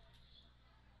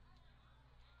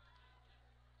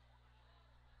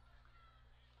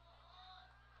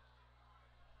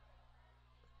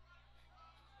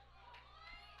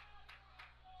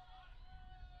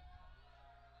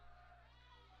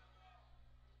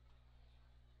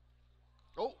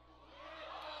 Oh!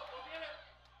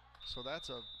 So that's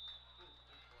a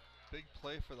big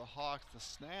play for the Hawks. The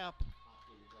snap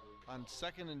on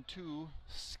 2nd and 2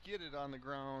 skidded on the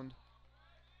ground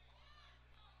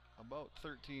about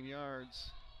 13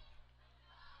 yards,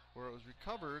 where it was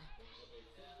recovered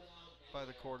by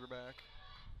the quarterback.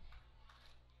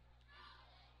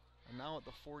 And now at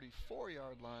the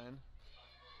 44-yard line,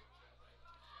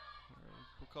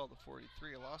 we'll call it the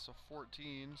 43, a loss of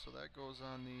 14, so that goes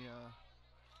on the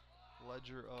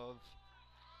ledger of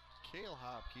Cale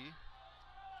Hopke.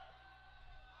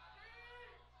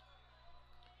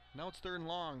 Now it's 3rd and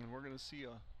long, and we're going to see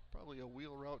probably a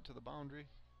wheel route to the boundary.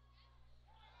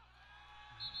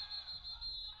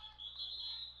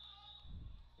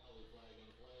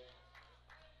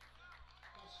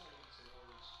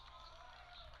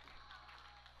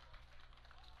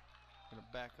 Going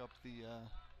to back up the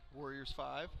Warriors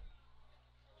 5.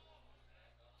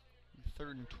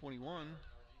 3rd and 21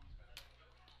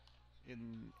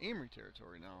 in Amery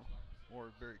territory now,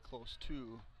 or very close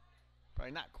to.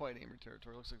 Probably not quite Amery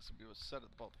territory. Looks like it's going to be set at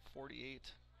about the 48.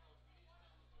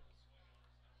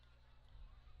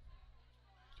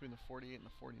 Between the 48 and the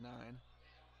 49.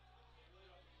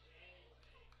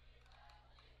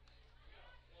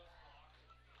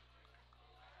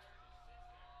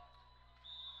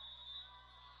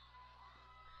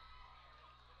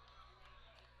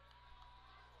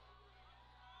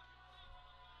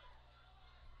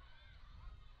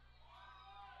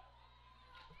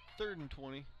 Third and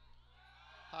 20.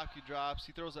 Hopke drops.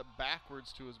 He throws it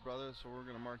backwards to his brother, so we're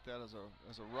going to mark that as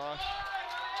a rush.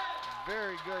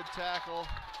 Very good tackle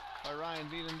by Ryan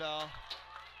Veenendahl.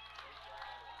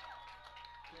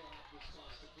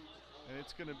 And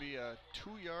it's going to be a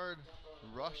 2-yard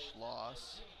rush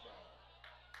loss.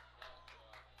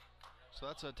 So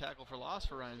that's a tackle for loss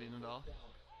for Ryan Veenendahl.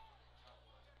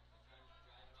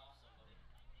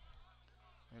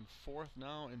 And 4th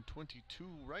now and 22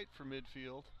 right for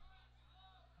midfield.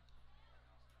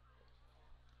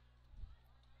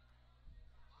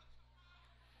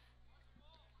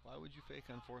 Why would you fake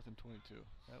on 4th and 22?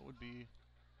 That would be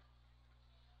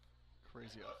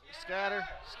crazy. Scatter,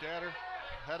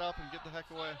 head up and get the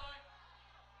heck away.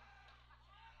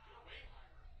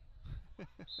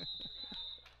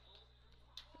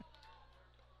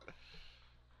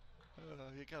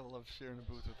 You gotta love sharing a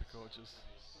booth with the coaches.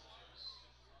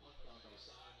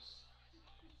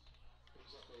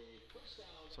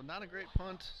 So not a great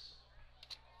punt.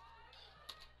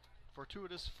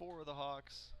 Fortuitous for the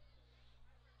Hawks.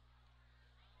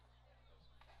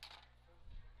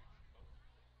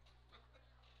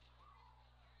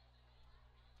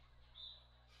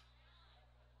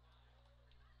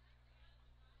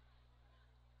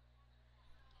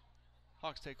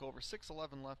 Hawks take over.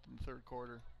 6:11 left in the third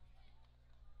quarter.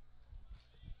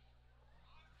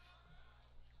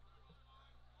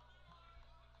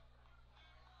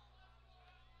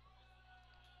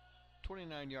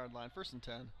 .29-yard line, 1st and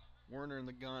 10. Werner in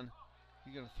the gun.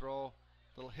 He's going to throw.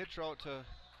 Little hitch route to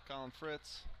Colin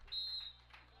Fritz.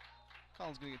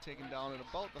 Colin's going to get taken down at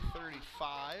about the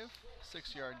 35.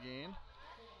 6-yard gain.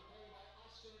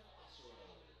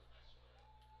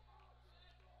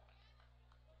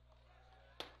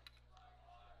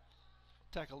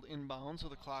 Tackled inbound, so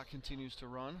the clock continues to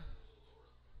run.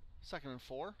 2nd and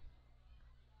 4.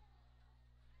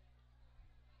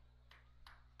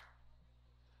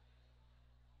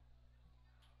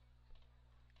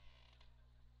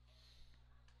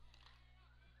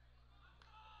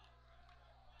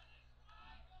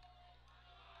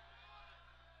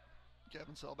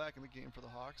 Gavin Sell back in the game for the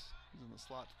Hawks. He's in the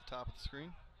slot to the top of the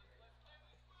screen.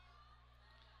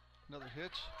 Another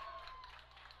hitch.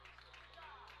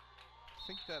 I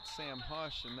think that's Sam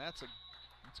Hush, and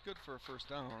it's good for a 1st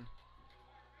down.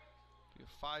 Be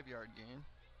a 5-yard gain.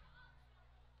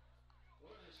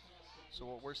 So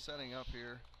what we're setting up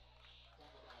here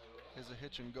is a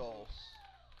hitch and go,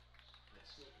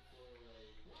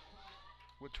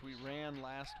 which we ran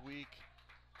last week.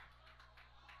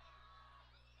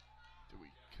 Did we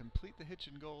complete the hitch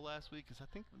and go last week? Because I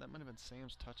think that might have been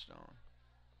Sam's touchdown.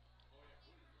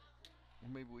 Or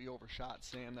maybe we overshot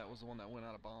Sam. That was the one that went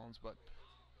out of bounds. But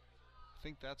I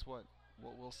think that's what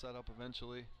we'll set up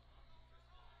eventually.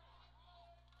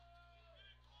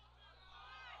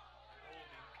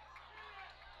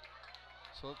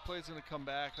 So the play's going to come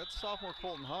back. That's sophomore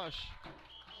Colton Hush.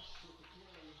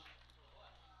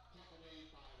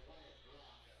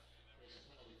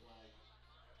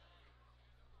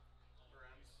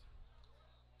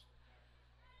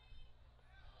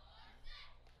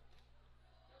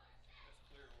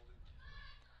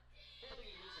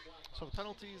 So the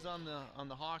penalties on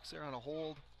the Hawks there on a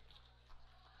hold.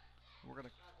 We're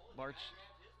gonna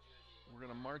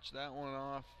march that one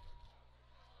off.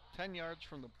 10 yards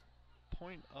from the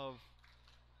point of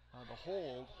the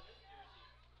hold,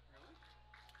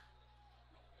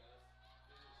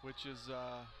 which is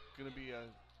going to be a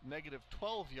negative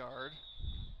 12-yard,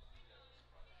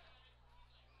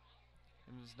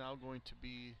 and is now going to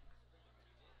be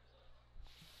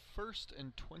 1st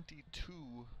and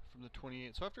 22 from the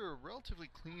 28. So after a relatively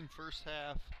clean first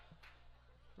half,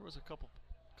 there was a couple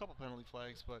penalty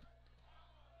flags, but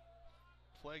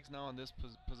flags now on this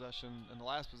possession and the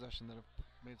last possession that have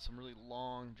made some really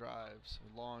long drives,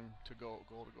 long to goal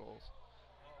to goals.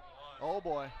 Oh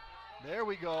boy, there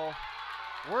we go.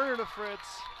 Werner to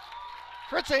Fritz.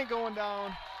 Fritz ain't going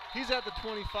down. He's at the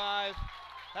 25.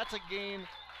 That's a gain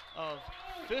of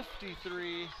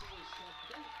 53.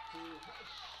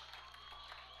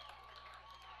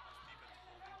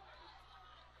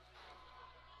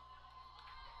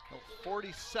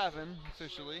 47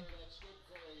 officially.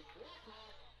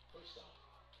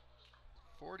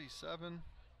 47.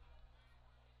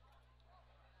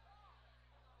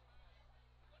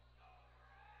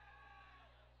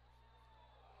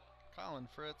 Colin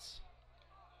Fritz.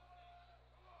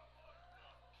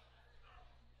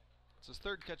 It's his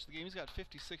 3rd catch of the game. He's got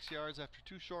 56 yards after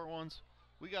 2 short ones.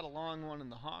 We got a long one,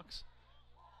 and the Hawks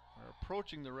are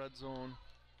approaching the red zone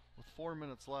with 4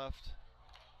 minutes left.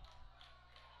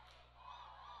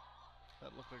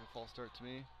 That looked like a false start to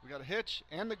me. We got a hitch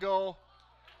and the go.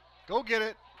 Go get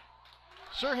it.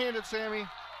 Sure-handed Sammy.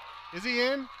 Is he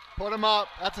in? Put him up.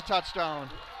 That's a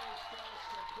touchdown.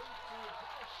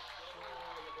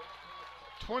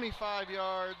 25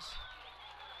 yards.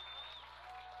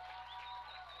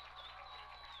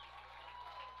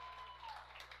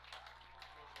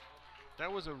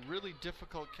 That was a really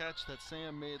difficult catch that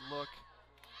Sam made look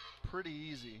pretty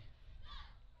easy.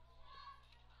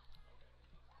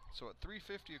 So at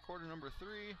 3:50, a quarter number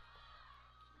 3.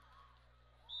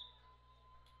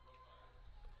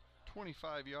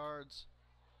 25 yards.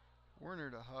 Werner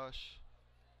to Hush.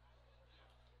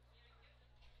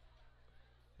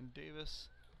 And Davis.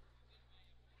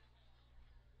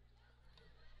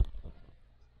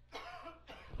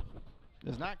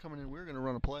 Is not coming in. We're going to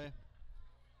run a play.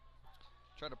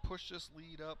 Try to push this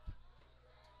lead up.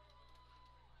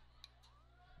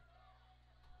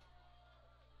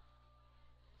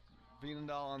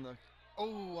 Vienendahl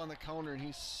on the counter, and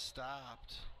he's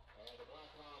stopped.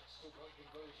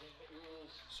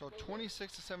 So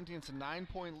 26 to 17, it's a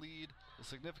 9-point lead. The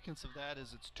significance of that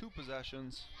is it's 2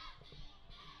 possessions.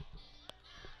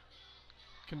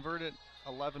 Convert it,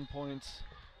 11 points.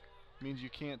 Means you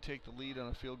can't take the lead on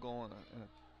a field goal and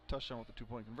a touchdown with a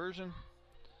 2-point conversion.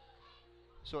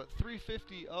 So at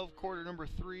 3:50 of quarter number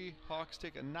 3, Hawks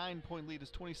take a 9-point lead.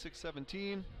 It's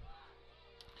 26-17.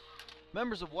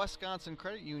 Members of Wisconsin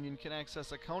Credit Union can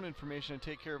access account information and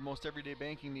take care of most everyday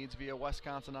banking needs via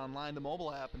Wisconsin Online, the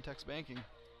mobile app, and text banking.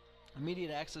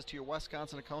 Immediate access to your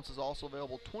Wisconsin accounts is also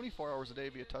available 24 hours a day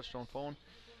via touchtone phone.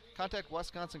 Contact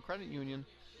Wisconsin Credit Union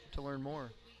to learn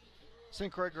more. St.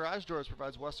 Croix Garage Doors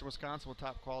provides Western Wisconsin with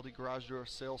top quality garage door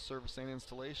sales, service, and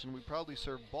installation. We proudly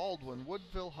serve Baldwin,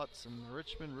 Woodville, Hudson,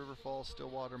 Richmond, River Falls,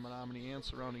 Stillwater, Menominee, and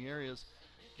surrounding areas.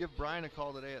 Give Brian a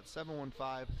call today at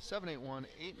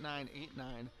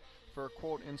 715-781-8989 for a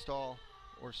quote, install,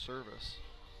 or service.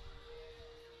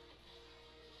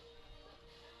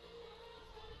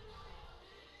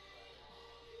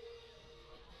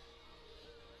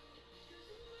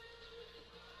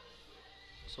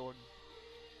 So a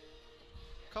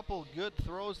couple good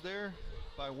throws there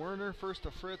by Werner. First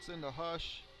to Fritz into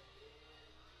Hush.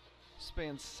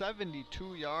 Spans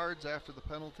 72 yards after the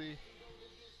penalty.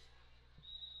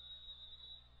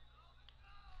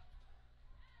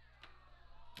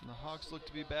 And the Hawks look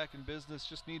to be back in business.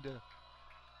 Just need to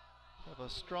have a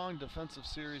strong defensive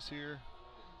series here.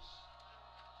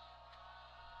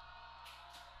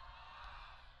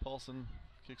 Paulson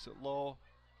kicks it low.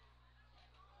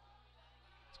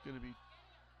 It's going to be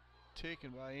taken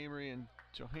by Amery, and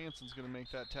Johansson's going to make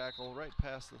that tackle right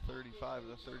past the 35 of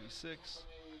the 36.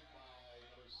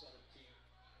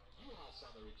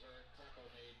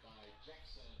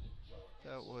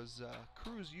 That was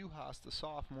Cruz Uhas, the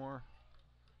sophomore.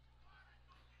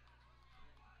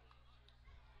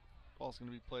 Ball's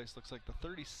going to be placed, looks like the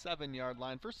 37-yard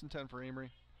line. 1st and 10 for Amery.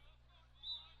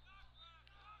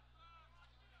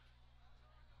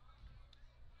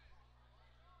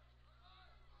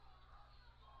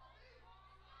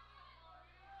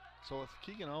 So with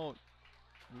Keegan out,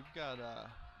 we've got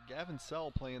Gavin Sell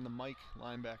playing the Mike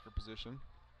linebacker position.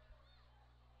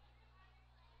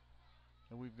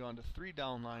 And we've gone to 3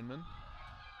 down linemen.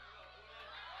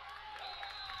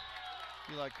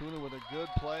 Eli Kuna with a good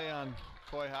play on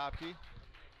Coy Hopke. It's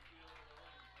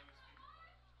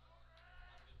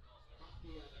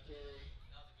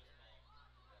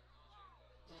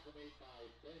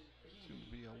going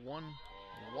to be a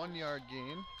one-yard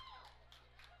gain.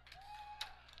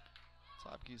 It's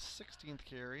Hopke's 16th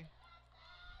carry.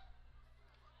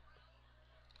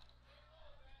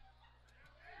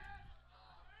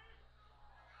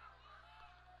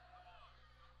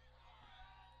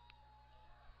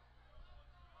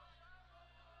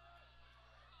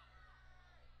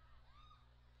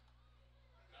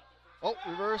 Oh,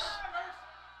 reverse.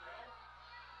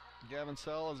 Gavin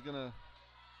Sell is going to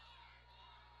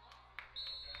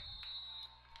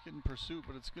get in pursuit,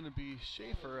 but it's going to be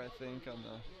Schaefer, I think, on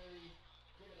the...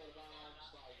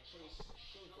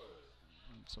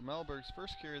 So Malberg's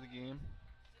first carry of the game.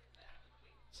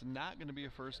 It's not going to be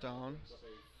a first down.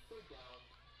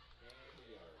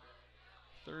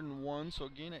 3rd and 1, so a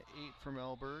gain of 8 from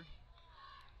Malberg.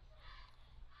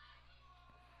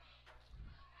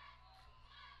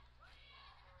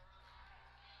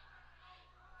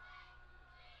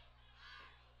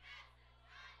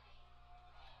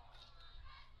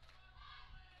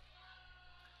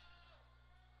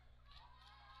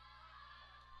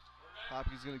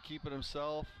 Hopke's going to keep it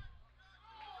himself.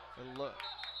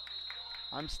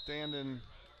 I'm standing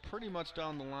pretty much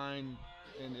down the line,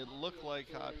 and it looked like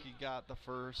Hopke got the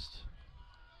first.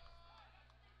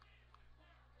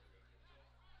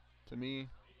 To me,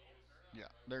 yeah,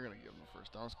 they're going to give him the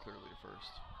first down. It's clearly a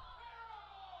first.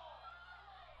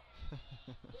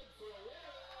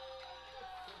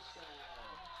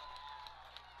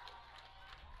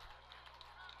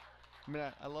 I mean,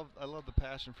 I love the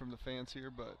passion from the fans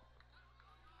here, but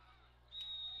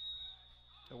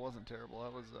it wasn't terrible.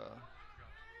 That was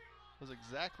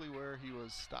exactly where he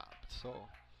was stopped. So,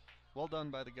 well done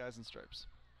by the guys in stripes.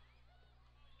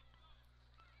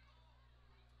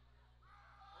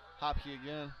 Hopke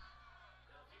again.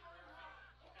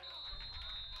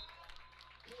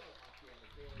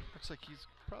 Looks like he's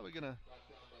probably gonna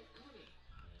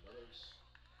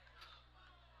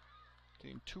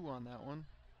gain 2 on that one.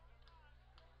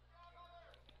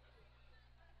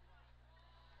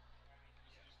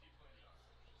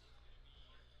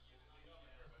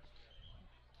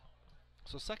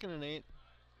 So 2nd and 8,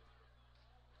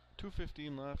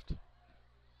 2:15 left.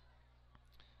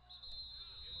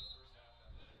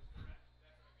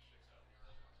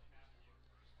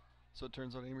 So it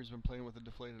turns out Amery's been playing with a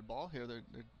deflated ball here. They're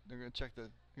gonna check the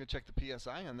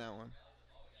PSI on that one.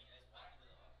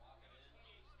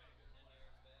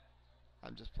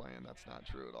 I'm just playing. That's not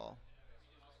true at all.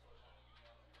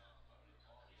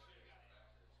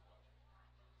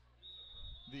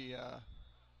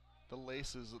 The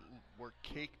laces were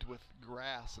caked with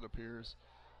grass, it appears.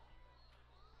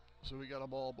 So we got a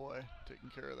ball boy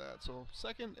taking care of that. So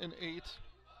 2nd and 8.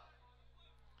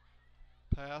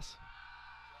 Pass.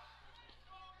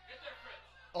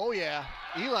 Oh yeah,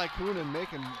 Eli Coonan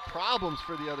making problems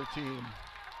for the other team.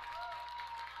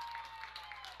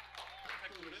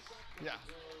 Yeah.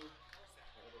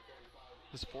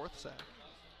 His 4th sack.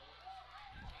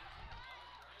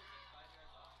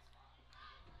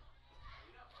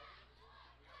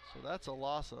 So that's a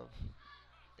loss of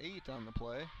 8 on the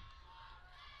play.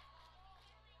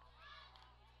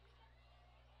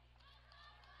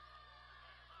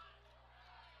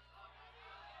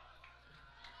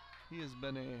 He has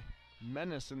been a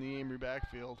menace in the Amery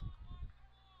backfield.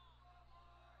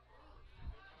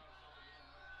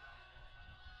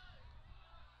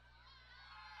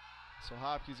 So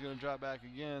Hopke's going to drop back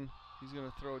again. He's going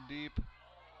to throw deep.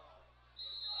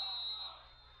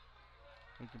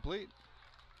 Incomplete.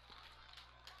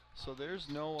 So there's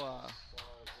no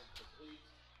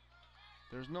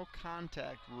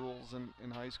contact rules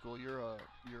in high school. You're a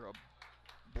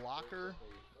blocker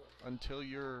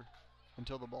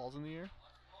until the ball's in the air.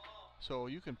 So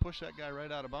you can push that guy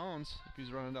right out of bounds if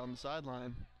he's running down the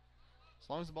sideline. As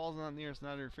long as the ball's not in the air, it's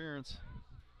not interference.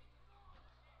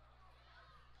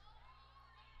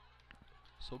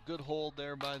 So good hold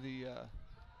there by the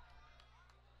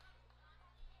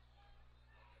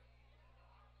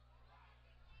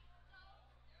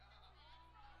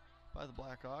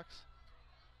Blackhawks.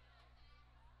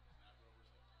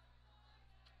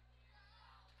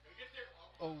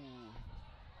 Oh,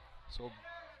 so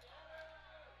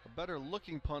a better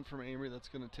looking punt from Amery that's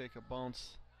going to take a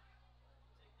bounce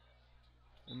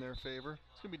in their favor.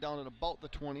 It's going to be down at about the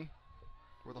 20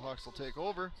 where the Hawks will take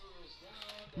over.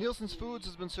 Nielsen's Foods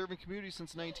has been serving communities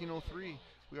since 1903.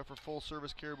 We offer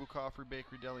full-service caribou, coffee,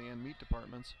 bakery, deli, and meat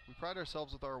departments. We pride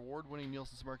ourselves with our award-winning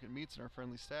Nielsen's Market meats and our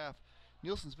friendly staff.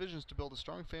 Nielsen's vision is to build a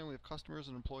strong family of customers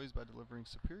and employees by delivering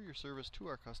superior service to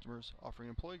our customers, offering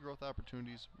employee growth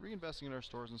opportunities, reinvesting in our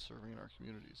stores, and serving in our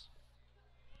communities.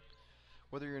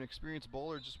 Whether you're an experienced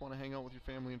bowler or just want to hang out with your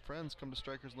family and friends, come to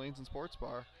Stryker's Lanes and Sports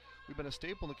Bar. We've been a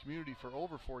staple in the community for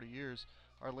over 40 years.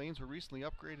 Our lanes were recently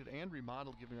upgraded and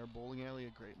remodeled, giving our bowling alley a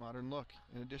great modern look.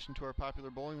 In addition to our popular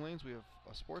bowling lanes, we have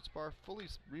a sports bar fully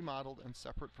remodeled and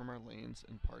separate from our lanes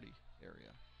and party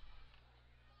area.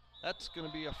 That's going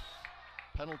to be a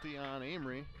penalty on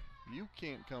Amery. You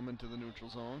can't come into the neutral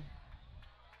zone.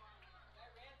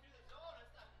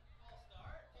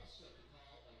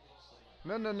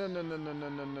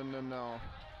 No.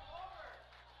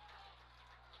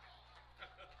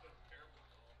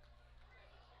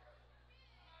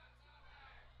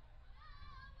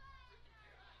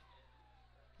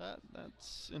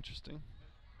 That's interesting.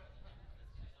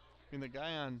 I mean, the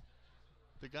guy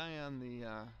on the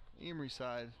Amery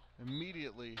side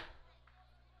immediately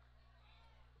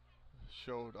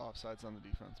showed offsides on the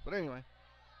defense. But anyway,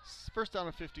 1st down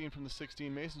and 15 from the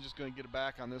 16. Mason's just going to get it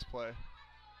back on this play.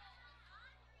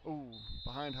 Ooh,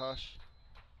 behind Hush.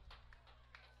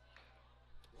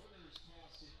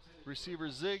 Receiver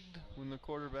zigged when the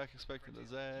quarterback expected a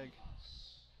zag.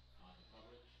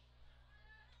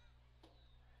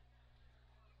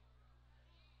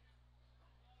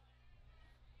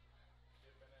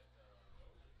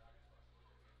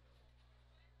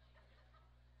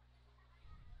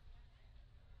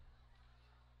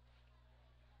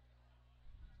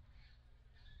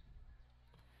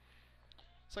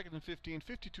 Second and 15,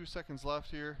 52 seconds left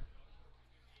here.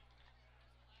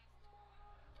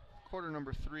 Quarter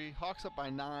number 3. Hawks up by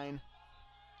 9.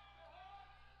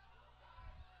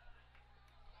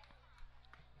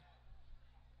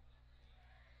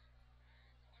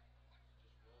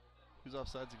 He's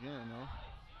offsides again, no?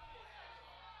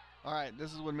 All right,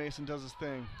 this is when Mason does his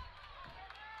thing.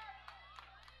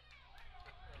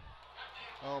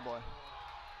 Oh boy.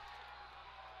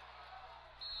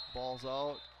 Ball's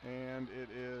out, and it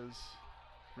is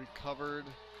recovered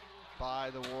by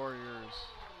the Warriors.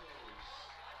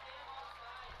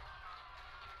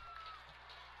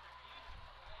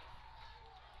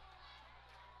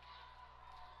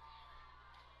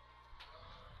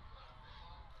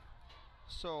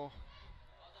 So,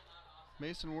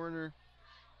 Mason Werner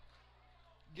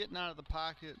getting out of the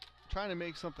pocket, trying to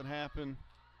make something happen.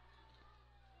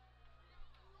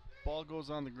 Ball goes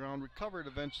on the ground, recovered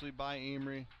eventually by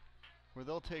Amery, where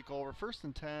they'll take over. 1st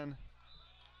and 10.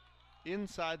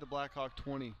 inside the Blackhawk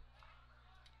 20.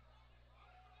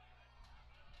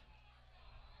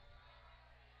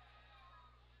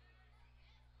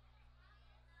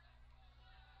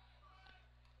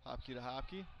 Hopke to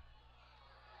Hopke.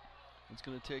 It's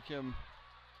going to take him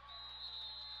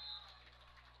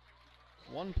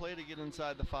one play to get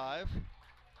inside the 5.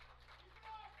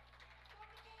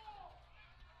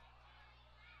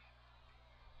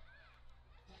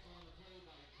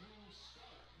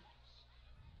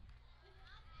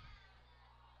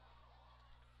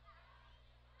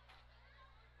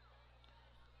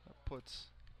 That puts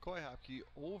Coy Hopke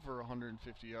over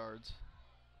 150 yards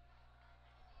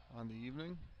on the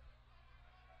evening.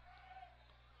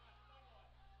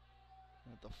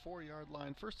 At the 4-yard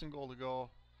line, 1st and goal to go.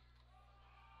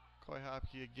 Coy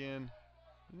Hopke again.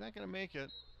 He's not going to make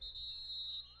it.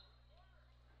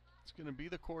 It's going to be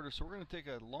the quarter, so we're going to take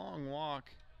a long walk.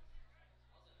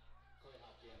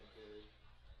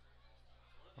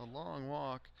 A long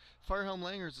walk. Firehelm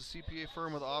Langer is a CPA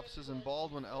firm with offices in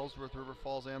Baldwin, Ellsworth, River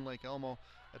Falls, and Lake Elmo.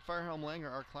 At Firehelm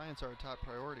Langer, our clients are a top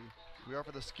priority. We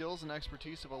offer the skills and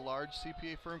expertise of a large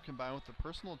CPA firm combined with the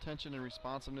personal attention and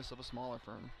responsiveness of a smaller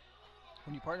firm.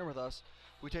 When you partner with us,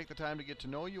 we take the time to get to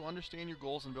know you, understand your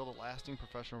goals, and build a lasting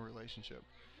professional relationship.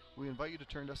 We invite you to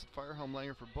turn to us at Firehelm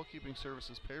Langer for bookkeeping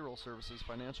services, payroll services,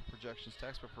 financial projections,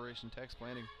 tax preparation, tax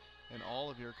planning, and all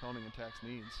of your accounting and tax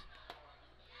needs.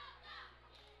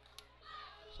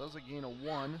 So that's a gain of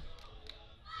 1.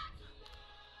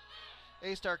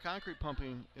 A-Star Concrete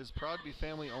Pumping is proud to be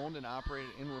family owned and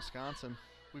operated in Wisconsin.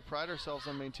 We pride ourselves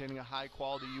on maintaining a high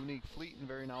quality, unique fleet and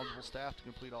very knowledgeable staff to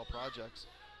complete all projects.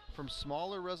 From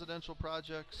smaller residential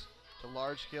projects to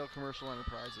large-scale commercial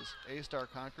enterprises, A-Star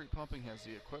Concrete Pumping has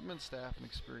the equipment, staff, and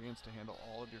experience to handle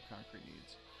all of your concrete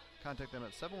needs. Contact them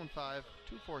at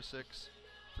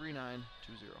 715-246-3920.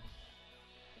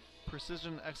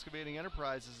 Precision Excavating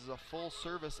Enterprises is a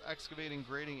full-service excavating,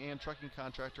 grading, and trucking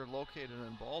contractor located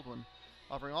in Baldwin,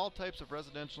 offering all types of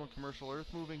residential and commercial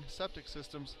earth-moving, septic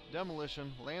systems,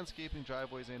 demolition, landscaping,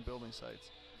 driveways, and building sites.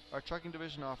 Our trucking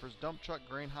division offers dump truck,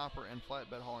 grain hopper, and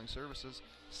flatbed hauling services,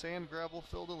 sand, gravel,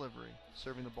 fill delivery,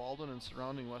 serving the Baldwin and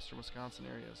surrounding western Wisconsin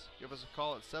areas. Give us a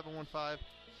call at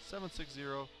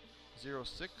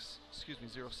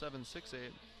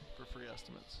 715-760-0768 for free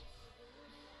estimates.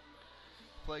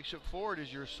 Flagship Ford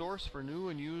is your source for new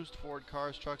and used Ford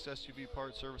cars, trucks, SUV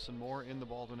parts, service, and more in the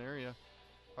Baldwin area.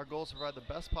 Our goal is to provide the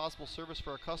best possible service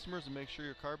for our customers and make sure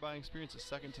your car buying experience is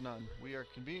second to none. We are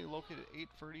conveniently located at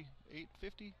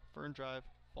 850 Fern Drive,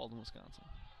 Baldwin, Wisconsin.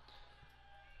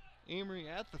 Amery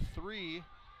at the 3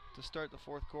 to start the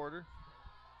 4th quarter.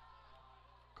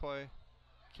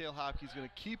 Cale Hopke is going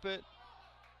to keep it,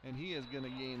 and he is going to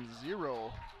gain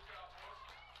 0.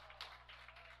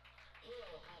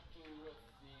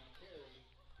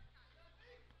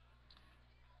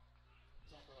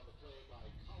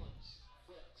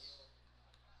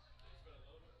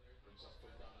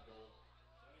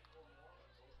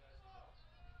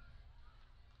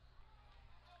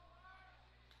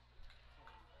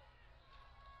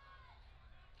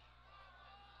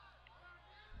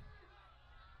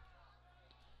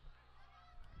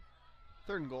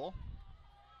 Third and goal.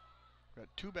 Got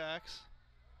 2 backs.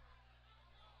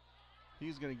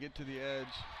 He's going to get to the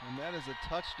edge, and that is a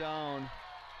touchdown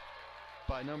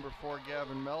by number 4,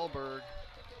 Gavin Melberg.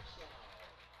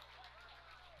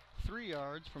 3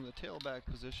 yards from the tailback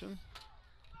position.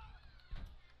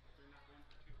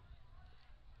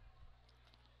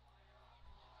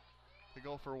 They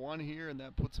go for 1 here, and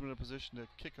that puts them in a position to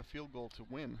kick a field goal to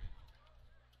win.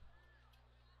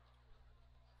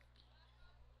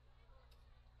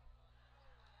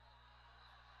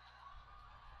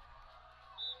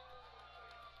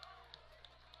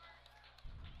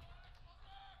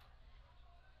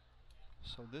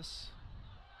 So this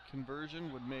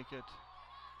conversion would make it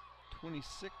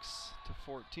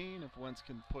 26-14 if Wentz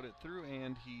can put it through,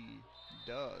 and he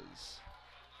does.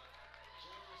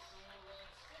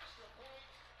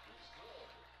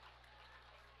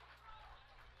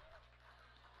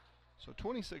 So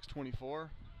 26-24.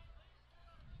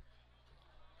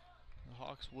 The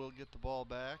Hawks will get the ball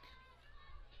back.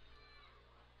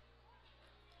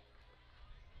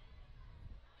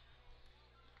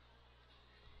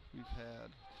 We've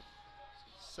had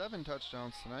 7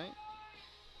 touchdowns tonight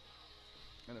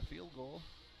and a field goal.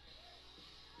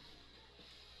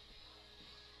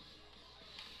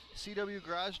 CW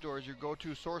Garage Doors, your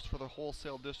go-to source for the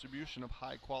wholesale distribution of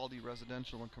high-quality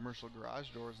residential and commercial garage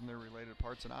doors and their related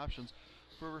parts and options.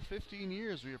 For over 15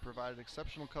 years, we have provided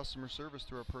exceptional customer service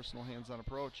through our personal hands-on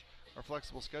approach. Our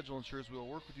flexible schedule ensures we will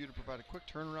work with you to provide a quick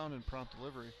turnaround and prompt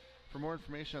delivery. For more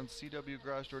information on CW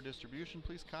Garage Door Distribution,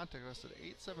 please contact us at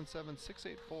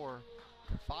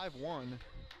 877-684-5125.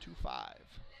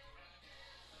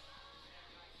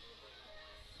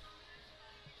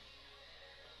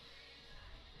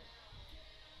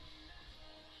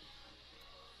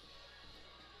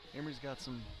 Amery's got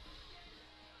some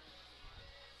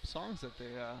songs that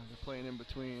they're playing in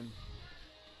between.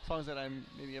 Songs that I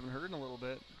maybe haven't heard in a little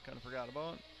bit, kind of forgot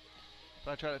about.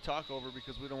 But I try to talk over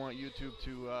because we don't want YouTube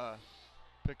to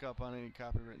pick up on any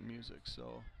copywritten music.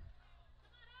 So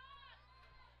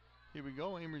here we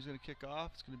go. Amery's going to kick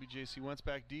off. It's going to be JC Wentz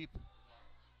back deep.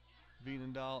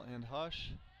 Vienendahl and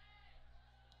Hush.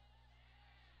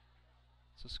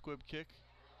 It's a squib kick.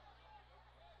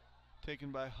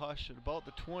 Taken by Hush at about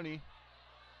the 20.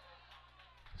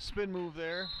 Spin move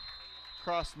there.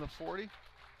 Crossing the 40.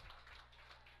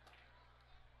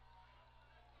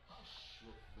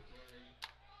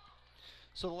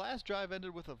 So the last drive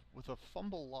ended with a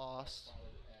fumble loss.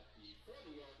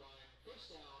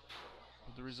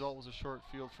 But the result was a short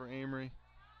field for Amery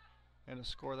and a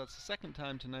score. That's the second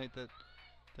time tonight that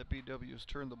BW has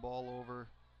turned the ball over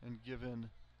and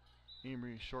given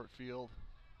Amery short field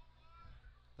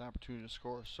the opportunity to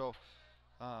score. So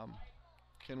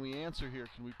can we answer here?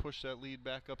 Can we push that lead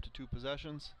back up to 2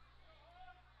 possessions?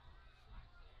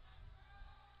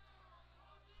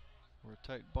 We're a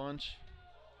tight bunch.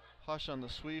 Hush on the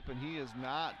sweep, and he is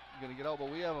not going to get out, but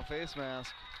we have a face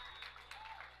mask.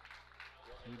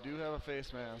 We do have a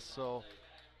face mask, so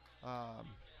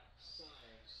it's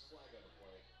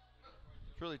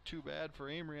really too bad for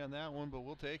Amery on that one, but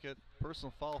we'll take it.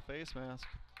 Personal foul, face mask.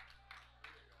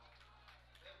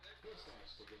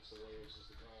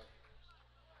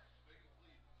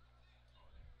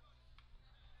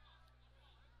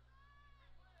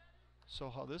 So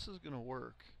how this is going to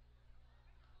work,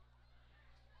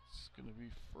 it's going to be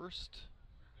first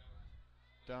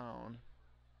down,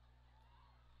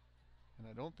 and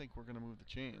I don't think we're going to move the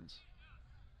chains.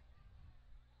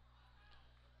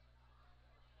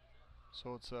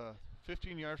 So it's a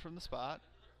 15 yard from the spot,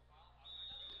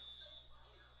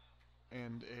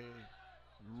 and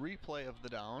a replay of the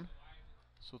down.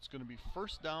 So it's going to be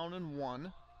first down and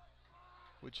 1,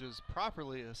 which is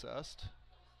properly assessed.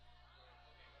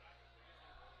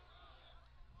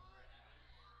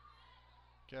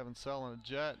 Gavin Sell on a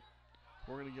jet.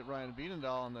 We're going to get Ryan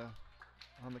Vienendahl on the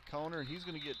counter, and he's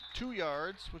going to get 2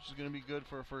 yards, which is going to be good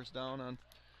for a first down on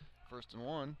 1st and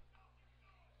 1.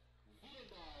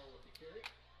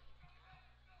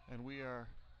 And we'll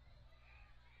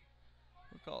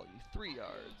call it 3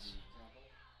 yards.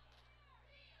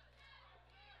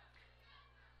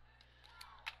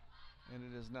 And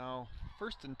it is now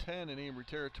 1st and 10 in Amery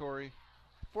territory,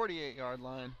 48-yard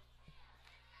line.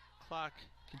 Clock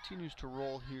continues to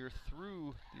roll here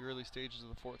through the early stages of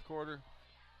the 4th quarter.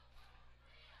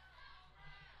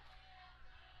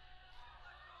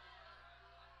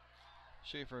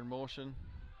 Schaefer in motion.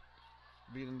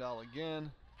 Vienendahl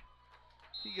again.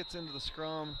 He gets into the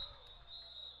scrum.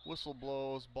 Whistle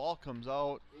blows. Ball comes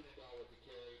out.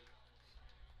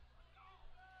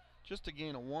 Just a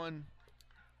gain of 1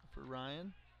 for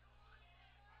Ryan.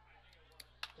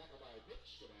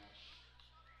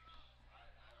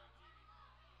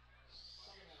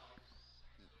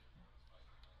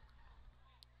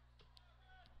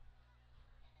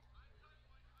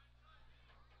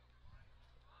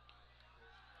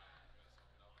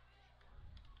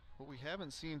 What we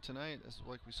haven't seen tonight, as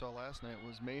like we saw last night,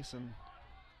 was Mason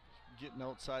getting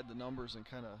outside the numbers and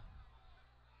kind of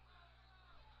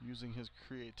using his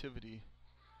creativity.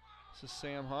 This is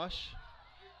Sam Hush.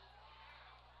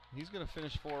 He's going to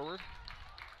finish forward.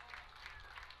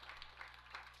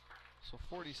 So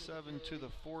 47 to the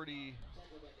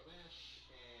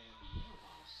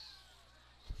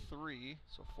 43.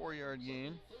 So 4-yard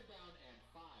gain.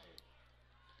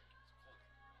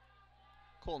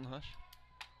 Colton Hush.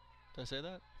 Did I say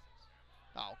that?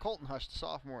 Oh, Colton Hush, the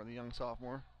sophomore, the young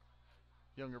sophomore.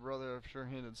 Younger brother of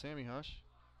sure-handed Sammy Hush.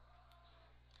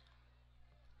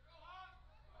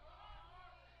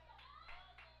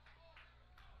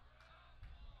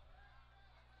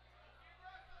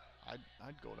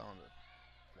 I'd go down to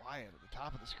Wyatt at the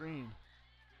top of the screen.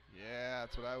 Yeah,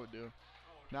 that's what I would do.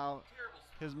 Now,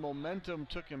 his momentum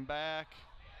took him back,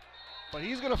 but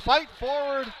he's going to fight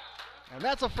forward, and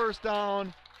that's a first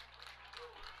down.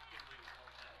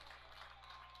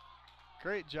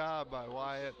 Great job by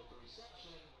Wyatt.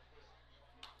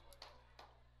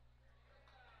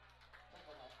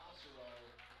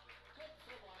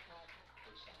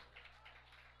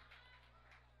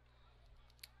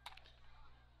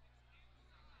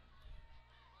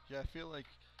 Yeah, I feel like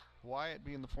Wyatt,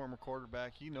 being the former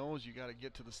quarterback, he knows you got to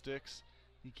get to the sticks.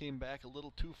 He came back a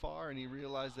little too far, and he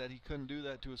realized that he couldn't do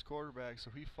that to his quarterback,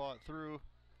 so he fought through.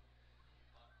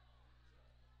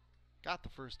 Got the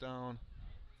first down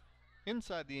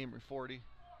inside the Amery 40.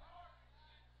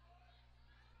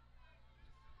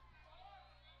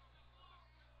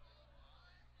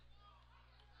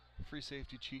 Free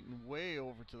safety cheating way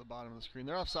over to the bottom of the screen.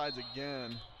 They're offsides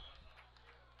again.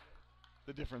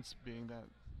 The difference being that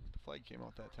the flag came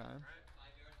out that time.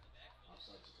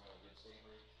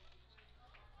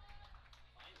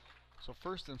 So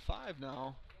 1st and 5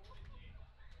 now.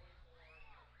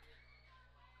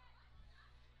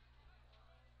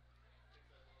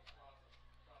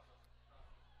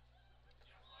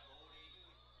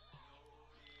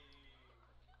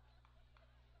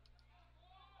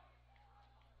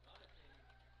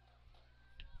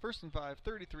 First and 5,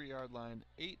 33-yard line,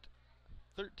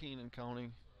 8-13 and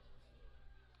counting.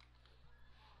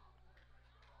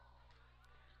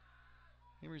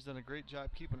 Amery's done a great job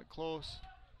keeping it close.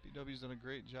 BW's done a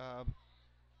great job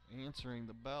answering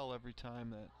the bell every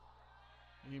time that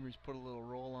Amery's put a little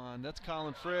roll on. That's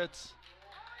Colin Fritz.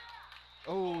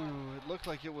 Oh, it looked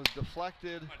like it was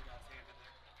deflected.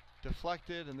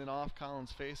 Deflected and then off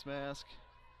Colin's face mask.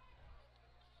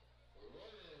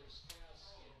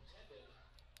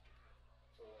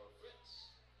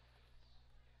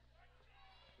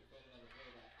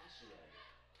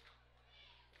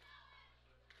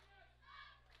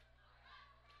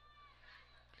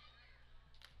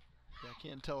 Yeah, I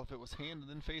can't tell if it was hand and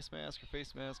then face mask or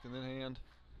face mask and then hand.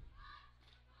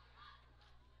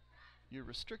 You're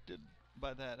restricted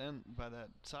by that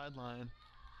sideline.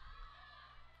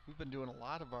 We've been doing a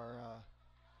lot of our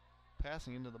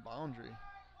passing into the boundary. I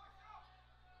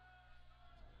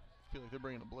feel like they're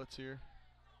bringing a blitz here.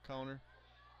 Counter.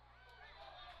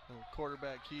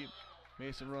 Quarterback keep.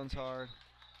 Mason runs hard.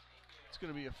 It's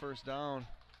going to be a first down.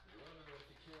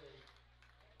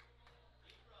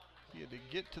 He had to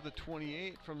get to the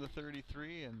 28 from the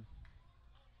 33, and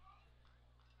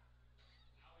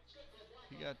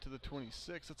he got to the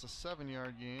 26. It's a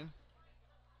 7-yard gain.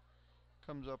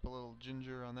 Comes up a little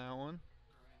ginger on that one.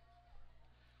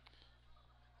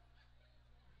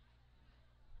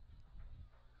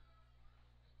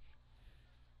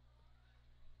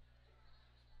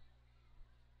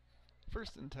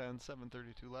 First and 10,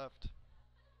 7:32 left.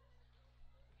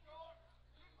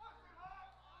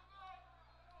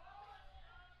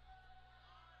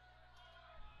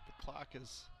 The clock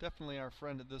is definitely our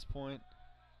friend at this point.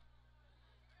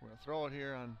 We're going to throw it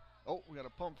here on, oh, we got a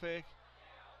pump fake.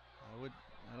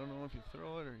 I don't know if you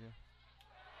throw it or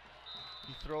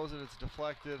he throws it, it's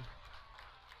deflected.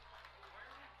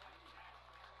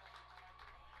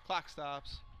 Clock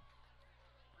stops.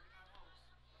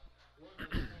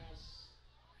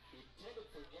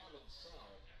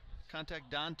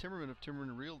 Contact Don Timmerman of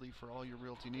Timmerman Realty for all your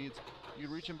realty needs. You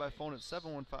can reach him by phone at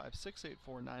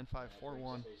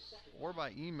 715-684-9541 or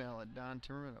by email at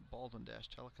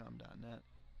dontimmerman@baldwin-telecom.net.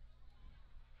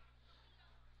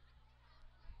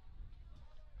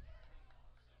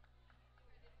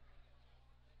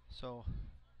 So,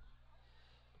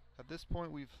 at this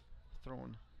point, we've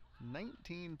thrown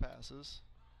 19 passes,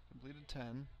 completed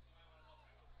 10.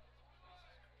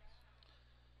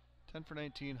 10 for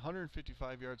 19,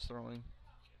 155 yards throwing.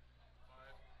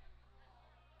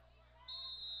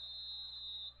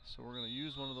 So we're going to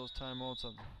use one of those timeouts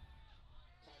on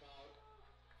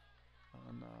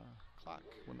clock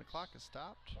when the clock is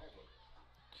stopped.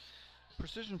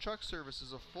 Precision Truck Service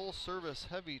is a full-service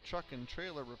heavy truck and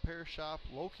trailer repair shop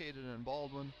located in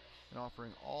Baldwin and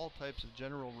offering all types of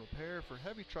general repair for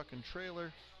heavy truck and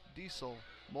trailer, diesel,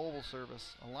 mobile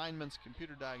service, alignments,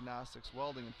 computer diagnostics,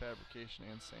 welding and fabrication,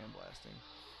 and sandblasting.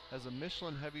 As a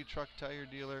Michelin heavy truck tire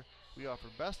dealer, we offer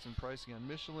best in pricing on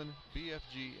Michelin,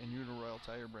 BFG, and Uniroyal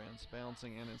tire brands,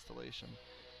 balancing and installation.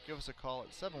 Give us a call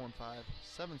at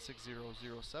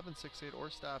 715-760-0768 or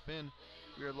stop in.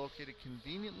 We are located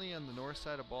conveniently on the north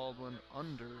side of Baldwin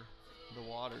under the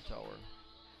water tower.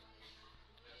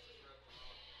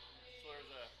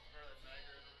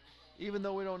 Even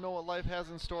though we don't know what life has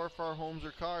in store for our homes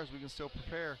or cars, we can still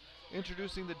prepare.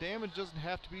 Introducing the damage doesn't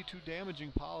have to be too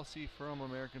damaging policy from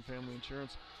American Family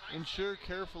Insurance. Insure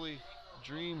carefully,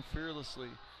 dream fearlessly.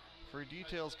 For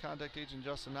details, contact Agent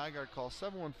Justin Nygaard. Call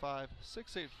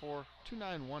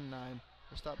 715-684-2919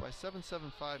 or stop by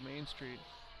 775 Main Street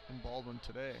in Baldwin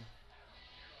today.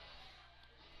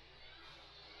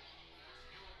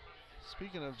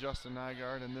 Speaking of Justin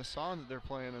Nygaard and this song that they're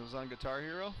playing, it was on Guitar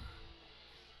Hero.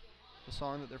 The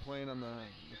song that they're playing on the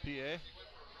PA.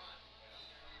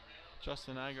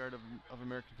 Justin Igard of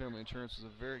American Family Insurance was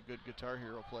a very good Guitar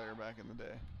Hero player back in the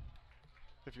day,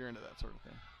 if you're into that sort of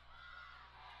thing.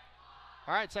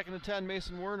 All right, 2nd and 10,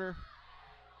 Mason Werner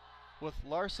with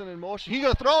Larson in motion. He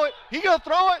gonna throw it. He gonna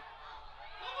throw it.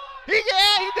 He did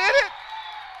it.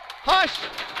 Hush.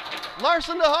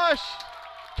 Larson to Hush.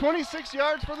 26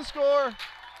 yards for the score.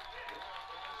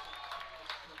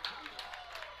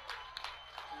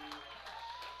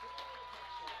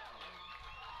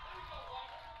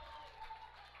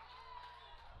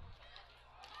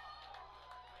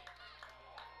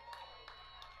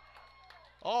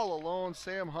 All alone,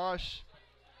 Sam Hush.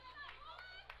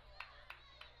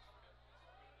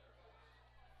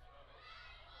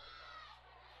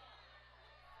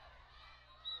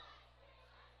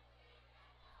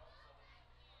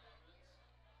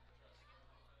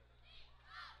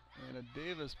 And a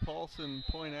Davis Paulson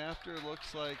point after.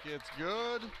 Looks like it's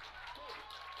good.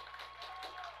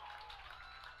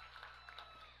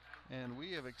 And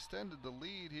we have extended the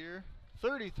lead here,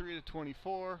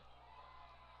 33-24.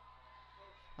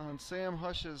 On Sam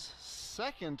Hush's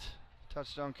 2nd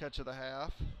touchdown catch of the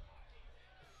half.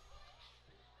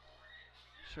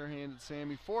 Sure-handed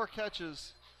Sammy. 4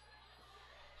 catches,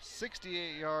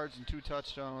 68 yards and 2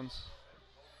 touchdowns.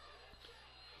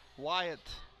 Wyatt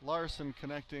Larson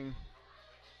connecting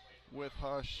with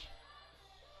Hush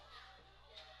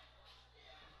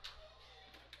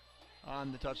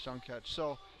on the touchdown catch.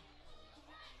 So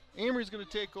Amery's going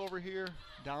to take over here,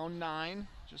 down 9,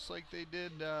 just like they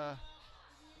did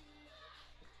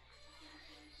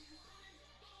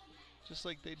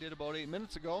about 8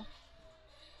 minutes ago.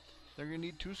 They're going to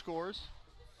need 2 scores.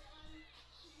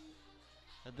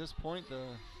 At this point,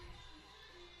 the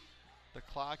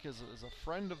clock is a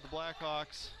friend of the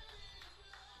Blackhawks.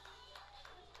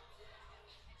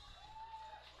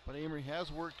 But Amery has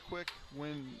worked quick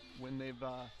when they've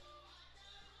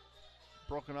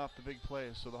broken off the big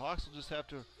plays. So the Hawks will just have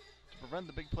to prevent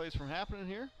the big plays from happening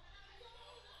here.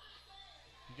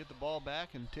 Get the ball back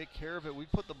and take care of it. We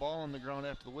put the ball on the ground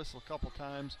after the whistle a couple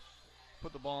times.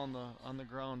 Put the ball on the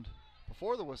ground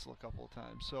before the whistle a couple of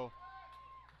times. So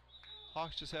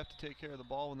Hawks just have to take care of the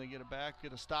ball when they get it back,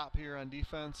 get a stop here on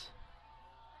defense,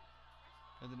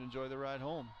 and then enjoy the ride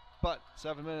home. But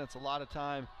 7 minutes, a lot of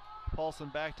time. Paulson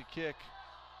back to kick.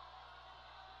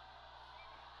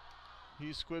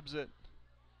 He squibs it.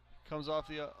 Comes off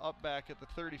the up back at the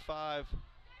 35.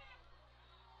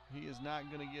 He is not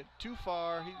going to get too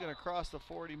far. He's going to cross the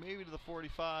 40, maybe to the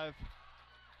 45.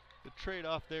 The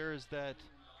trade-off there is that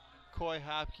Coy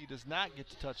Hopke does not get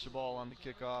to touch the ball on the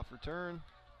kickoff return.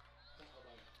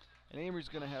 And Amery's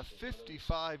going to have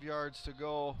 55 yards to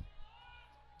go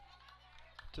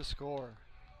to score,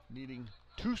 needing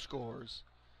 2 scores.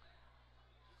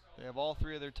 They have all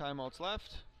 3 of their timeouts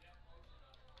left.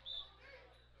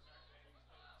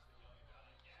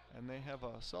 And they have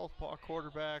a southpaw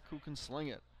quarterback who can sling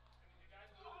it.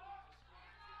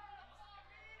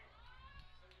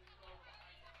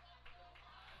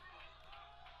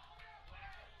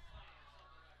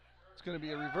 It's going to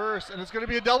be a reverse, and it's going to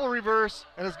be a double reverse,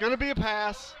 and it's going to be a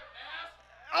pass.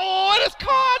 Oh, it is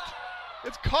caught!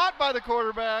 It's caught by the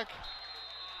quarterback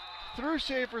through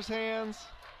Schaefer's hands.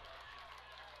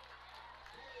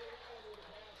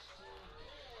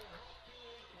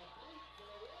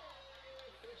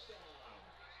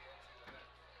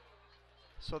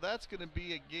 So that's going to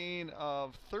be a gain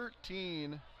of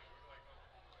 13.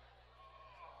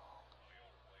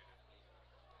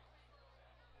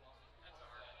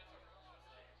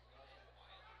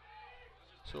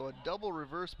 So a double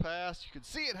reverse pass. You could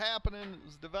see it happening. It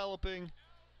was developing.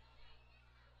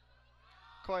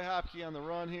 Coy Hopke on the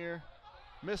run here.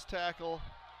 Missed tackle.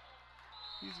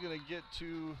 He's going to get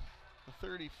to the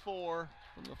 34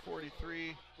 from the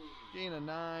 43. Gain of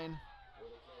 9.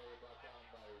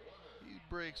 He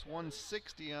breaks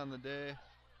 160 on the day.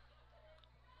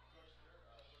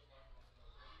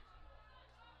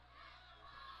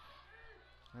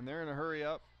 And they're in a hurry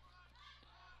up.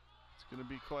 It's going to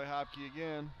be Coy Hopke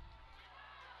again.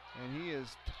 And he is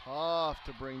tough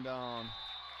to bring down.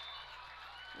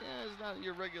 Yeah, he's not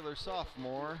your regular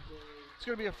sophomore. It's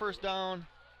going to be a first down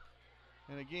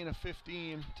and a gain of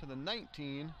 15 to the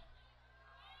 19.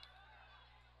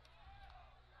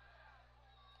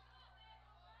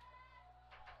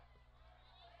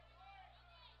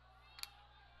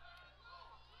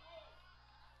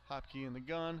 Hopke in the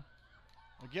gun.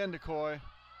 Again to Coy.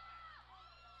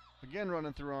 Again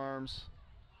running through arms.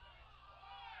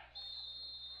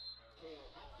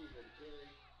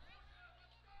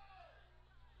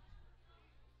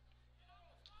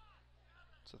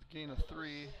 So the gain of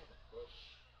 3.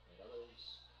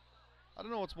 I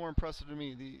don't know what's more impressive to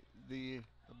me, the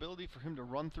ability for him to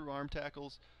run through arm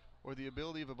tackles, or the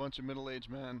ability of a bunch of middle-aged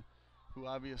men who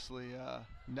obviously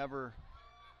never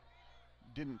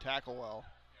didn't tackle well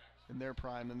in their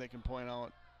prime, and they can point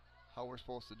out how we're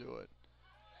supposed to do it.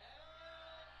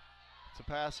 It's a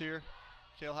pass here.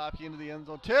 Cale Hopke into the end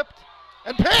zone, tipped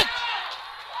and picked.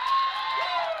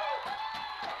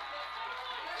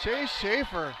 Chase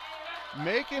Schaefer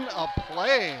making a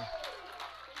play.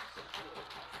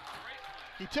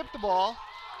 He tipped the ball,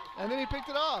 and then he picked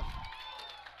it off.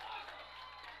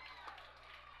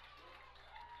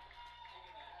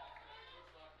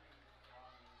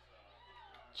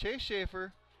 Chase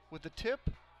Schaefer with the tip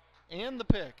and the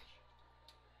pick.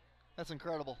 That's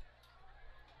incredible.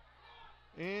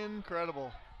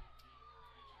 Incredible.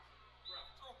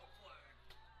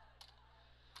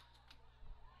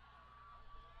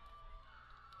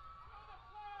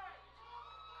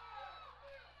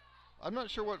 I'm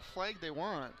not sure what flag they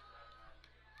want.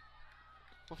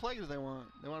 What flag do they want?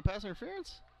 They want pass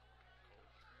interference?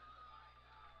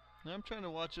 I'm trying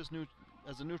to watch this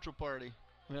as a neutral party.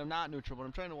 I mean, I'm not neutral, but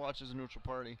I'm trying to watch as a neutral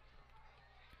party.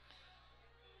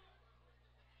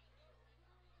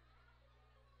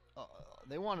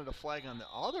 They wanted a flag on the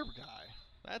other guy.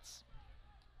 That's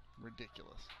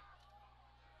ridiculous.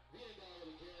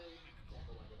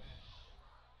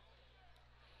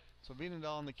 So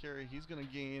Vienendahl on the carry, he's going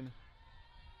to gain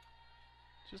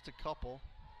just a couple.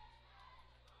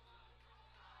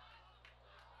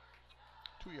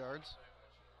 2 yards.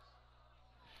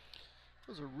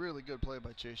 That was a really good play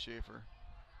by Chase Schaefer.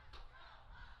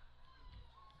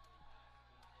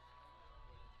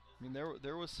 I mean,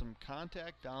 there was some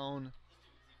contact down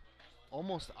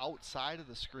almost outside of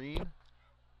the screen. I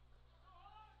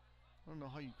don't know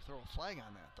how you throw a flag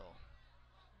on that, though.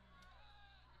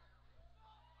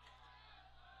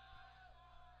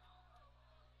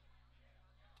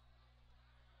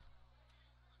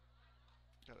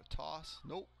 Got a toss.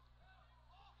 Nope.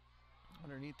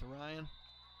 Underneath to Ryan.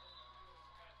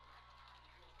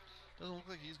 Doesn't look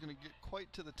like he's going to get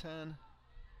quite to the 10.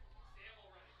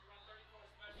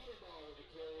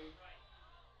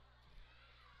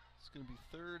 It's going to be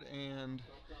 3rd and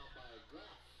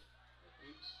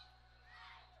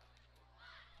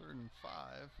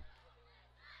 5.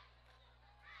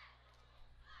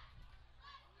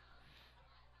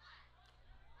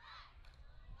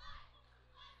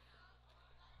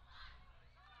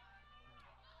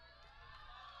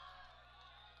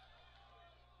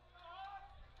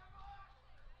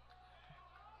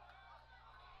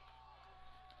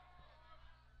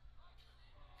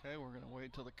 Okay, we're going to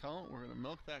wait till the count. We're going to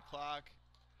milk that clock.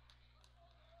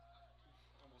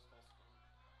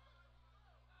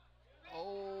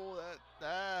 Oh,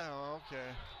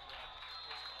 okay.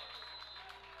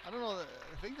 I don't know.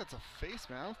 I think that's a face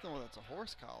mask. I don't know if that's a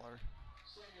horse collar.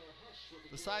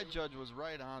 The side judge was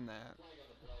right on that.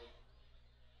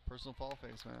 Personal foul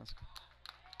face mask.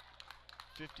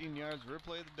 15 yards,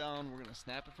 replay the down. We're going to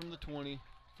snap it from the 20.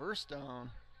 First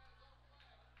down.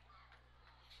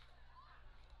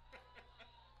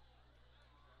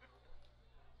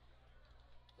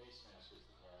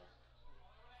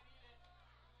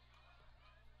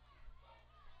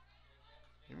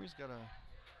 Amery's got a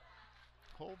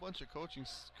whole bunch of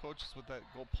coaches with that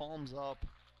go palms up.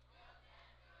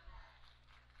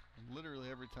 And literally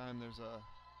every time there's a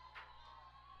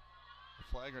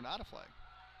flag or not a flag.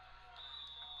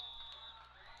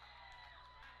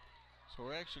 So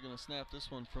we're actually going to snap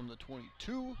this one from the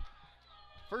 22.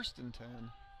 1st and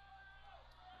 10.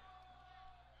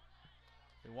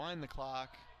 They wind the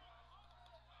clock.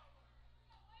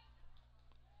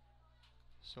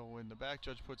 So when the back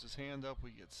judge puts his hand up,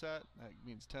 we get set. That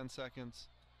means 10 seconds.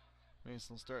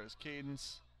 Mason will start his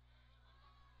cadence.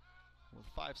 With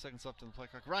 5 seconds left in the play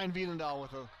clock. Ryan Vienendahl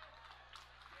with a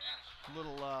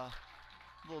little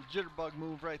jitterbug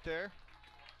move right there.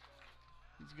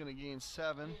 He's going to gain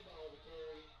 7.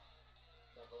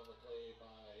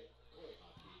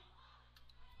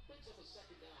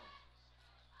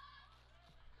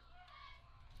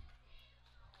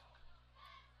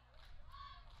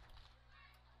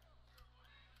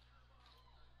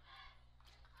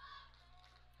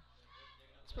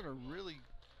 It's been a really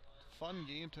fun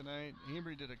game tonight.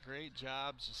 Amery did a great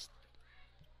job. I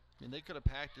mean, they could have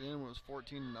packed it in when it was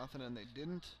 14-0, and they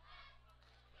didn't.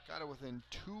 Got it within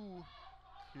 2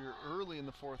 here early in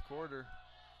the 4th quarter.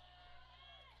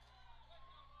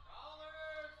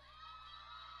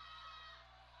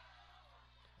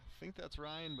 I think that's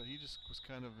Ryan, but he just was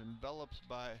kind of enveloped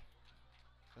by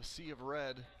a sea of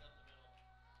red.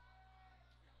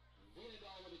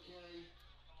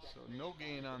 So no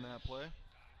gain on that play.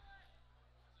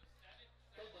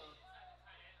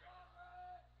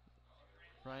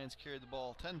 Ryan's carried the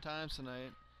ball 10 times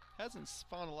tonight. Hasn't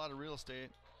found a lot of real estate.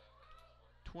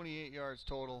 28 yards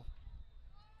total.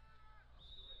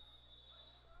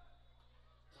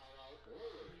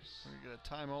 We're going to get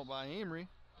a timeout by Amery.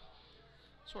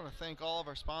 Just want to thank all of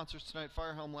our sponsors tonight: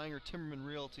 Firehelm Langer, Timmerman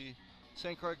Realty,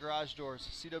 St. Croix Garage Doors,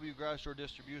 CW Garage Door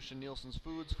Distribution, Nielsen's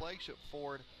Foods, Flagship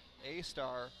Ford,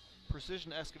 A-Star,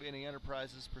 Precision Excavating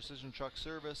Enterprises, Precision Truck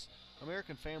Service,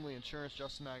 American Family Insurance,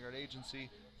 Justin Nygaard Agency,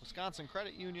 Wisconsin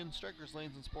Credit Union, Strikers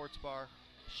Lanes and Sports Bar,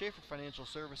 Schaefer Financial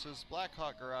Services,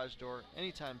 Blackhawk Garage Door,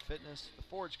 Anytime Fitness, The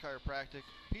Forge Chiropractic,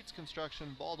 Pete's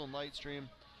Construction, Baldwin Lightstream,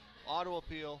 Auto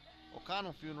Appeal,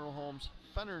 O'Connell Funeral Homes,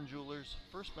 Fenner and Jewelers,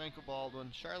 First Bank of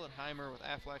Baldwin, Charlotte Heimer with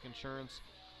Aflac Insurance,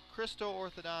 Christo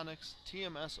Orthodontics,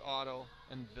 TMS Auto,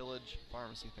 and Village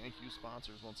Pharmacy. Thank you,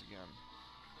 sponsors, once again.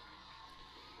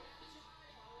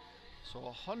 So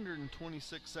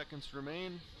 126 seconds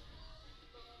remain.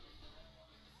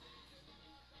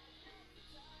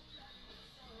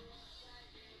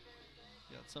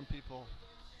 Got some people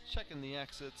checking the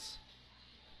exits.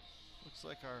 Looks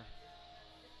like our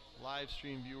live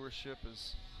stream viewership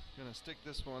is going to stick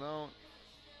this one out.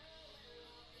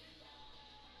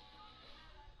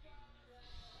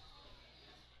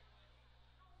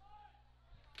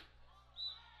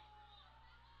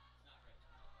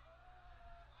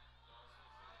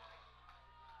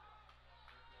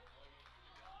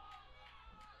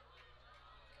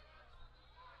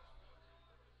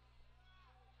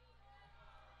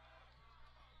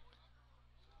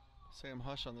 Sam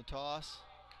Hush on the toss.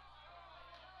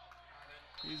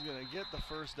 He's going to get the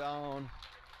first down.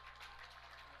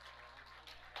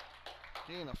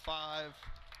 Gain of 5.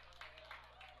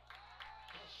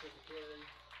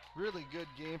 Really good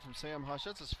game from Sam Hush.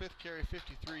 That's his 5th carry,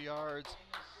 53 yards.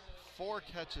 4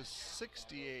 catches,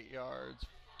 68 yards.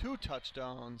 2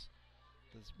 touchdowns.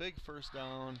 This big first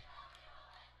down.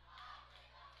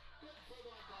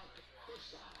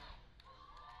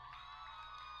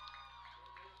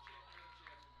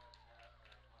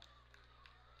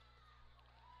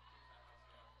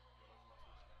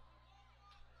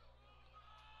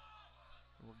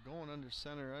 We're going under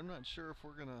center. I'm not sure if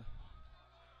we're going to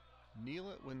kneel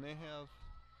it when they have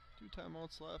 2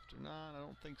 timeouts left or not. I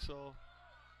don't think so.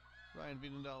 Ryan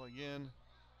Vienendahl again.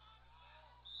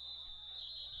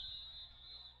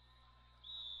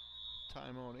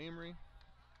 Timeout Amery.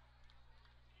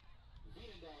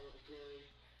 Vienendahl with the carry.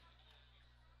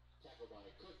 Tackled by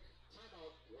Cook.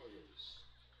 Timeout Warriors.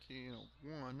 Gain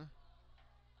of 1.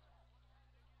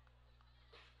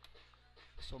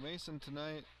 So Mason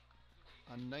tonight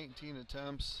on 19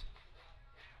 attempts,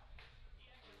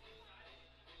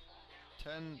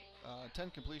 10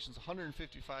 completions,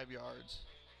 155 yards,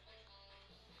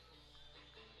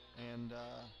 and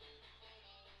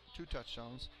 2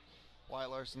 touchdowns.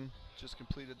 Wyatt Larson just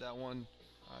completed that one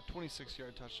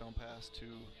 26-yard touchdown pass to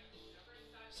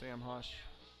Sam Hush.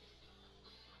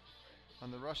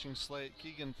 On the rushing slate,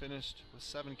 Keegan finished with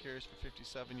 7 carries for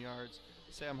 57 yards.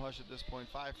 Sam Hush at this point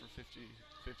 5 for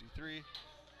 53.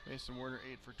 Mason Werner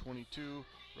 8 for 22.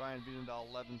 Ryan Vienendahl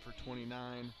 11 for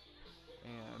 29.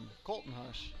 And Colton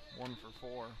Hush 1 for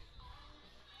 4.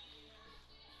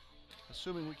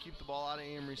 Assuming we keep the ball out of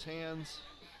Amery's hands,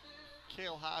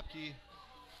 Cale Hopke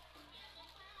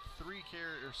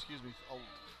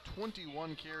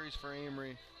 21 carries for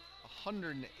Amery,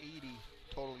 180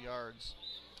 total yards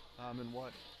in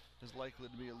what is likely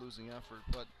to be a losing effort.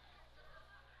 But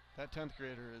that 10th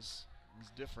grader is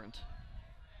different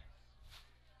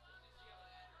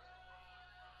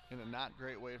in a not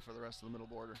great way for the rest of the middle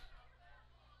border.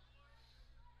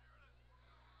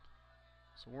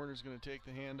 So Werner's going to take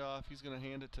the handoff. He's going to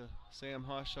hand it to Sam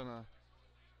Hush on a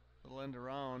little end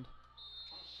around.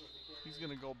 He's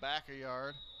going to go back a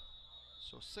yard.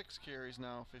 So 6 carries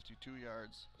now, 52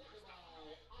 yards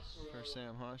for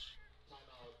Sam Hush.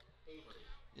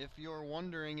 If you're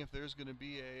wondering if there's going to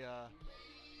be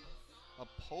a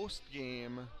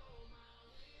post-game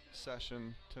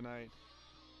session tonight,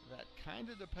 that kind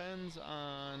of depends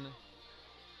on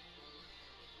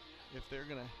if they're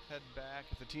going to head back,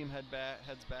 if the team heads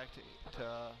back to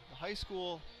the high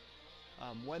school,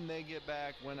 when they get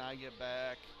back, when I get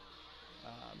back,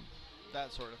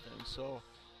 that sort of thing. So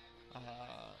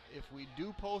if we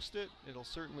do post it, it'll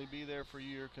certainly be there for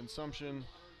your consumption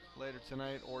later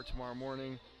tonight or tomorrow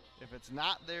morning. If it's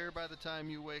not there by the time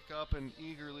you wake up and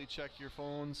eagerly check your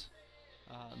phones,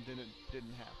 then it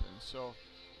didn't happen. So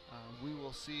we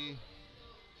will see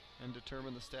and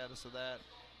determine the status of that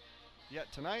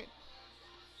yet tonight.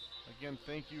 Again,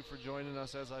 thank you for joining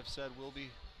us. As I've said, we'll be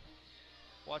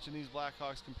watching these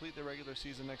Blackhawks complete their regular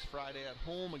season next Friday at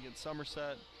home against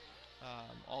Somerset.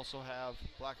 Also have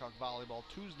Blackhawk volleyball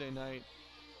Tuesday night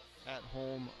at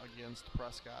home against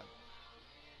Prescott.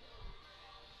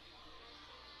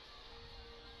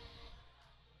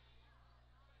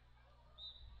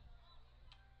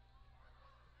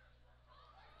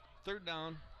 Third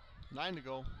down, 9 to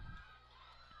go.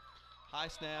 High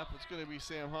snap, it's going to be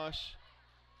Sam Hush.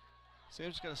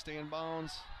 Sam's just got to stay in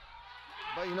bounds.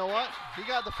 But you know what? He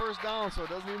got the first down, so it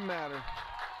doesn't even matter.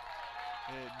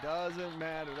 It doesn't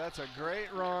matter. That's a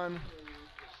great run.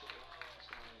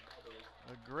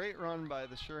 A great run by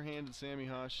the sure-handed Sammy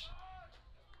Hush.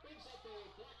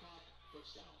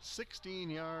 16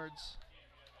 yards.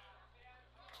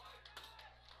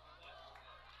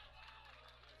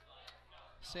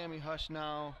 Sammy Hush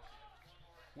now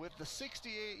with the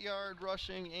 68-yard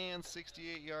rushing and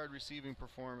 68-yard receiving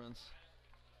performance.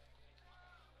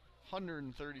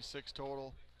 136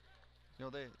 total. You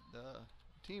know, the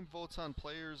team votes on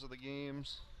players of the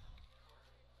games.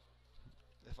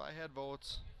 If I had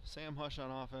votes, Sam Hush on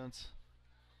offense,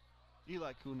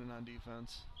 Eli Coonan on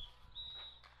defense.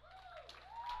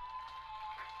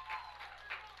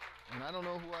 And I don't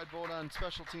know who I'd vote on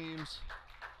special teams,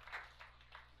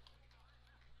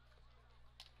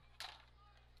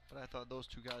 but I thought those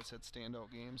two guys had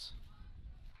standout games.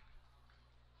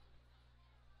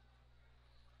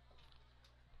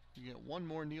 You get one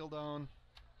more kneel down,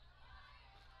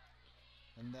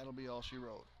 and that'll be all she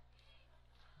wrote.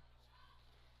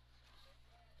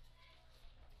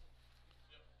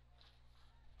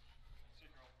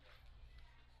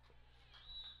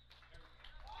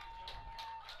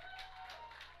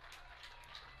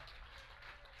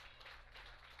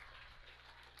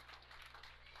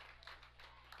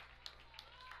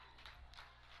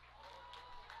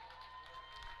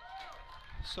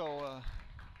 So,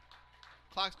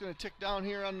 clock's going to tick down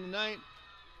here on the night.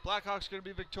 Blackhawks going to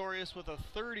be victorious with a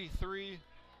 33-24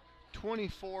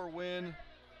 win.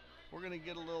 We're going to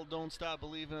get a little Don't Stop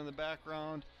Believing in the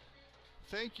background.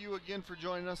 Thank you again for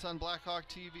joining us on Blackhawk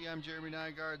TV. I'm Jeremy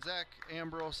Nygaard, Zach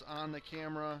Ambrose on the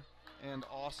camera, and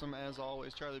awesome as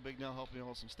always, Charlie Bignell helping me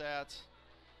with some stats.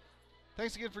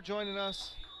 Thanks again for joining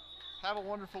us. Have a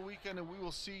wonderful weekend, and we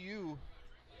will see you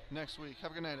next week.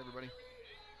 Have a good night, everybody.